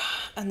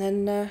 and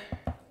then,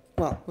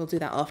 well, we'll do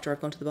that after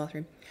I've gone to the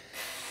bathroom.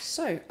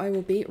 So I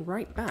will be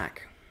right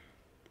back.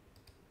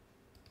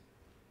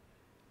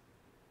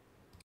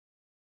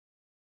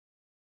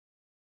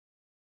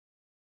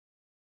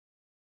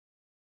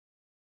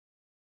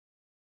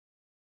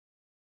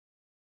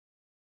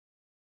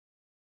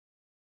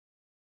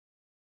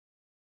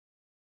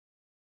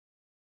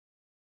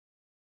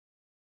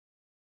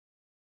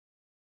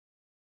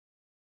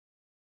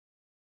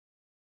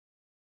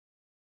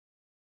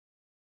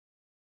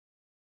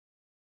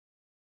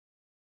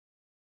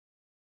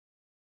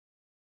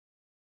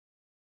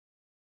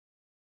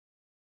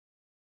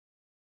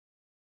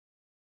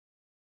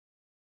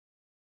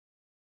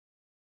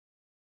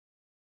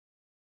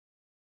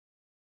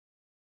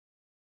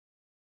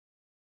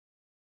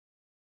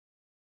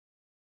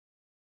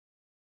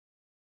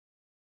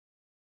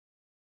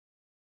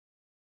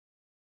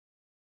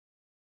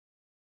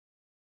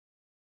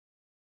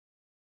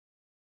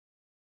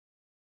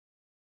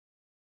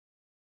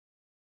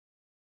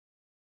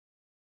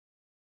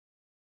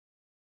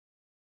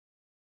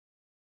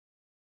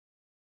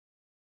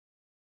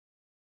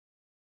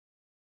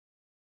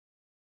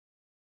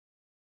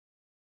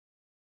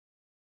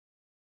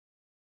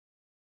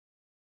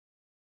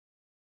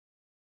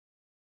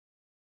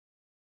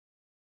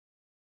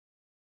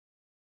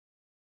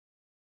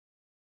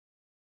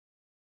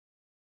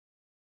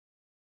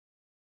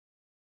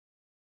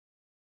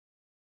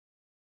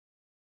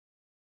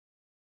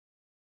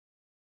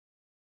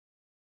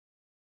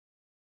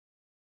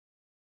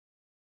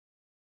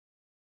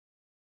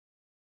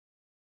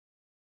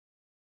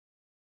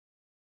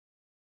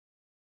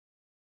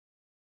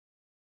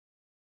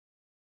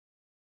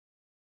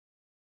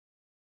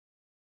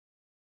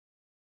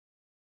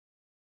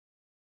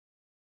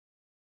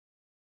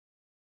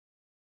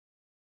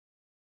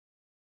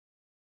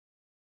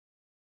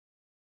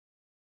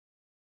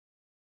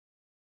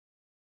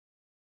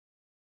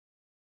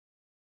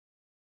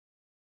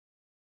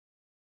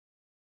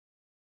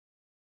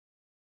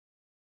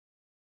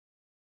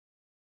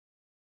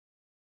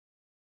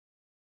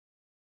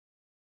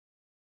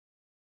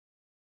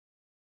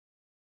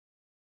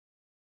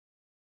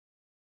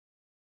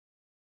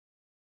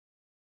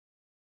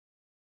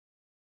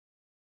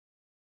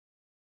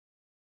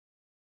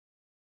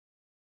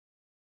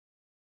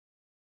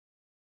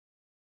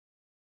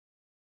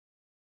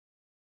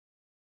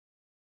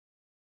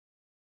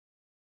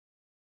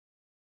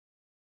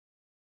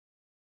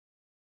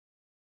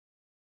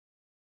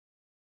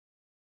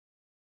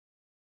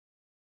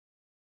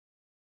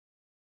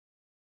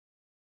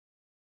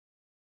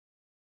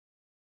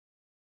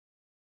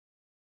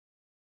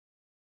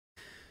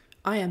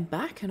 I am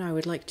back, and I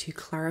would like to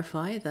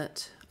clarify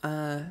that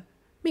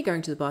me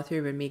going to the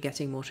bathroom and me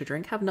getting more to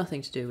drink have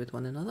nothing to do with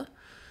one another.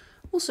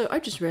 Also, I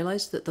just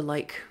realised that the,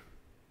 like,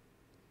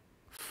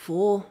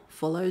 4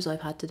 follows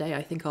I've had today,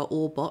 I think are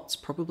all bots,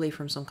 probably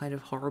from some kind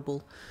of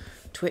horrible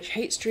Twitch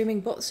hate streaming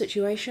bot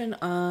situation.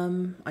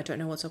 I don't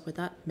know what's up with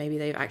that. Maybe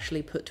they've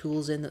actually put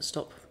tools in that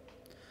stop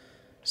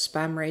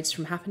spam raids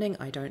from happening.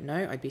 I don't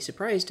know. I'd be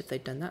surprised if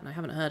they'd done that, and I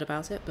haven't heard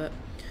about it, but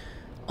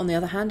on the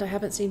other hand, I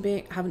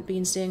haven't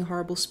been seeing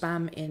horrible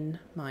spam in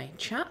my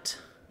chat.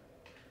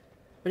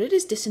 But it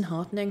is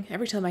disheartening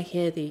every time I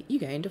hear the "you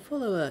gained a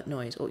follower"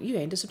 noise, or "you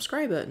gained a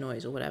subscriber"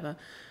 noise, or whatever.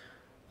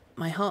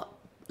 My heart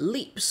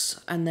leaps,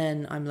 and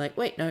then I'm like,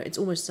 wait, no, it's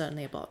almost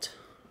certainly a bot.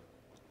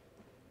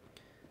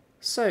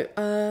 So,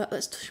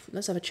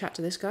 let's have a chat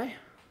to this guy.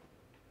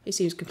 He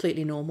seems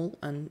completely normal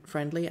and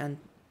friendly and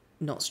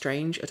not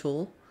strange at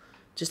all.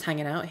 Just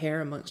hanging out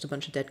here amongst a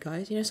bunch of dead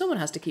guys. You know, someone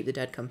has to keep the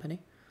dead company.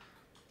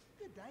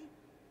 Good day.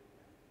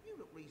 You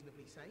look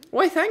reasonably sane.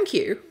 Why, thank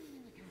you.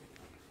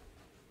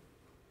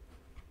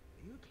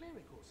 Are you a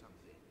cleric or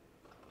something?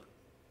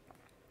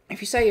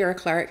 If you say you're a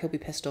cleric, he'll be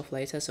pissed off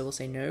later, so we'll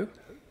say no.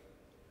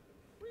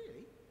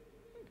 Really?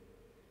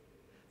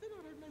 Then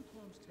I'd have no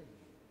qualms telling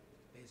you.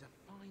 There's a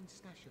fine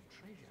stash of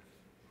treasure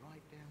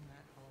right down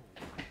that hole.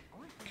 I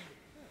found it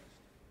first,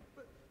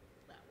 but,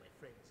 well, we're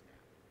friends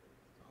now.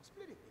 So I'll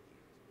split it with you.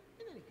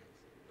 In any case,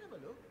 have a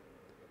look.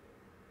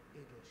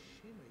 It'll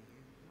shimmer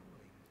you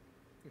blind.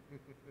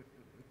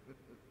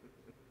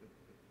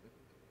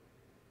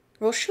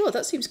 Well, sure,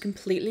 that seems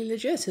completely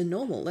legit and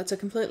normal. That's a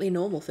completely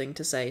normal thing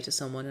to say to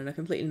someone and a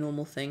completely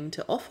normal thing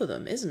to offer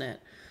them, isn't it?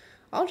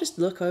 I'll just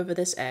look over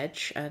this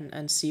edge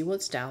and see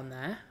what's down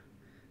there.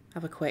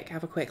 Have a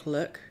quick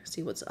look,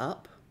 see what's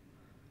up.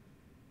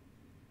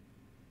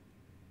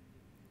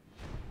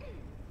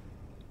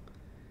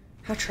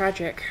 How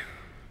tragic.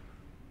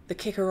 The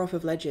kicker off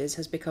of ledges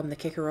has become the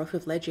kicker off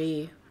of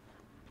ledgy.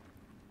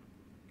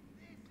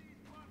 This is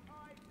what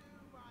I do,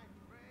 my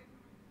friend.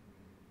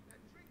 The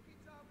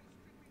trinkets I'll be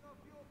stripping off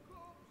your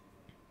corpse,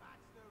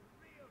 that's the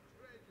real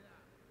treasure.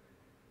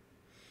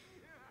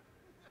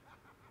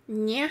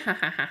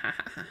 Yeah.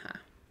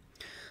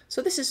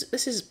 So this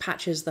is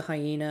Patches the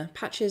hyena.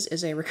 Patches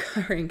is a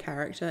recurring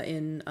character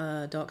in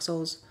Dark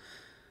Souls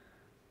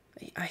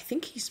I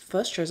think he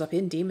first shows up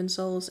in Demon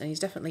Souls, and he's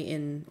definitely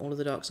in all of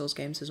the Dark Souls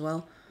games as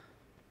well.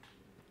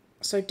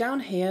 So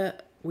down here,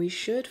 we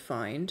should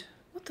find...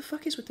 What the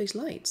fuck is with these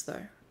lights,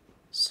 though?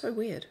 So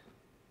weird.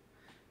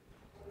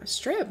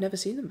 Straight up never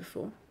seen them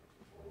before.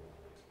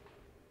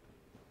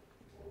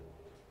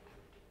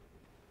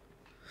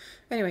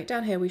 Anyway,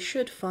 down here we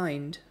should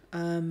find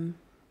her.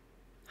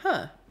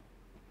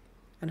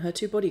 And her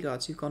two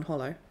bodyguards who've gone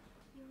hollow.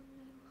 You're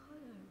no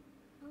hollow,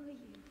 are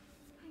you?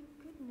 Thank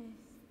goodness.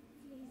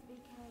 Please be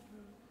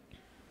careful.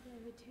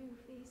 There are two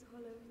fierce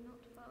hollows not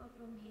far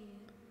from here.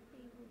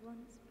 They were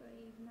once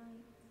brave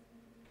knights,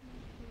 my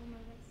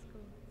former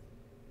escorts.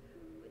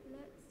 Who would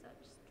let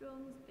such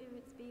strong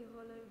spirits be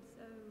hollowed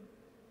so?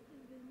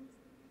 Heavens,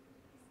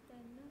 is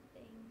there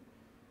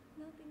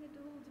nothing at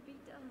all to be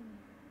done?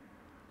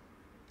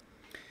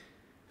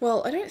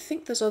 Well, I don't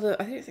think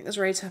there's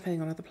raids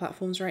happening on other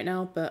platforms right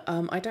now, but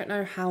I don't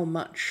know how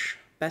much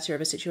better of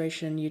a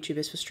situation YouTube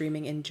is for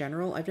streaming in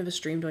general. I've never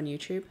streamed on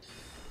YouTube.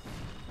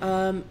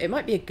 It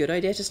might be a good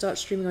idea to start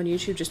streaming on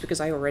YouTube just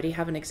because I already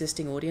have an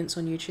existing audience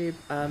on YouTube,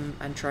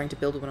 and trying to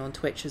build one on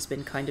Twitch has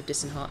been kind of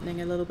disheartening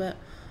a little bit.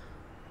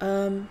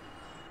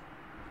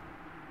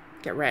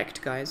 Get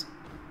wrecked, guys.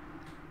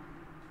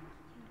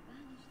 You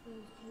banished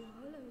those two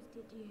hollows,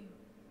 did you?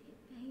 It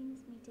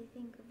pains me to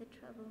think of the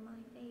trouble my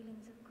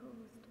failings have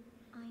caused.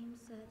 I am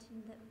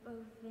certain that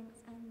both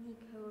Vince and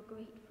Nico are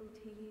grateful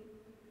to you.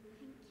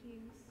 Thank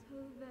you so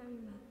very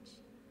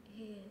much.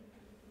 Here,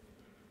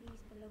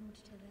 these belonged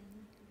to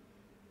them.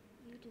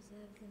 You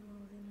deserve them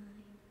more than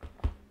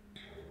I.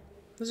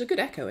 There's a good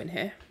echo in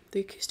here. The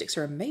acoustics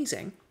are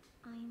amazing.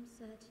 I am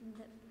certain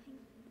that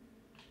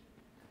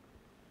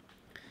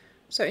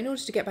So in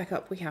order to get back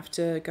up, we have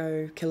to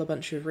go kill a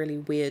bunch of really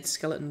weird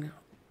skeleton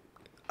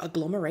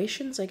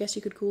agglomerations, I guess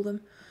you could call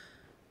them,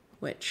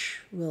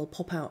 which will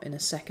pop out in a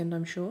second,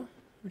 I'm sure,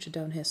 which are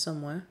down here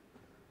somewhere.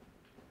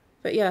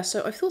 But yeah,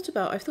 so I've thought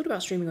about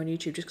streaming on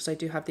YouTube just because I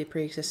do have the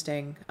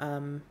pre-existing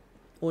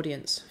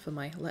audience for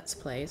my Let's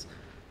Plays.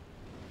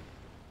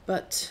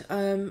 But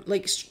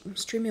like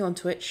streaming on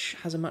Twitch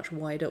has a much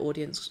wider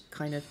audience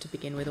kind of to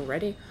begin with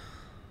already.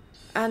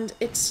 And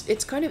its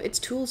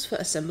tools for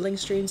assembling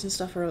streams and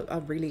stuff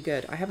are really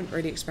good. I haven't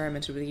really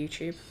experimented with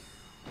YouTube.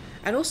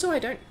 And also I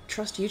don't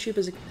trust YouTube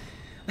as a...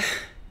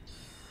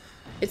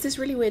 It's this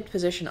really weird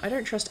position. I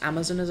don't trust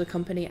Amazon as a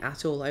company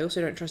at all. I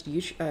also don't trust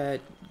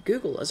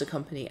Google as a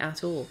company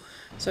at all.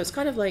 So it's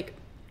kind of like,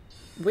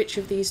 which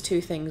of these two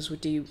things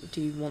do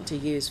you want to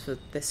use for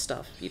this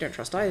stuff? You don't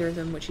trust either of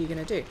them, which are you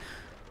going to do?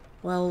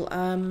 Well,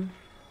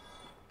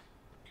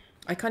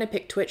 I kind of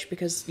picked Twitch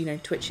because, you know,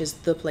 Twitch is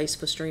the place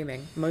for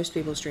streaming. Most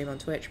people stream on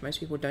Twitch. Most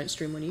people don't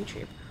stream on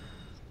YouTube.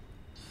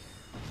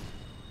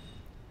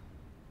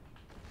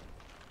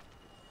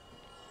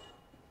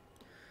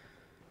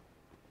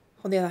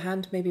 On the other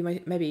hand, maybe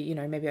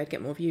I'd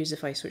get more views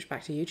if I switched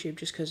back to YouTube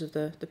just because of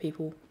the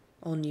people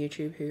on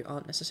YouTube who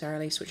aren't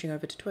necessarily switching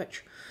over to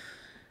Twitch.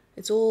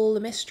 It's all a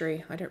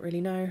mystery. I don't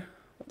really know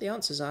what the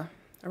answers are.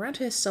 Around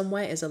here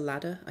somewhere is a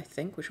ladder, I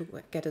think, which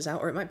will get us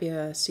out, or it might be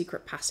a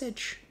secret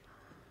passage.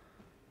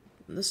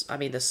 There's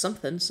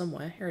something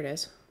somewhere. Here it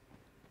is.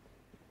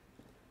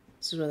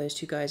 This is where those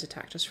two guys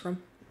attacked us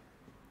from.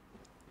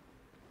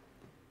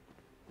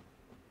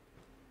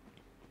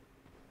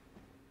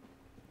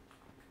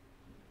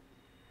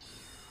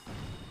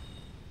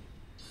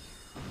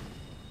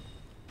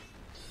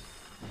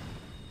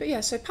 But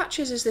yeah, so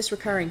Patches is this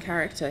recurring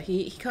character.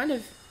 He kind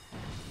of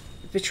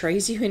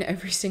betrays you in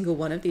every single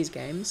one of these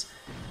games.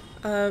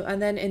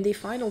 And then in the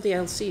final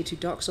DLC to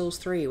Dark Souls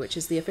 3, which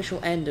is the official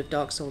end of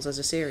Dark Souls as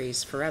a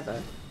series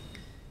forever,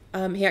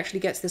 he actually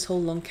gets this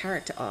whole long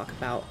character arc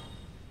about,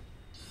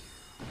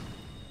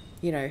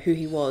 you know, who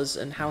he was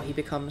and how he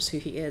becomes who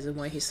he is and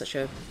why he's such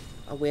a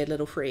weird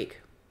little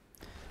freak.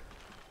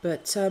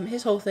 But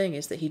his whole thing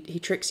is that he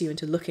tricks you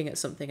into looking at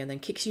something and then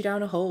kicks you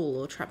down a hole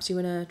or traps you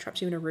in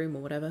a room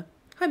or whatever.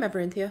 Hi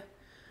Maverinthia.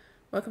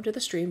 Welcome to the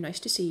stream, nice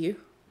to see you.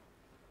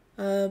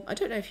 I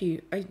don't know if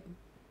you...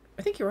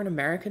 I think you're on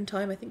American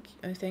time, I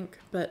think,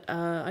 but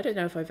I don't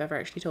know if I've ever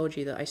actually told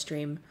you that I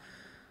stream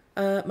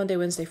Monday,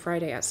 Wednesday,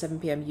 Friday at 7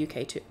 PM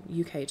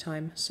UK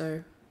time,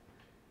 so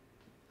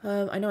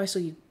I know I saw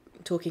you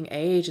talking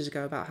ages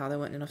ago about how there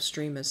weren't enough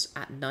streamers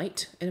at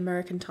night in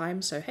American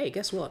time, so hey,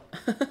 guess what?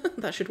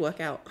 That should work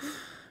out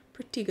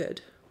pretty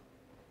good.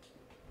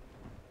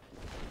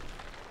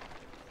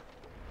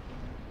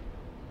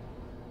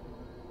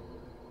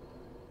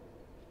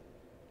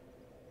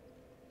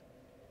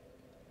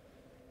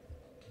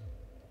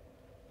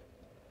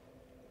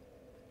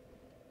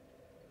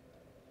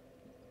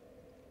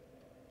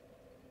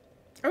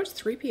 Oh, it's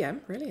 3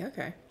 PM? Really?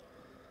 Okay.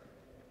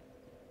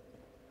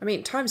 I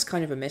mean, time's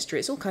kind of a mystery.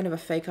 It's all kind of a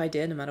fake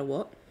idea no matter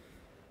what.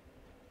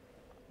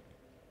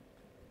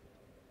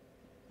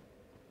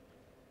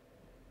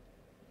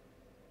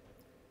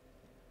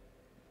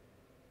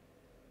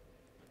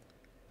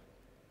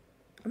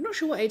 I'm not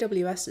sure what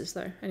AWS is,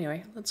 though.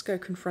 Anyway, let's go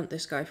confront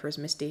this guy for his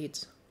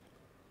misdeeds.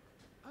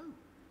 Oh,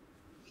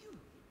 you.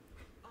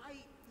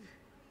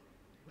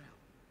 Well,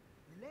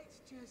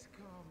 just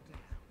calm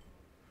down.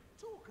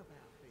 Talk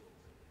about things.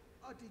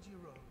 I did you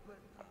wrong,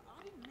 but I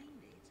didn't mean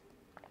it.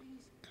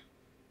 These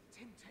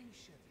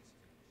temptations,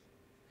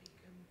 they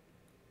can,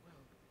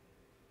 well,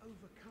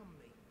 overcome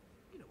me.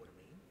 You know what I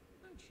mean,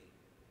 don't you?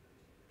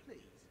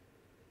 Please,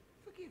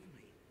 forgive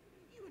me.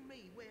 You and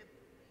me, we're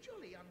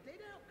jolly undead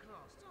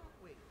outcasts, aren't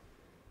we?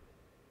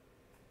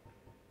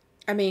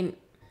 I mean,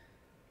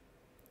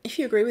 if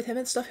you agree with him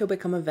and stuff, he'll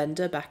become a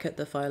vendor back at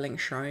the Filing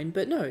Shrine.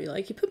 But no,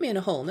 like, you put me in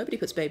a hole. Nobody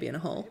puts baby in a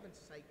hole. For heaven's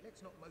sake,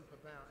 let's not mope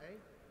about, eh?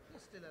 You're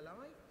still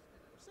alive.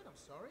 I said I'm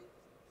sorry.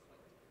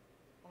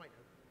 I know.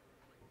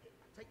 Here,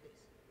 take this.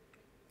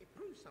 It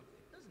proves something,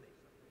 doesn't it?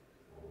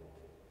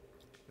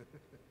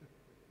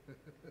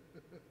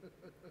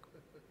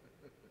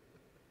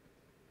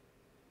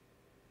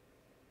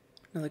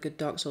 Another good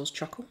Dark Souls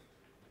chuckle.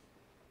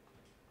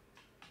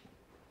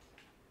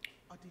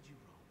 I did you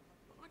wrong,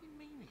 but I didn't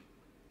mean it.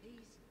 He's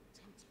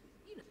tempted,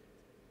 you know.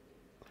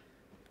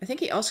 I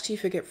think he asks you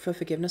for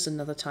forgiveness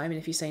another time, and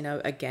if you say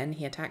no again,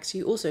 he attacks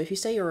you. Also, if you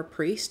say you're a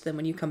priest, then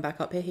when you come back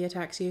up here, he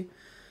attacks you.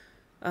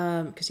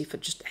 Because he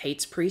just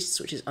hates priests,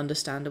 which is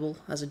understandable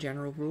as a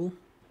general rule.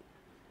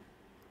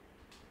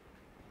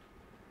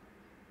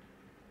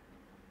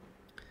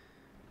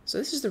 So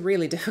this is the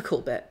really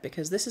difficult bit,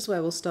 because this is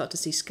where we'll start to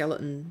see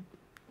skeleton...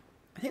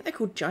 I think they're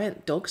called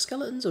giant dog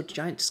skeletons, or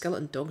giant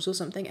skeleton dogs or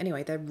something.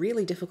 Anyway, they're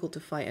really difficult to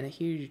fight and a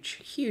huge,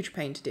 huge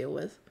pain to deal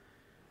with.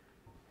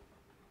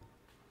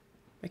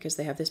 Because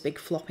they have this big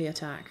floppy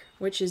attack,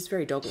 which is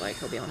very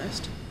dog-like, I'll be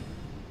honest.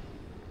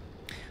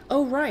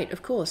 Oh, right,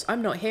 of course.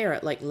 I'm not here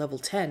at, like, level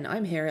 10.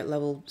 I'm here at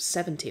level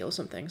 70 or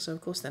something, so of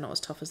course they're not as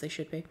tough as they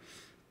should be.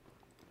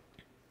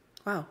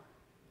 Wow.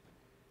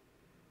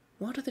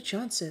 What are the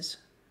chances?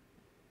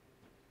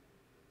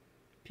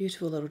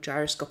 Beautiful little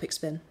gyroscopic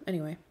spin.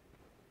 Anyway.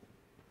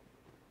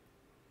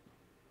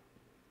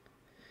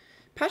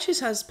 Patches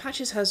has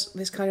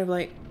this kind of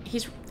like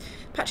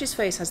Patch's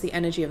face has the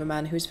energy of a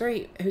man who's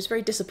very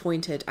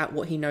disappointed at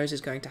what he knows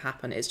is going to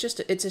happen.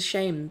 It's a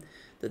shame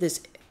that this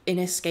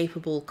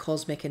inescapable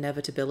cosmic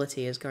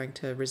inevitability is going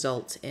to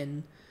result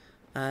in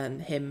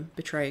him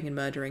betraying and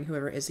murdering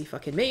whoever it is he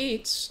fucking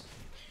meets.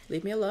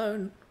 Leave me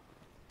alone.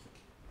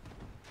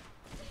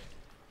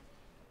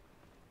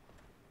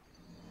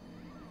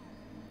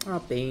 Ah,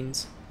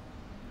 beans.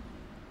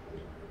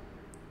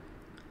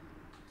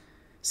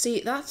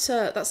 See, that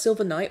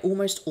Silver Knight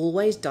almost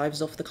always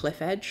dives off the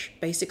cliff edge,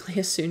 basically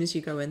as soon as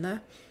you go in there.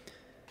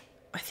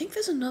 I think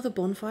there's another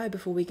bonfire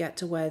before we get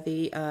to where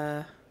the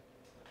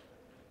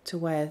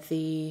red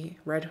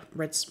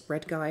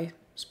guy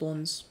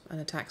spawns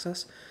and attacks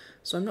us.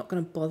 So I'm not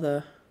gonna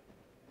bother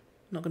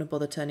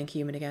turning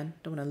human again.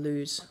 Don't want to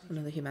lose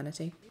another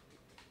humanity.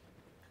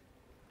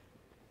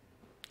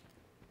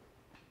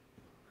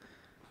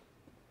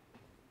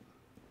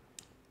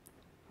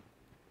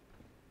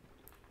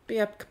 But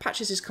yeah,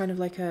 Patches is kind of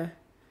like a...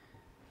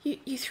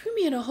 You threw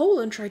me in a hole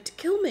and tried to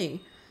kill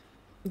me.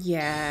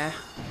 Yeah,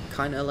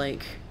 kind of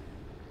like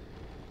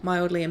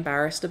mildly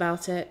embarrassed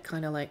about it.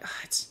 Kind of like,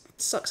 it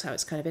sucks how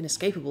it's kind of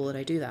inescapable that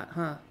I do that,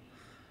 huh?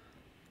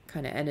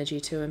 Kind of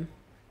energy to him.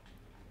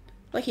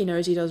 Like he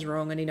knows he does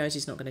wrong and he knows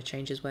he's not going to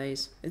change his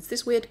ways. It's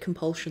this weird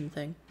compulsion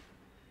thing.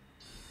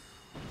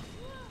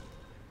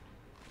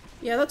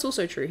 Yeah, that's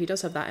also true. He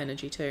does have that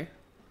energy too.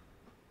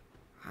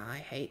 I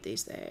hate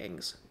these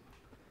things.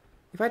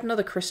 If I had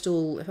another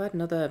crystal, if I had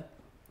another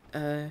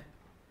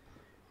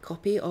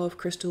copy of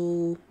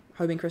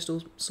homing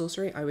crystal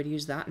sorcery, I would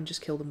use that and just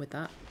kill them with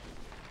that.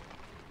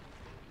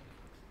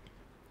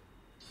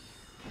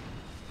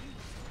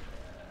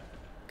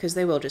 Because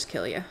they will just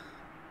kill you.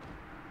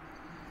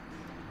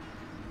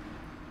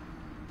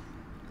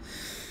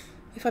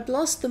 If I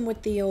blast them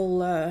with the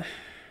old,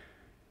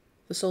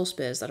 the soul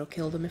spears, that'll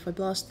kill them. If I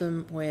blast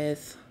them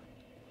with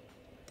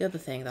the other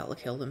thing, that'll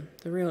kill them.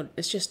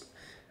 It's just...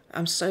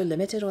 I'm so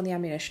limited on the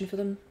ammunition for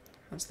them.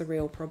 That's the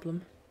real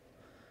problem.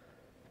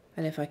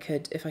 And if I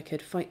could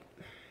fight,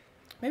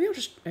 maybe I'll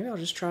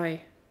just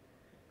try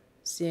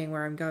seeing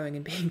where I'm going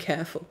and being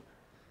careful.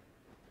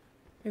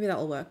 Maybe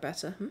that'll work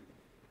better.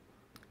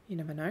 You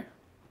never know.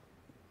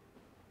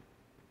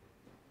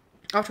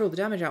 After all, the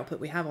damage output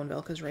we have on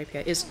Velka's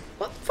rapier is...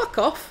 What? Fuck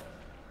off!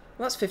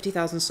 Well, that's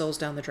 50,000 souls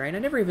down the drain. I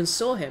never even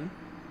saw him.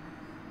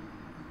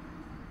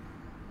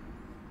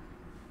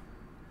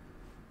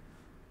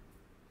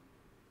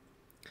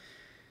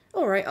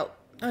 Alright, oh,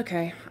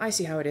 okay, I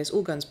see how it is.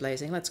 All guns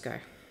blazing, let's go.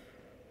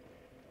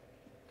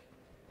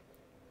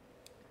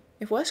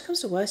 If worst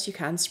comes to worst, you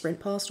can sprint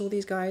past all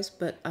these guys,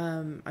 but I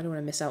don't want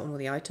to miss out on all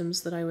the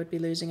items that I would be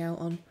losing out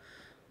on.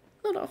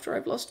 Not after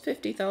I've lost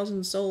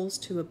 50,000 souls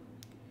to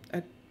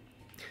a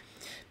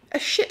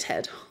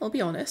shithead, I'll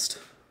be honest.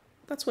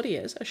 That's what he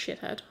is, a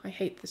shithead. I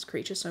hate this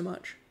creature so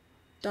much.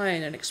 Die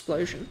in an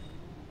explosion.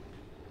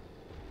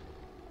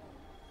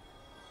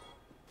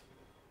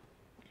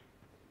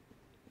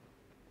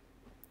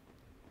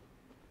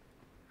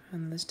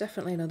 And there's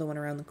definitely another one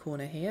around the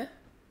corner here.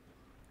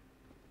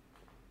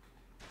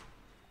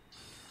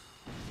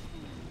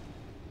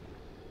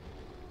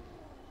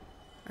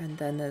 And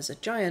then there's a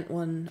giant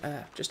one,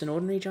 just an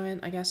ordinary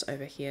giant, I guess,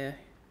 over here,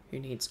 who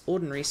needs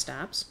ordinary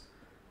stabs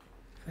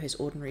for his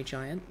ordinary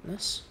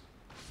giantness.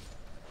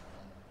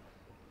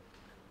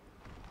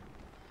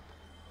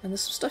 And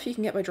there's some stuff you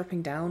can get by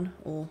dropping down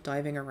or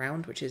diving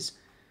around, which is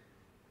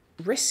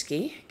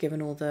risky,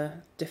 given all the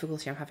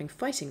difficulty I'm having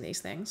fighting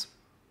these things.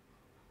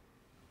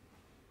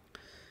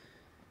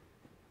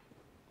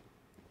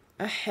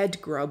 A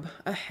head grub,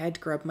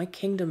 my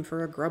kingdom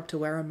for a grub to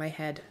wear on my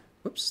head.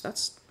 Whoops,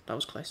 that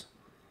was close.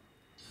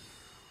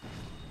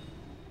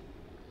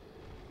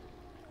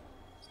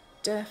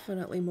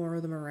 Definitely more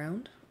of them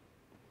around.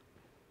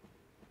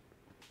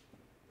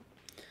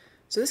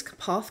 So this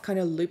path kind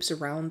of loops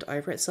around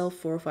over itself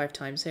 4 or 5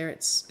 times here.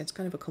 It's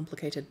kind of a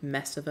complicated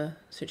mess of a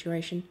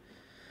situation.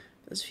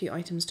 There's a few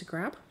items to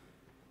grab.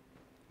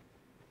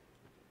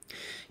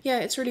 Yeah,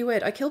 it's really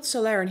weird. I killed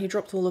Solaire and he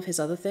dropped all of his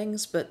other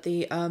things, but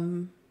the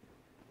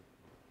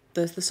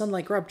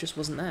sunlight grub just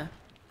wasn't there.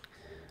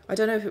 I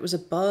don't know if it was a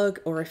bug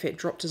or if it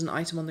dropped as an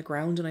item on the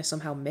ground and I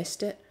somehow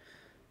missed it,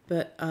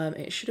 but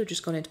it should have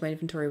just gone into my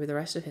inventory with the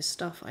rest of his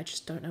stuff. I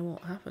just don't know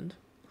what happened.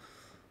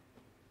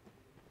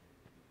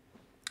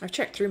 I've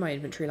checked through my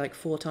inventory like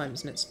 4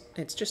 times and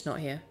it's just not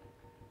here.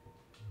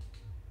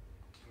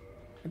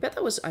 I bet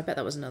that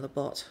was another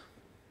bot.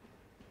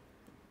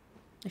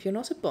 If you're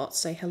not a bot,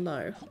 say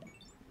hello.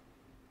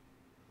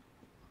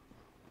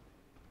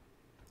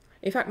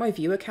 In fact, my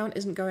viewer count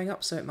isn't going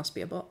up, so it must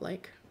be a bot,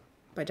 like,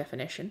 by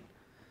definition.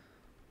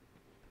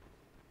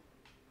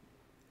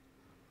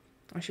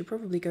 I should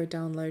probably go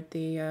download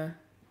the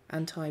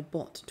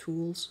anti-bot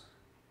tools.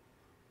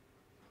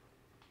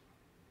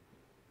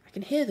 I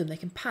can hear them. They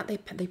can pant.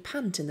 They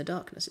pant in the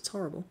darkness. It's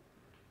horrible.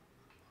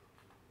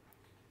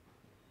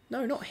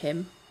 No, not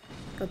him.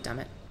 God damn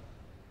it.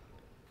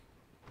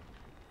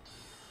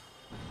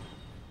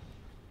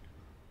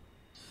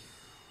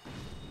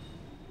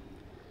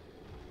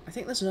 I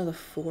think there's another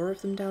 4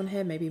 of them down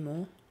here, maybe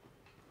more.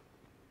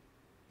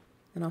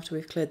 And after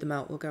we've cleared them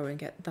out, we'll go and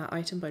get that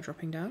item by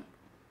dropping down.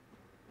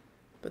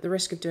 But the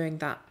risk of doing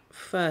that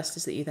first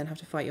is that you then have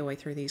to fight your way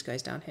through these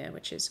guys down here,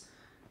 which is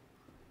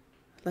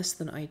less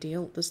than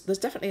ideal. There's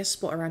definitely a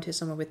spot around here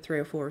somewhere with 3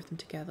 or 4 of them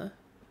together.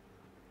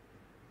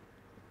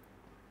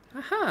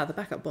 Aha, the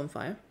backup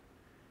bonfire.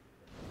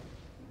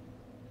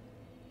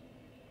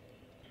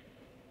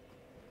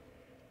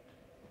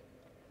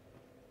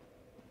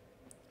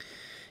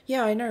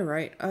 Yeah, I know,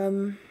 right? I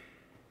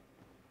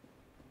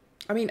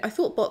mean, I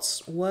thought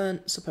bots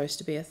weren't supposed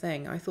to be a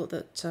thing. I thought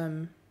that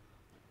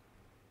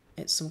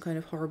it's some kind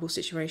of horrible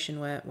situation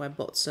where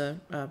bots are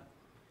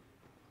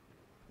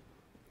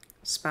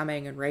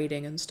spamming and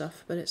raiding and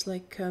stuff, but it's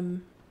like,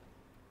 have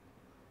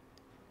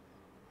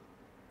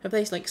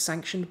they like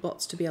sanctioned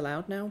bots to be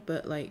allowed now,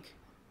 but like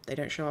they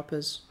don't show up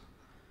as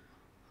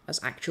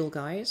actual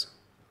guys?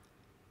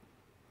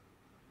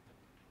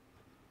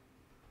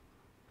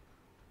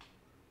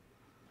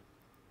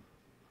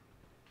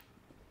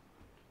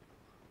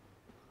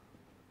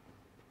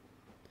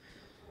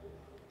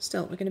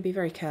 Still, we're going to be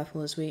very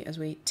careful as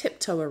we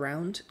tiptoe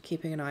around,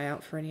 keeping an eye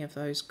out for any of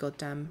those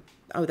goddamn...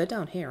 Oh, they're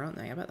down here, aren't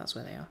they? I bet that's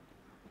where they are.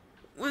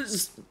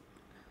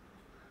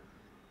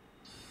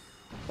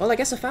 Well, I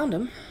guess I found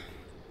them.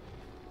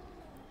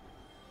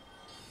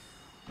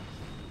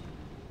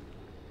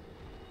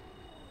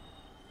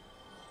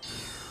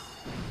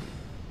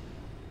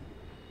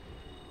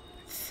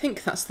 I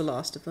think that's the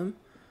last of them.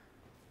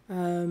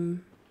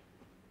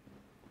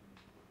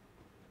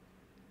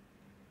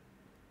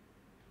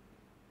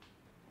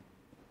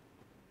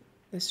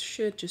 This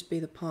should just be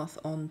the path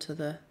on to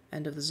the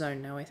end of the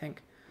zone now, I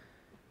think.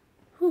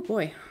 Oh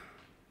boy.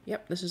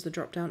 Yep, this is the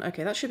drop down.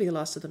 Okay, that should be the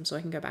last of them, so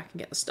I can go back and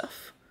get the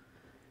stuff.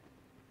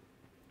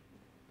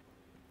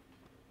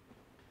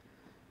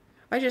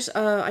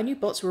 I knew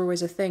bots were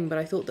always a thing, but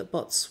I thought that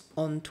bots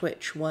on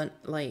Twitch weren't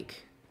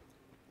like...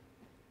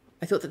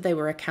 I thought that they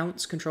were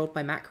accounts controlled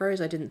by macros.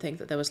 I didn't think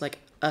that there was like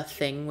a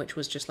thing which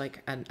was just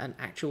like an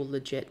actual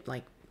legit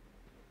like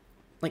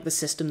the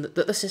system that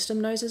the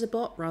system knows is a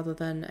bot rather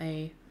than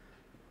a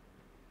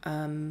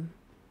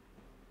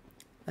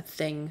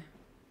thing,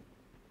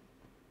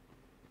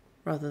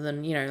 rather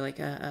than, you know, like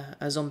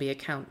a zombie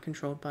account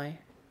controlled by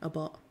a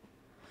bot.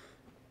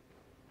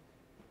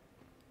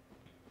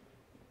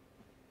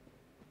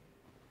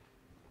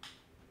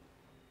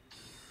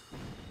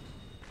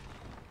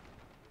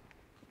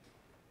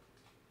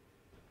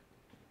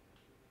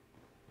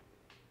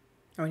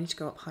 Oh, I need to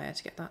go up higher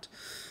to get that.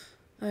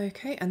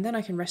 Okay, and then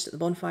I can rest at the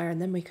bonfire, and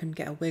then we can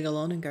get a wiggle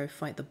on and go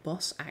fight the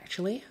boss,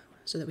 actually,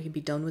 so that we can be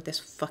done with this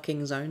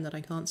fucking zone that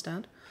I can't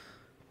stand.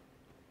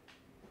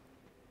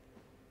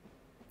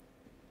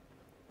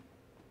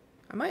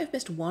 I might have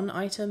missed one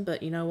item,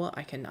 but you know what?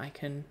 I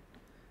can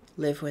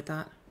live with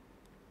that.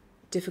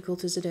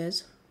 Difficult as it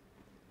is.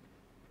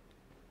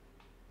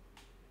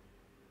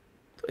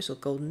 Thought I saw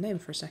golden name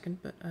for a second,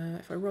 but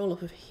if I roll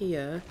off of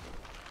here...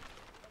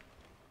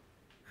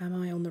 Am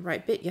I on the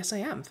right bit? Yes, I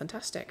am.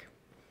 Fantastic.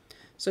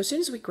 So as soon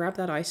as we grab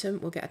that item,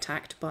 we'll get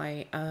attacked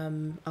by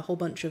a whole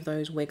bunch of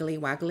those wiggly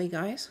waggly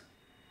guys.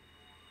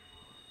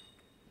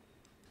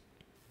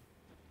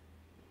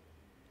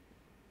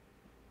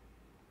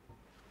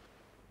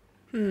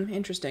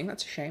 Interesting.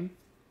 That's a shame.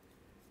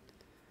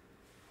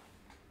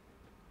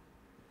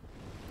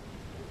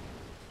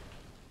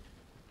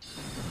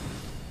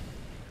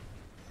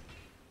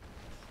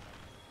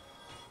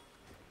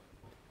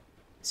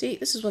 See,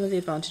 this is one of the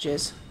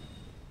advantages.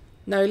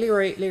 No,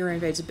 Leroy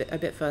invades a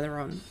bit further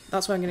on.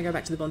 That's why I'm going to go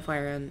back to the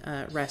bonfire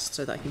and rest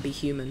so that I can be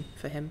human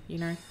for him, you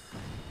know?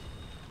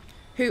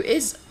 Who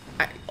is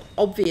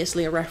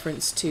obviously a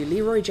reference to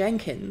Leroy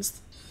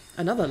Jenkins,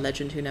 another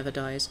legend who never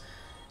dies.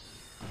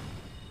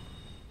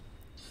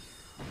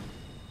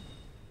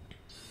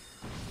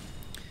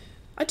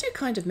 I do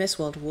kind of miss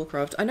World of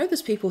Warcraft. I know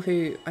there's people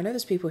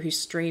who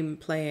stream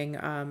playing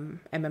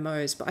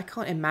MMOs, but I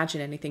can't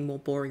imagine anything more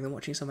boring than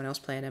watching someone else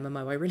play an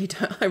MMO.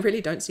 I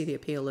really don't see the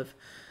appeal of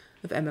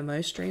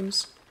MMO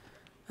streams.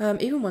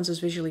 Even ones as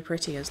visually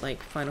pretty as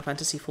like Final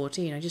Fantasy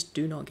XIV. I just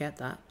do not get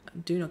that. I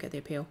do not get the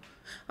appeal.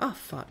 Ah,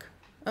 fuck.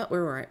 Oh,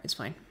 we're alright. It's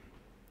fine.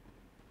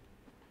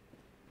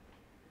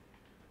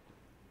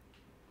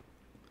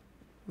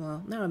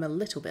 Well, now I'm a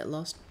little bit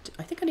lost.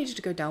 I think I needed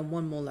to go down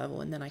one more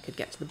level and then I could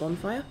get to the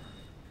bonfire.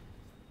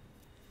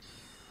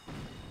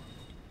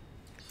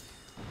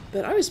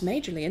 But I was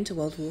majorly into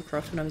World of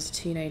Warcraft when I was a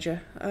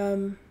teenager.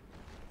 I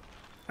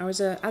was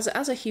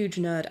as a huge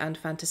nerd and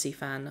fantasy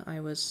fan,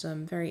 I was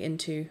very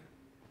into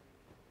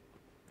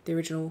the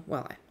original.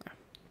 Well,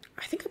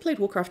 I think I played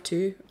Warcraft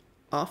 2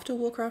 after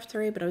Warcraft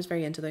 3, but I was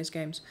very into those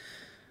games.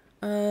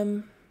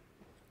 And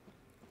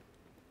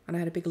I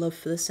had a big love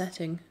for the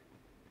setting,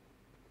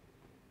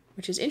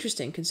 which is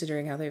interesting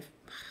considering how they've,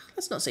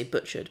 let's not say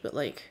butchered, but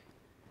like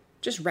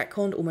just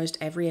retconned almost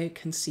every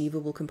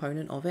conceivable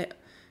component of it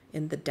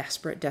in the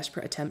desperate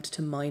attempt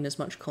to mine as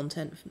much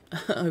content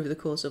over the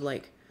course of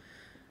like,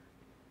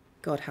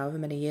 God, however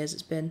many years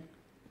it's been.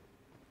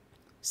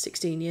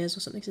 16 years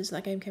or something since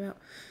that game came out.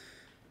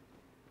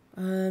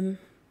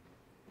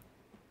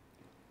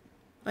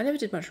 I never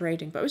did much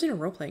raiding, but I was in a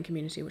role-playing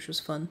community, which was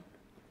fun.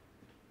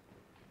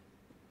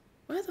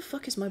 Where the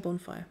fuck is my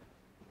bonfire?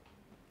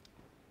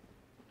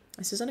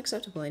 This is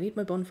unacceptable. I need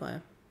my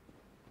bonfire.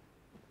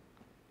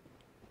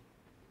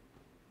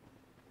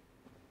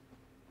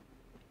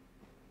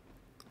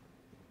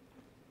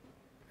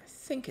 I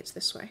think it's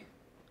this way.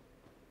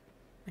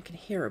 I can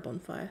hear a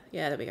bonfire.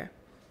 Yeah, there we go.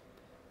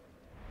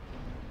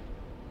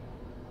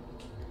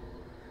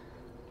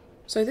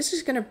 So this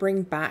is going to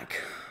bring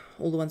back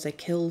all the ones I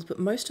killed, but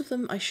most of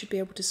them I should be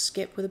able to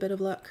skip with a bit of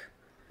luck.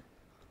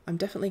 I'm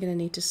definitely going to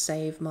need to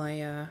save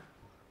my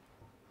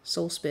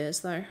soul spears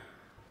though.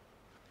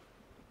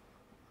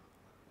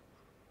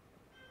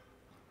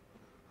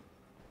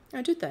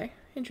 Oh, did they?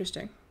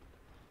 Interesting.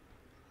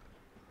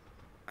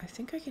 I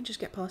think I can just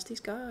get past these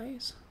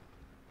guys.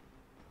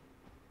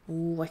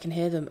 Ooh, I can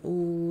hear them.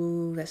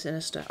 Ooh, they're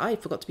sinister. I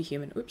forgot to be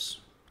human. Oops.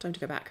 Time to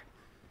go back.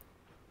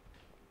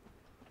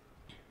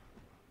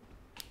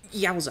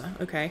 Yowza.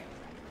 Okay.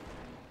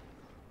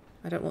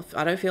 I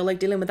don't feel like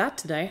dealing with that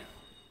today.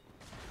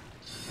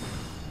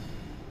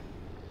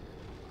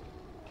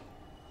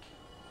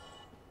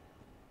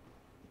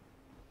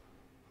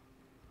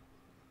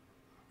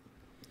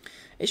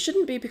 It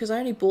shouldn't be because I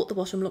only bought the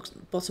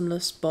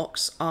bottomless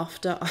box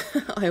after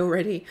I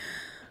already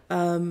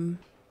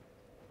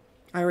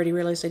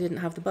realised I didn't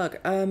have the bug.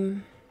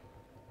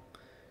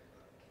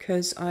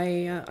 Because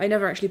I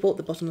never actually bought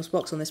the bottomless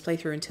box on this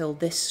playthrough until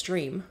this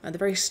stream. At the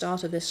very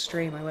start of this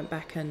stream, I went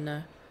back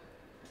and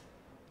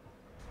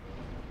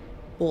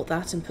bought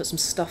that and put some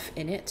stuff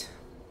in it.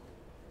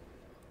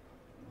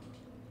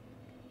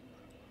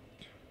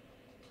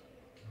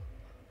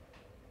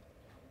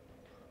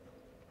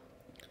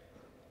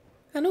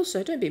 And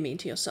also, don't be mean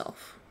to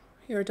yourself.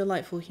 You're a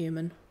delightful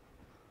human.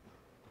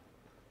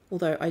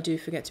 Although I do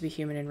forget to be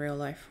human in real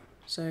life.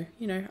 So,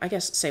 you know, I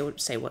guess say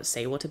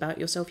what about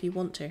yourself you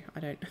want to. I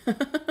don't.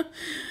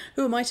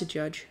 Who am I to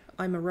judge?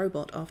 I'm a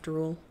robot after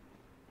all.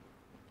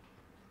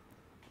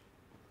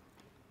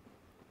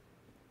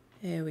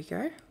 Here we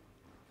go.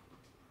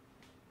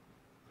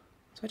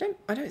 So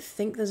I don't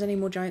think there's any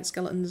more giant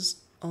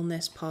skeletons on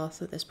this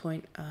path at this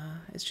point.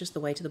 It's just the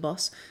way to the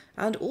boss.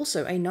 And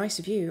also a nice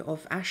view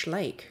of Ash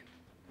Lake.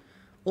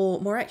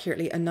 Or more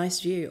accurately, a nice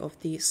view of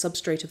the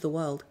substrate of the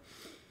world.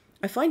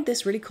 I find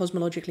this really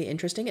cosmologically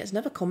interesting. It's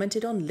never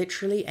commented on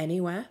literally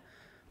anywhere,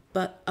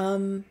 but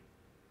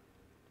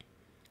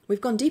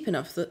we've gone deep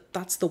enough that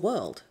that's the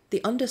world.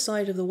 The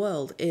underside of the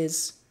world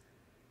is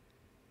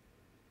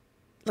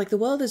like the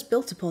world is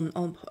built upon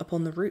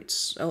the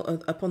roots, or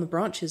upon the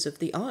branches of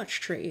the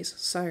arch trees.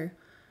 So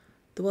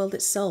the world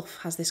itself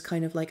has this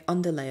kind of like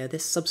underlayer,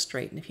 this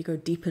substrate, and if you go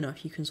deep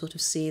enough, you can sort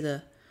of see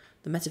the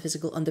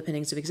metaphysical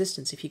underpinnings of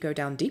existence. If you go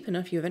down deep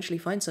enough, you eventually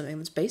find something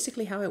that's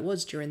basically how it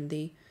was during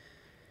the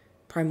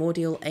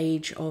primordial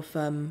age of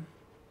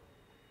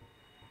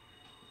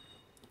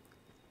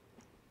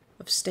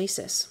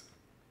stasis.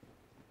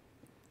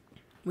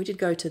 We did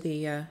go to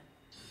the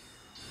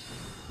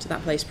to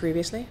that place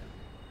previously.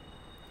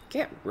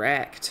 Get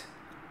wrecked.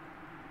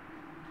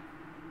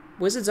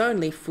 Wizards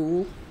only,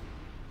 fool.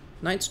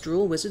 Knights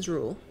drool, wizards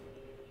rule.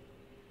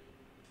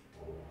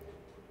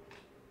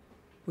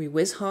 We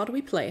whiz hard,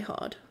 we play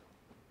hard.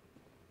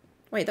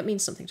 Wait, that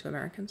means something to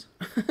Americans.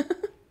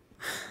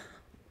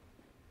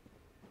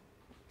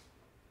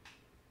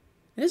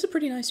 It is a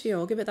pretty nice view,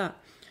 I'll give it that.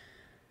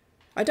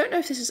 I don't know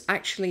if this is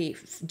actually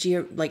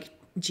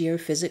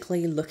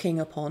geophysically looking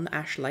upon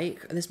Ash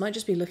Lake. This might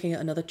just be looking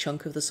at another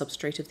chunk of the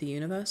substrate of the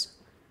universe.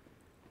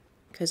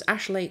 Because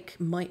Ash Lake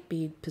might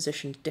be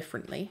positioned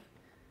differently.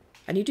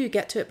 And you do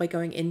get to it by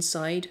going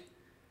inside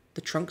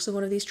the trunks of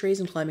one of these trees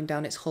and climbing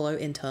down its hollow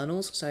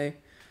internals. So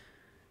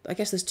I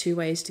guess there's two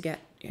ways to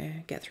get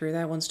through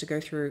there. One's to go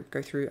through,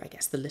 I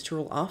guess, the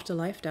literal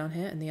afterlife down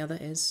here, and the other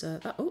is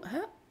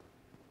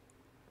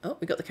oh,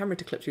 we got the camera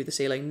to clip through the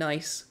ceiling.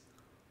 Nice.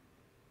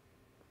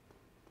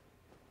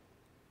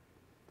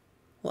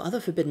 What other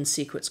forbidden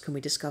secrets can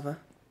we discover?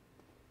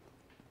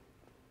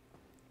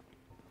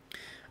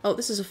 Oh,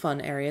 this is a fun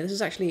area. This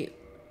is actually...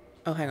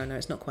 Oh, hang on, no,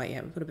 it's not quite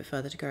yet. We've got a bit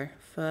further to go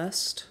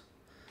first.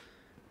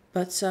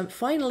 But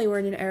finally we're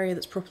in an area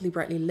that's properly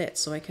brightly lit,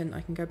 so I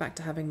can go back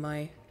to having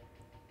my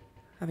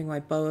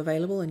bow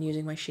available and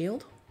using my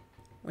shield,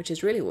 which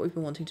is really what we've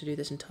been wanting to do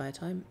this entire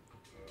time.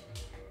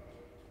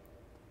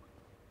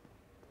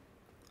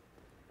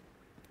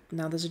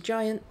 Now there's a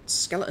giant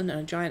skeleton and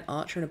a giant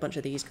archer and a bunch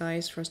of these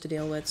guys for us to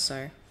deal with, so...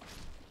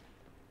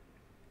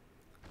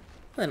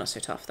 Well, they're not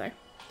so tough, though.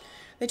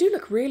 They do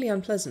look really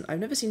unpleasant. I've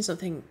never seen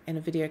something in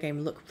a video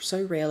game look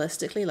so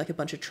realistically like a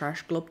bunch of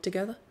trash globbed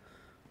together.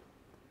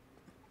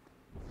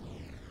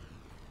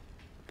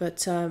 But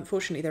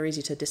fortunately they're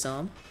easy to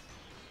disarm.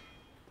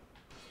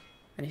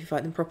 And if you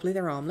fight them properly,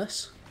 they're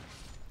armless.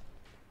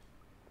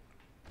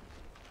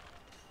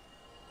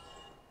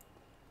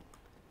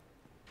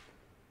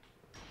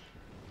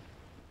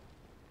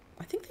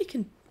 I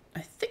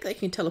think they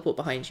can teleport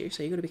behind you,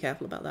 so you've got to be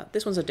careful about that.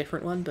 This one's a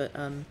different one, but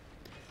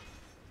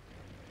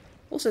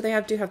also they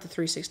do have the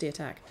 360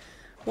 attack.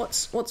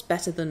 What's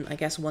better than, I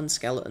guess, one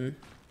skeleton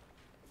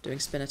doing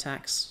spin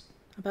attacks?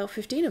 About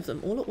 15 of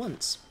them all at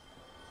once.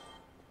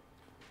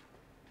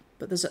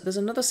 But there's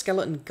another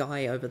skeleton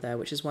guy over there,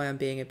 which is why I'm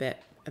being a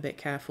bit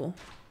careful.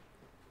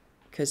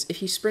 Because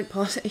if you sprint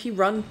past, if you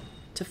run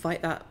to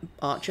fight that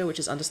archer, which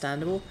is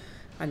understandable,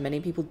 and many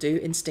people do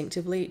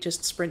instinctively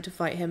just sprint to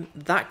fight him,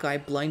 that guy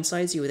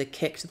blindsides you with a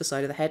kick to the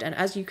side of the head, and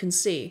as you can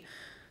see,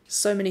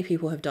 so many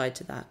people have died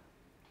to that.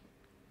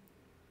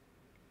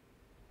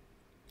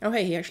 Oh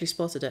hey, he actually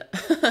spotted it.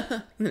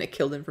 And then it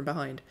killed him from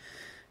behind.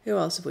 Who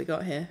else have we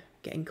got here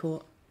getting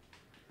caught?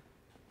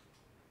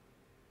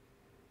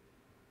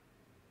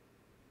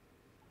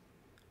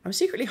 I'm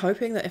secretly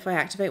hoping that if I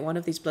activate one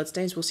of these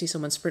bloodstains, we'll see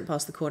someone sprint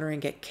past the corner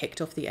and get kicked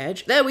off the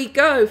edge. There we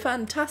go!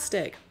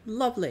 Fantastic!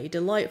 Lovely,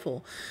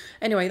 delightful.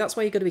 Anyway, that's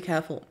why you've got to be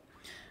careful.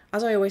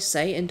 As I always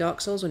say in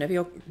Dark Souls, whenever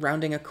you're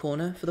rounding a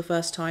corner for the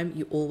first time,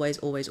 you always,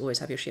 always, always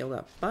have your shield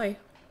up. Bye.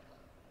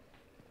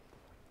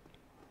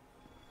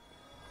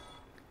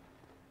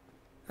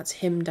 That's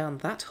him down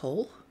that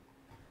hole.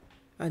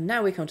 And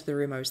now we come to the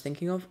room I was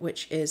thinking of,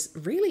 which is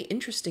really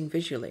interesting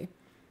visually.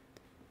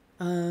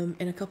 In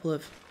a couple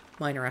of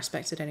minor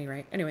aspects at any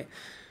rate. Anyway,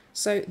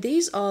 so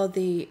these are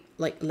the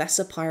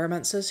lesser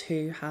pyromancers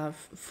who have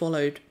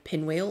followed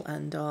Pinwheel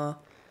and are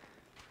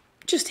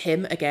just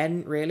him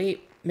again,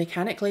 really.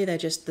 Mechanically, they're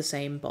just the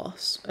same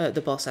boss,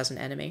 the boss as an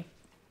enemy.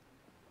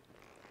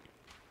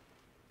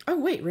 Oh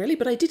wait, really?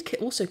 But I did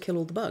also kill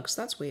all the bugs.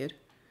 That's weird.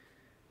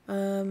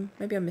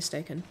 Maybe I'm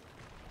mistaken.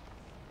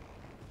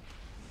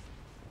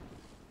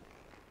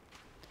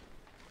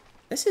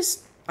 This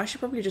is... I should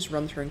probably just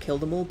run through and kill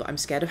them all, but I'm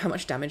scared of how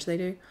much damage they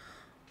do.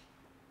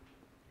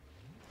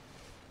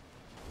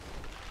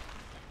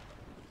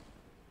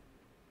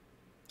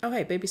 Oh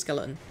hey, baby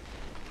skeleton.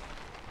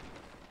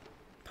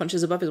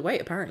 Punches above his weight,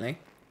 apparently.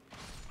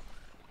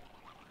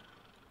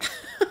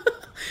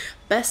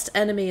 Best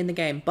enemy in the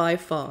game, by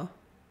far.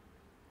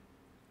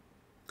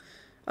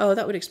 Oh,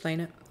 that would explain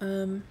it.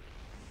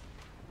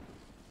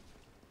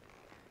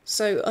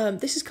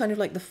 This is kind of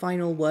like the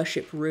final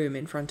worship room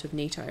in front of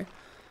Nito.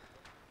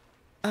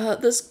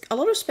 There's a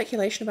lot of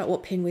speculation about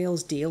what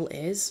Pinwheel's deal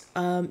is.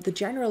 The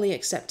generally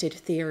accepted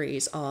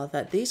theories are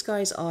that these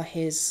guys are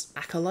his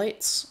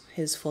acolytes,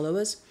 his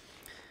followers,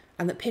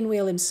 and that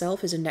Pinwheel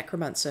himself is a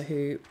necromancer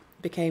who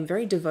became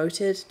very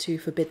devoted to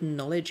forbidden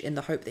knowledge in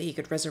the hope that he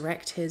could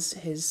resurrect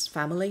his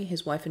family,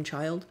 his wife and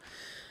child.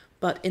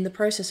 But in the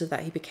process of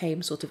that, he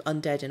became sort of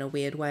undead in a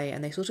weird way,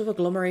 and they sort of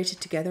agglomerated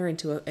together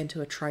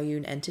into a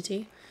triune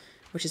entity,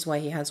 which is why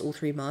he has all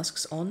three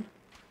masks on.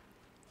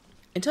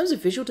 In terms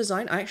of visual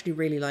design, I actually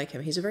really like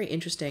him. He's a very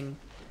interesting,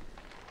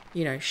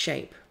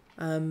 shape.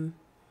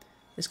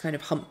 This kind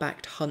of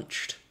humpbacked,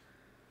 hunched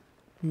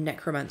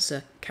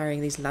necromancer carrying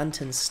these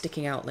lanterns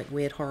sticking out like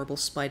weird, horrible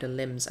spider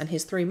limbs. And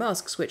his three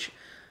masks, which,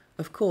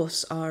 of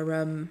course,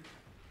 are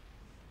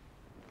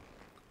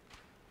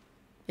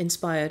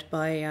inspired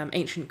by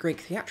ancient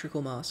Greek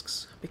theatrical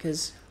masks.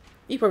 Because,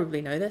 you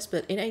probably know this,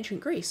 but in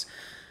ancient Greece,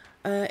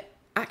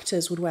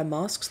 actors would wear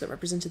masks that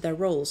represented their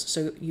roles,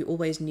 so you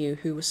always knew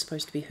who was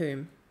supposed to be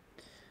whom.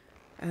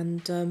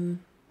 And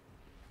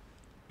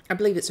I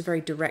believe it's a very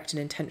direct and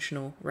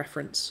intentional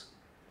reference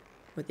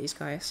with these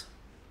guys.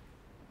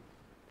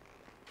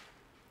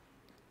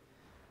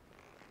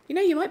 You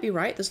know, you might be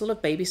right. There's a lot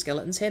of baby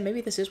skeletons here.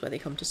 Maybe this is where they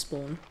come to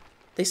spawn.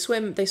 They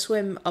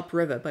swim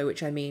upriver, by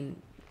which I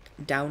mean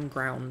down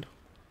ground.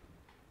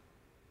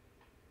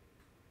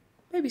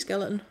 Baby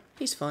skeleton.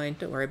 He's fine.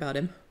 Don't worry about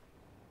him.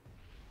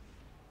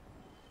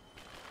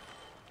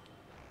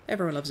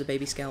 Everyone loves a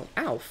baby skeleton.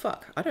 Ow,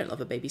 fuck. I don't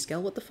love a baby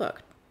skeleton. What the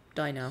fuck?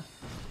 Die now.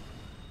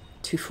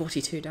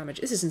 242 damage.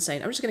 This is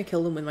insane. I'm just going to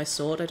kill them with my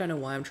sword. I don't know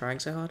why I'm trying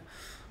so hard.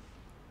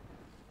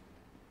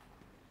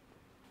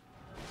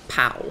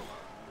 Pow.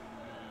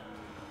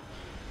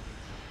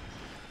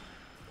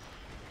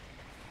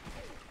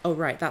 Oh,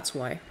 right. That's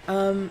why.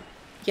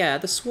 Yeah,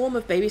 the swarm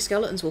of baby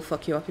skeletons will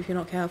fuck you up if you're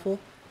not careful.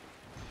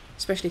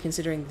 Especially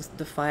considering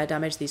the fire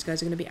damage these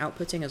guys are going to be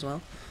outputting as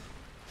well.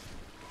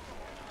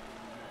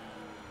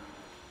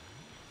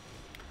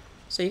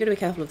 So you've got to be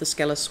careful of the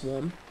Skeller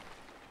swarm.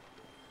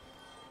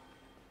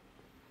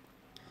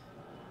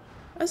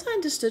 As I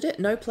understood it,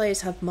 no plays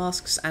have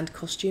masks and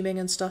costuming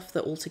and stuff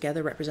that all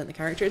together represent the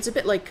character. It's a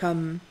bit like,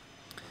 but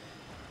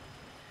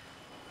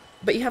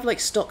you have,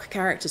 like, stock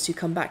characters who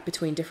come back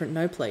between different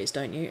no plays,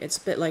 don't you? It's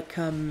a bit like,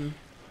 oh,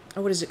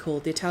 what is it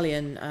called? The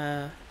Italian,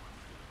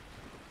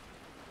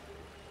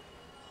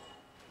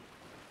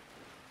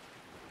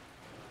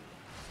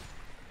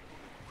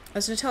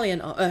 As an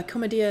Italian,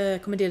 Commedia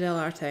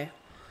dell'arte,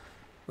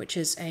 which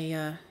is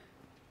a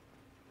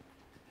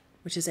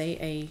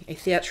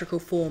theatrical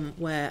form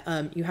where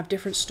you have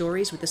different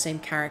stories with the same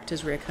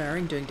characters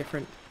reoccurring, doing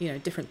different, you know,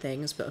 different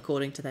things, but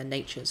according to their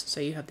natures. So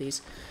you have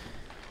these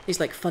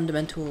like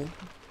fundamental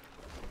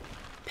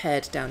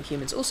pared down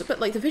humans. Also,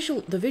 but like the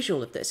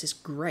visual of this is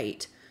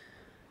great.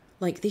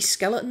 Like these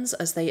skeletons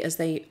as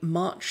they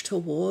march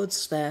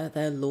towards their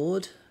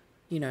lord,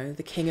 you know,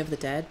 the king of the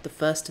dead, the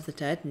first of the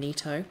dead,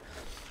 Nito.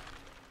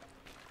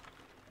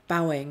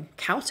 Bowing,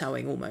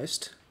 kowtowing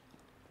almost,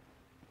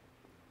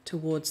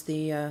 towards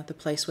the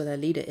place where their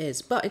leader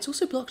is. But it's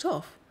also blocked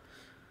off.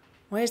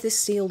 Why is this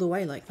sealed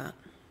away like that?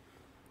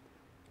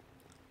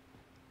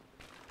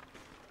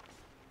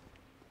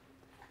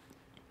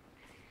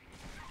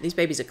 These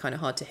babies are kind of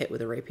hard to hit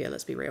with a rapier,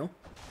 let's be real.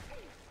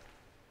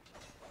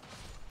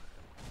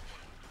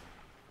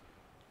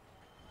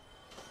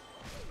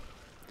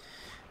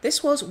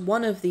 This was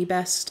one of the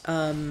best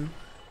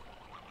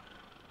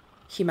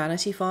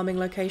humanity farming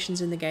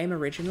locations in the game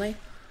originally.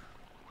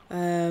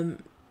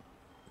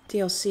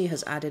 DLC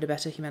has added a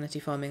better humanity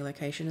farming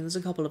location, and there's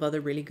a couple of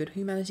other really good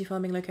humanity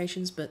farming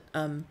locations, but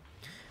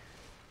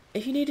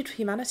if you needed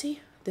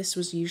humanity, this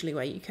was usually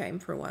where you came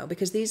for a while,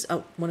 because these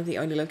are one of the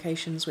only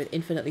locations with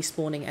infinitely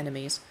spawning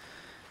enemies.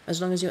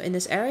 As long as you're in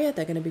this area,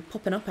 they're going to be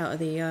popping up out of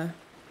the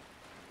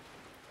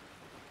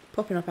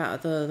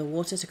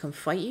water to come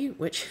fight you,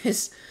 which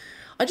is...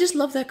 I just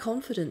love their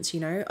confidence, you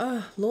know?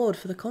 Oh, Lord,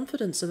 for the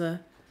confidence of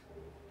a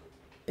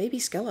baby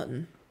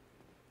skeleton.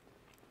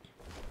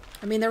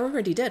 I mean, they're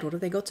already dead. What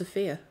have they got to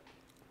fear?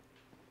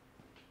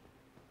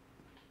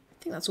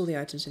 I think that's all the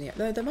items in the...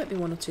 No, there might be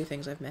one or two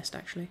things I've missed,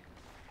 actually.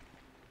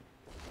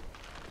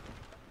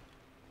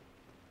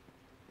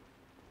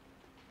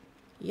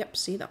 Yep,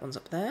 see, that one's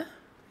up there.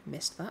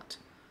 Missed that.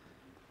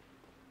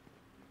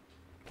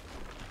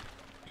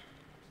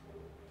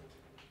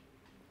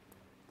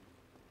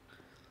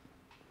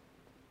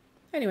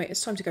 Anyway,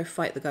 it's time to go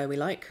fight the guy we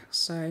like,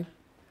 so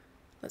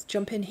let's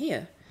jump in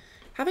here.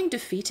 Having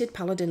defeated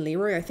Paladin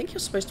Leroy, I think you're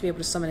supposed to be able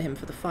to summon him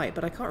for the fight,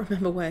 but I can't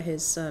remember where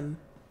his summon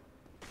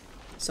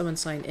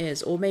sign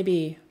is. Or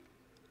maybe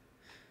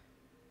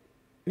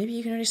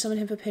you can only summon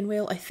him for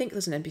Pinwheel. I think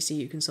there's an NPC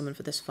you can summon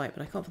for this fight,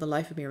 but I can't for the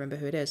life of me remember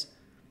who it is.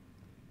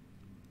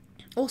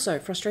 Also,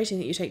 frustrating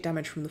that you take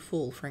damage from the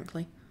fall,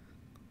 frankly.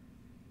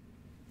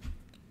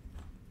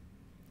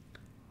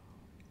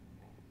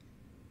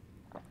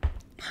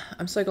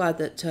 I'm so glad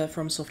that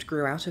FromSoft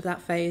grew out of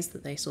that phase,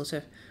 that they sort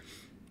of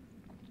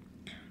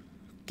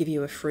give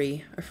you a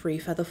free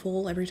feather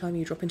fall every time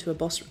you drop into a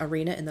boss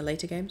arena in the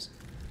later games.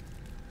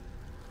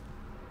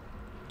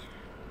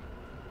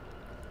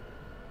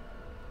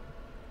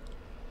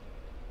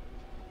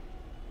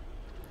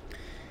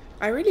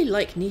 I really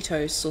like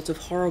Nito's sort of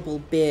horrible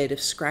beard of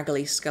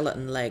scraggly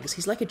skeleton legs.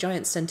 He's like a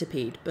giant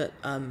centipede, but,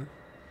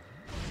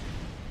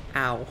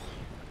 ow.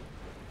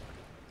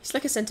 He's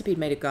like a centipede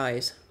made of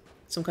guys.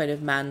 Some kind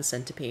of man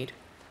centipede.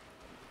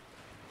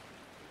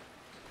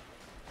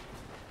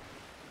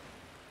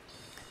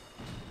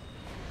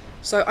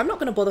 So I'm not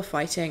going to bother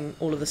fighting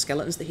all of the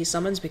skeletons that he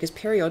summons, because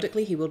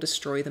periodically he will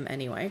destroy them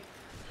anyway.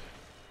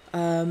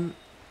 My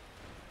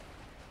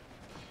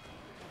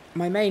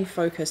main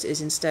focus is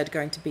instead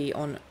going to be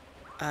on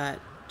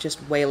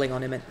just wailing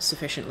on him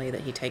sufficiently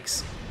that he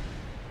takes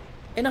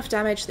enough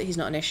damage that he's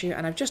not an issue.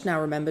 And I've just now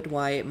remembered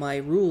why my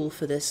rule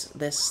for this for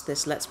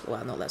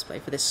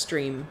this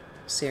stream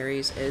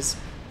series is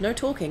no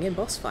talking in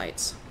boss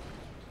fights.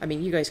 I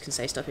mean, you guys can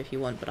say stuff if you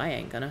want, but I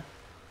ain't gonna.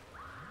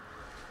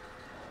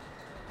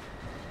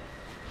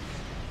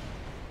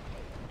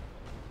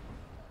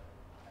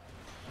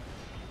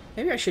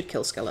 Maybe I should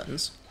kill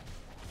skeletons.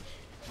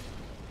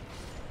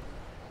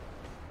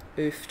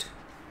 Oofed.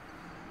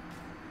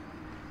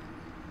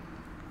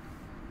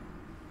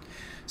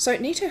 So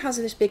Nito has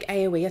this big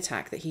AoE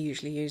attack that he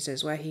usually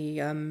uses where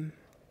he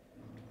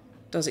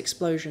does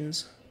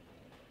explosions.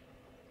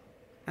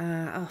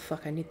 Oh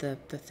fuck, I need the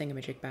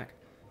thingamajig back.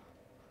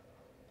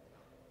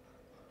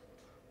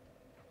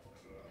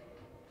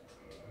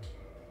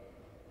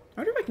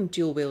 I wonder if I can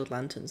dual wield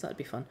lanterns, that'd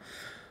be fun.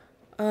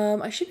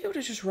 I should be able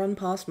to just run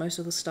past most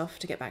of the stuff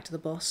to get back to the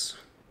boss.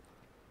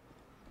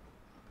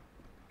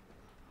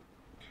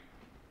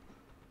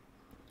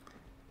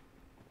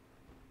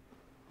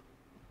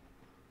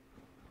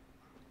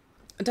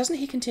 Doesn't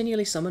he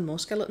continually summon more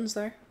skeletons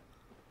though?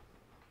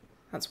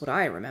 That's what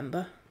I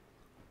remember.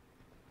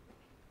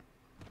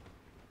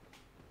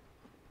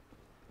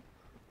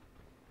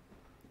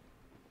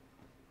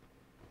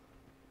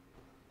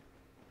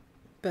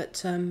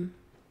 But,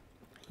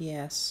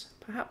 yes.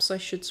 Perhaps I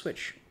should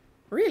switch...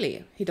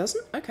 Really? He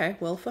doesn't? Okay,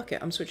 well, fuck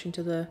it. I'm switching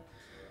to the...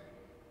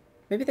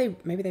 Maybe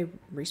they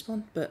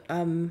respawn, but,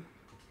 Oh,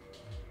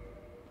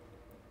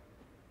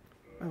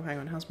 hang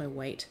on. How's my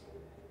weight?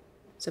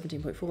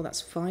 17.4,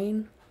 that's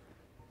fine.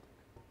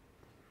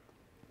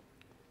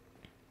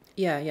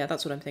 Yeah,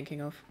 that's what I'm thinking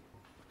of.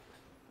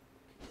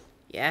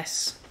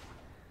 Yes.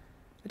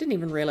 I didn't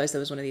even realise there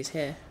was one of these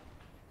here.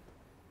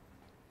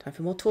 Time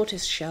for more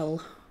tortoise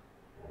shell.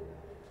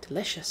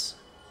 Delicious.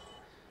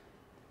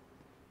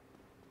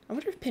 I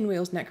wonder if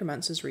Pinwheel's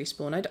necromancers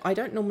respawn. I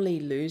don't normally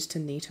lose to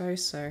Nito,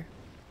 so...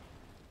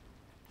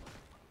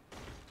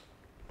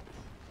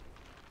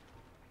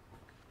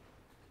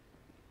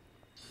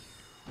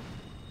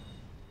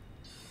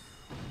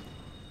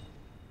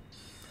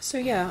 So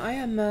yeah, I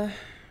am,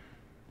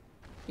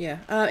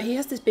 yeah. He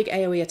has this big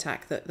AoE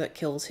attack that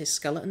kills his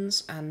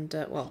skeletons and,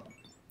 well,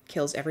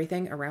 kills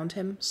everything around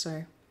him,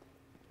 so...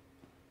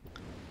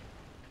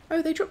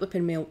 Oh, they drop the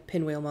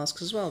pinwheel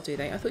masks as well, do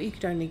they? I thought you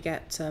could only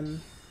get,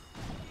 them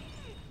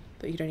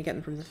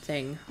from the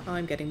thing.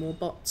 I'm getting more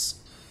bots.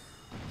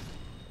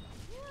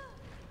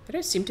 They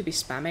don't seem to be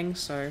spamming,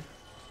 so...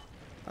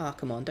 Ah,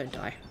 come on, don't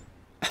die.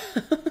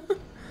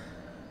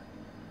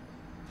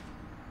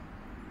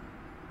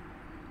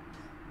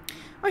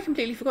 I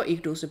completely forgot you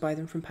could also buy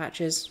them from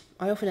patches.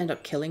 I often end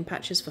up killing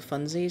patches for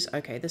funsies.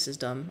 Okay, this is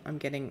dumb. I'm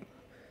getting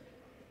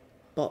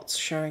bots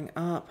showing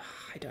up.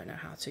 I don't know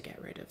how to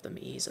get rid of them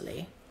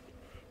easily.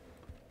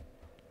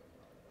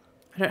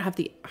 I don't have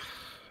the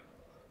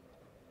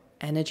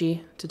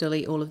energy to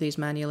delete all of these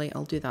manually.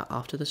 I'll do that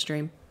after the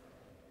stream.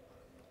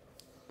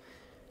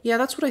 Yeah,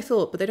 that's what I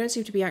thought, but they don't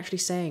seem to be actually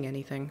saying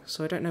anything,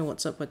 so I don't know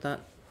what's up with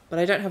that. But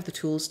I don't have the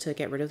tools to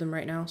get rid of them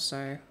right now,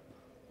 so...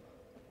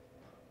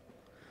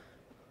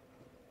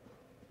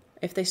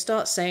 If they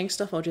start saying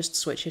stuff, I'll just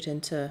switch it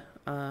into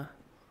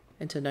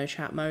no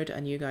chat mode,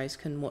 and you guys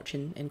can watch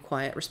in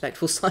quiet,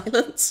 respectful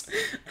silence.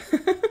 I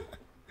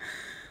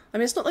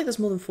mean, it's not like there's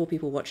more than 4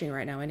 people watching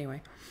right now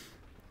anyway.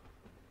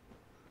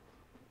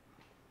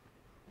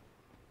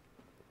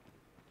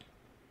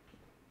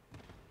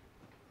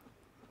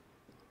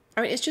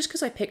 I mean, it's just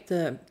because I picked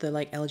the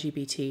like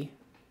LGBT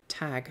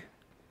tag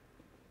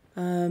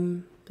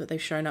that they've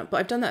shown up.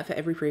 But I've done that for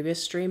every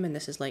previous stream, and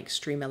this is like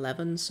stream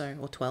 11, so,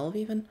 or 12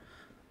 even.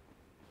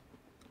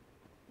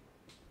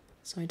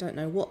 So I don't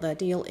know what their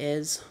deal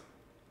is.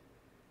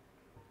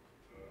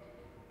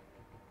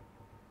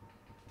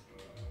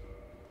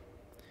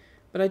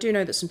 But I do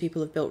know that some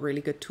people have built really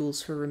good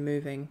tools for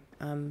removing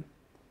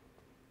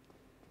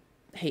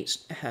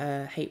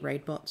hate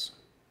raid bots.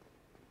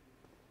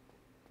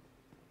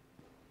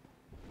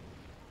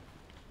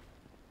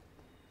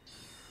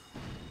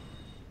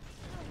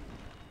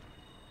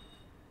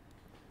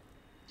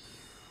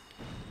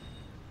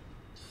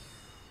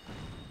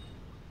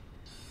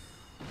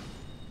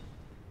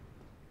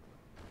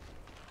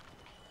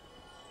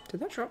 Did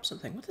that drop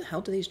something? What the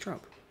hell do these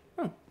drop?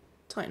 Oh,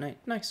 Titanite.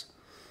 Nice.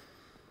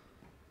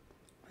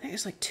 I think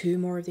there's like 2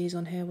 more of these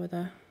on here, were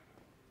there?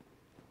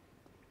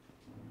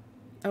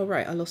 Oh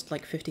right, I lost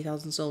like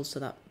 50,000 souls to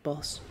that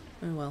boss.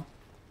 Oh well.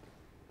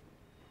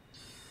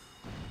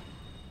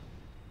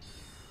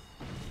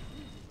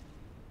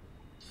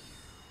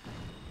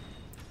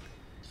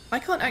 I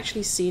can't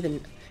actually see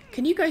them.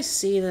 Can you guys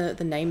see the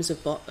names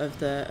of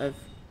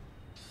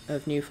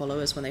new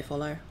followers when they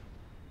follow?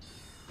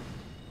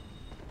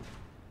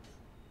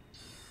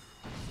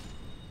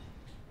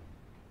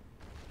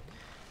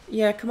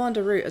 Yeah,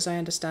 Commander Root, as I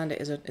understand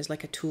it, is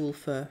like a tool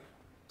for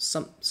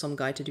some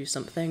guy to do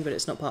something, but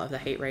it's not part of the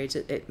hate raids.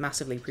 It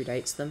massively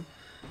predates them.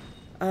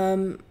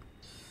 Oh,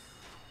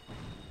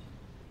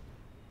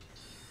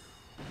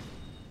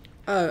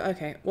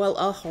 okay. Well,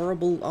 are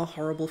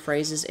horrible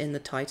phrases in the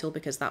title,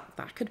 because that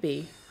could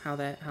be what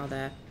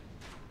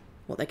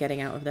they're getting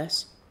out of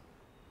this.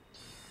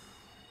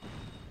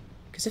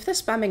 Because if they're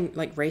spamming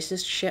like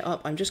racist shit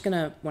up, I'm just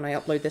gonna, when I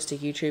upload this to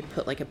YouTube,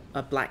 put like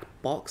a black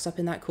box up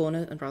in that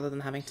corner, and rather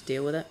than having to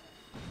deal with it.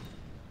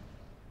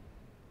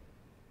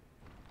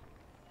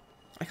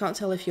 I can't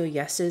tell if your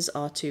yeses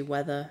are to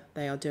whether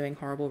they are doing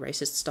horrible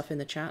racist stuff in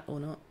the chat or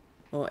not,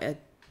 or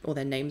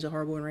their names are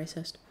horrible and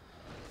racist.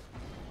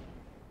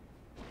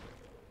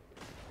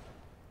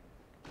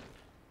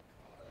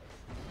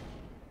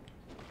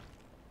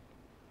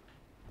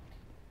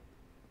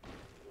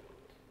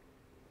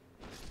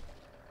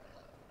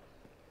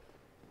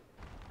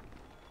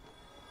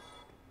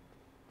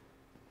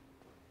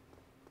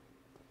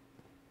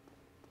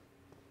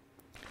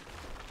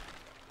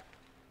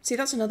 See,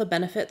 that's another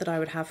benefit that I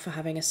would have for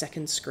having a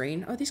second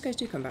screen. Oh, these guys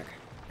do come back.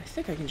 I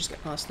think I can just get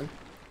past them.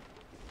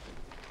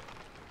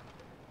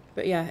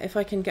 But yeah, if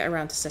I can get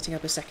around to setting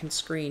up a second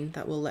screen,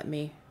 that will let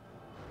me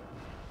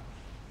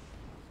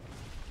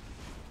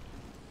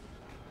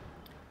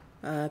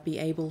be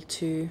able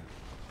to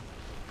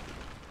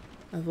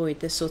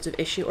avoid this sort of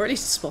issue, or at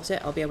least spot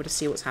it. I'll be able to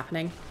see what's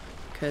happening,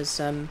 because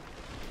the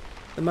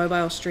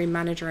mobile stream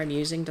manager I'm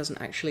using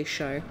doesn't actually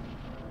show.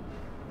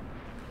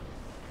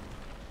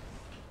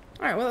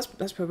 Alright, well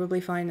that's probably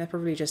fine. They're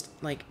probably just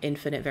like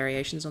infinite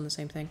variations on the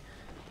same thing.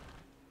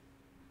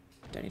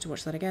 Don't need to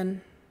watch that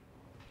again.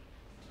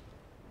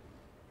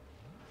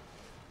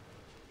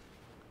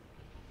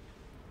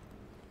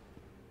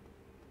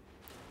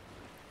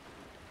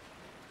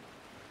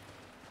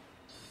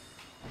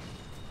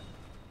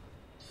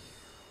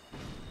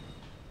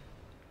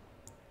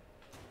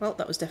 Well,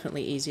 that was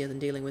definitely easier than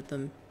dealing with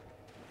them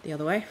the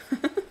other way.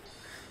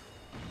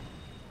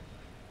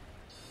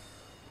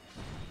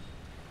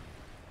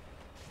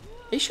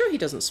 Are you sure he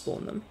doesn't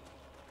spawn them?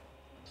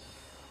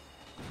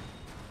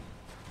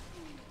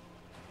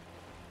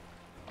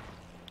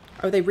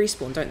 Oh, they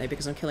respawn, don't they?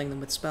 Because I'm killing them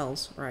with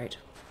spells. Right.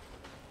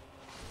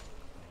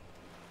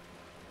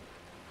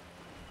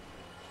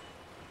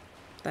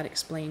 That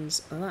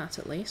explains that,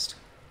 at least.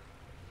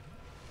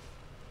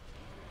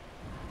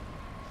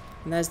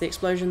 And there's the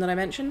explosion that I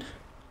mentioned.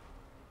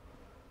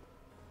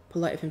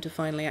 Polite of him to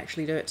finally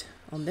actually do it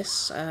on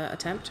this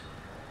attempt.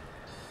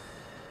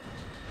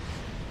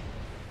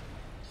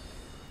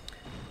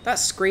 That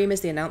scream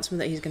is the announcement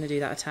that he's going to do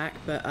that attack,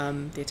 but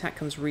the attack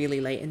comes really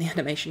late in the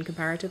animation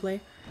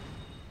comparatively.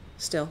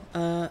 Still,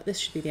 this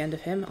should be the end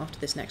of him after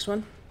this next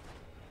one.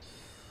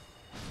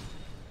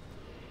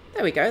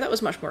 There we go, that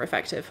was much more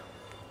effective.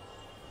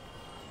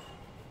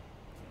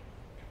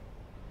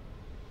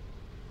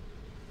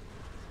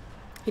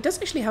 He does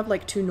actually have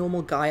like 2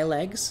 normal guy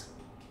legs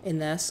in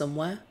there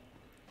somewhere.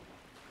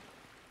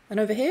 And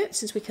over here,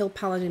 since we killed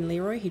Paladin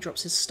Leroy, he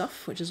drops his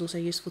stuff, which is also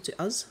useful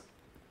to us.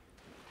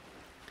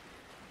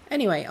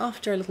 Anyway,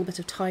 after a little bit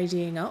of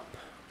tidying up,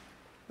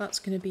 that's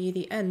going to be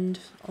the end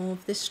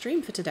of this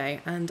stream for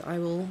today, and I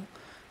will,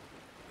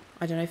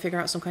 I don't know, figure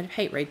out some kind of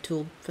hate raid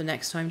tool for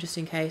next time, just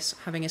in case,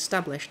 having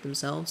established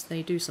themselves,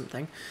 they do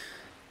something.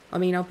 I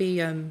mean, I'll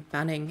be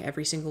banning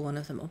every single one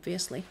of them,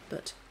 obviously,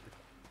 but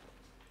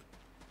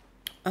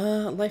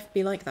life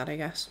be like that, I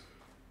guess.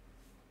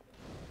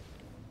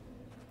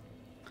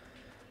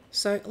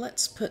 So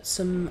let's put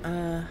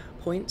some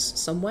points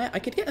somewhere. I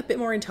could get a bit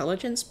more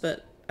intelligence,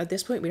 but at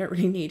this point we don't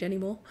really need any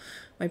more.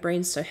 My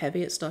brain's so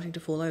heavy it's starting to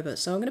fall over.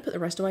 So I'm going to put the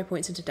rest of my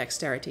points into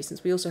dexterity,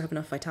 since we also have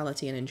enough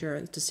vitality and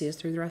endurance to see us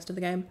through the rest of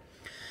the game.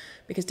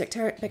 Because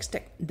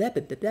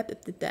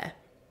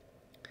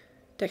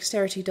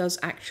dexterity does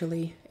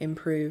actually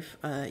improve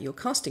your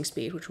casting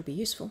speed, which will be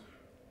useful.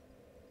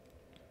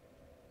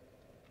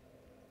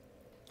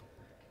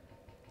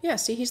 Yeah,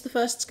 see, he's the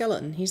first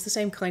skeleton. He's the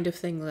same kind of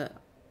thing that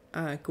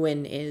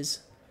Gwyn is,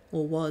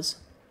 or was,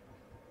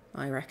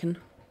 I reckon.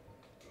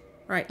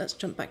 Right, let's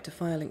jump back to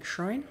Firelink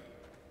Shrine.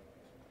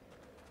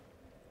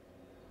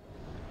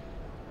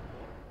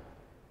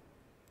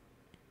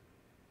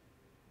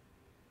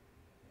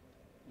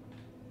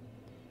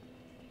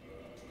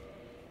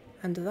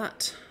 And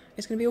that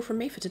is going to be all from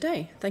me for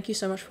today. Thank you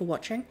so much for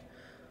watching.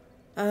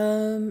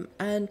 And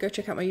go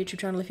check out my YouTube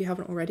channel if you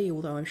haven't already,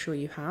 although I'm sure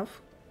you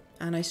have.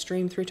 And I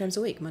stream 3 times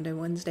a week, Monday,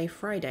 Wednesday,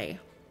 Friday,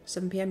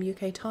 7 PM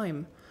UK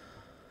time.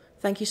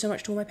 Thank you so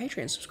much to all my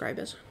Patreon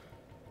subscribers.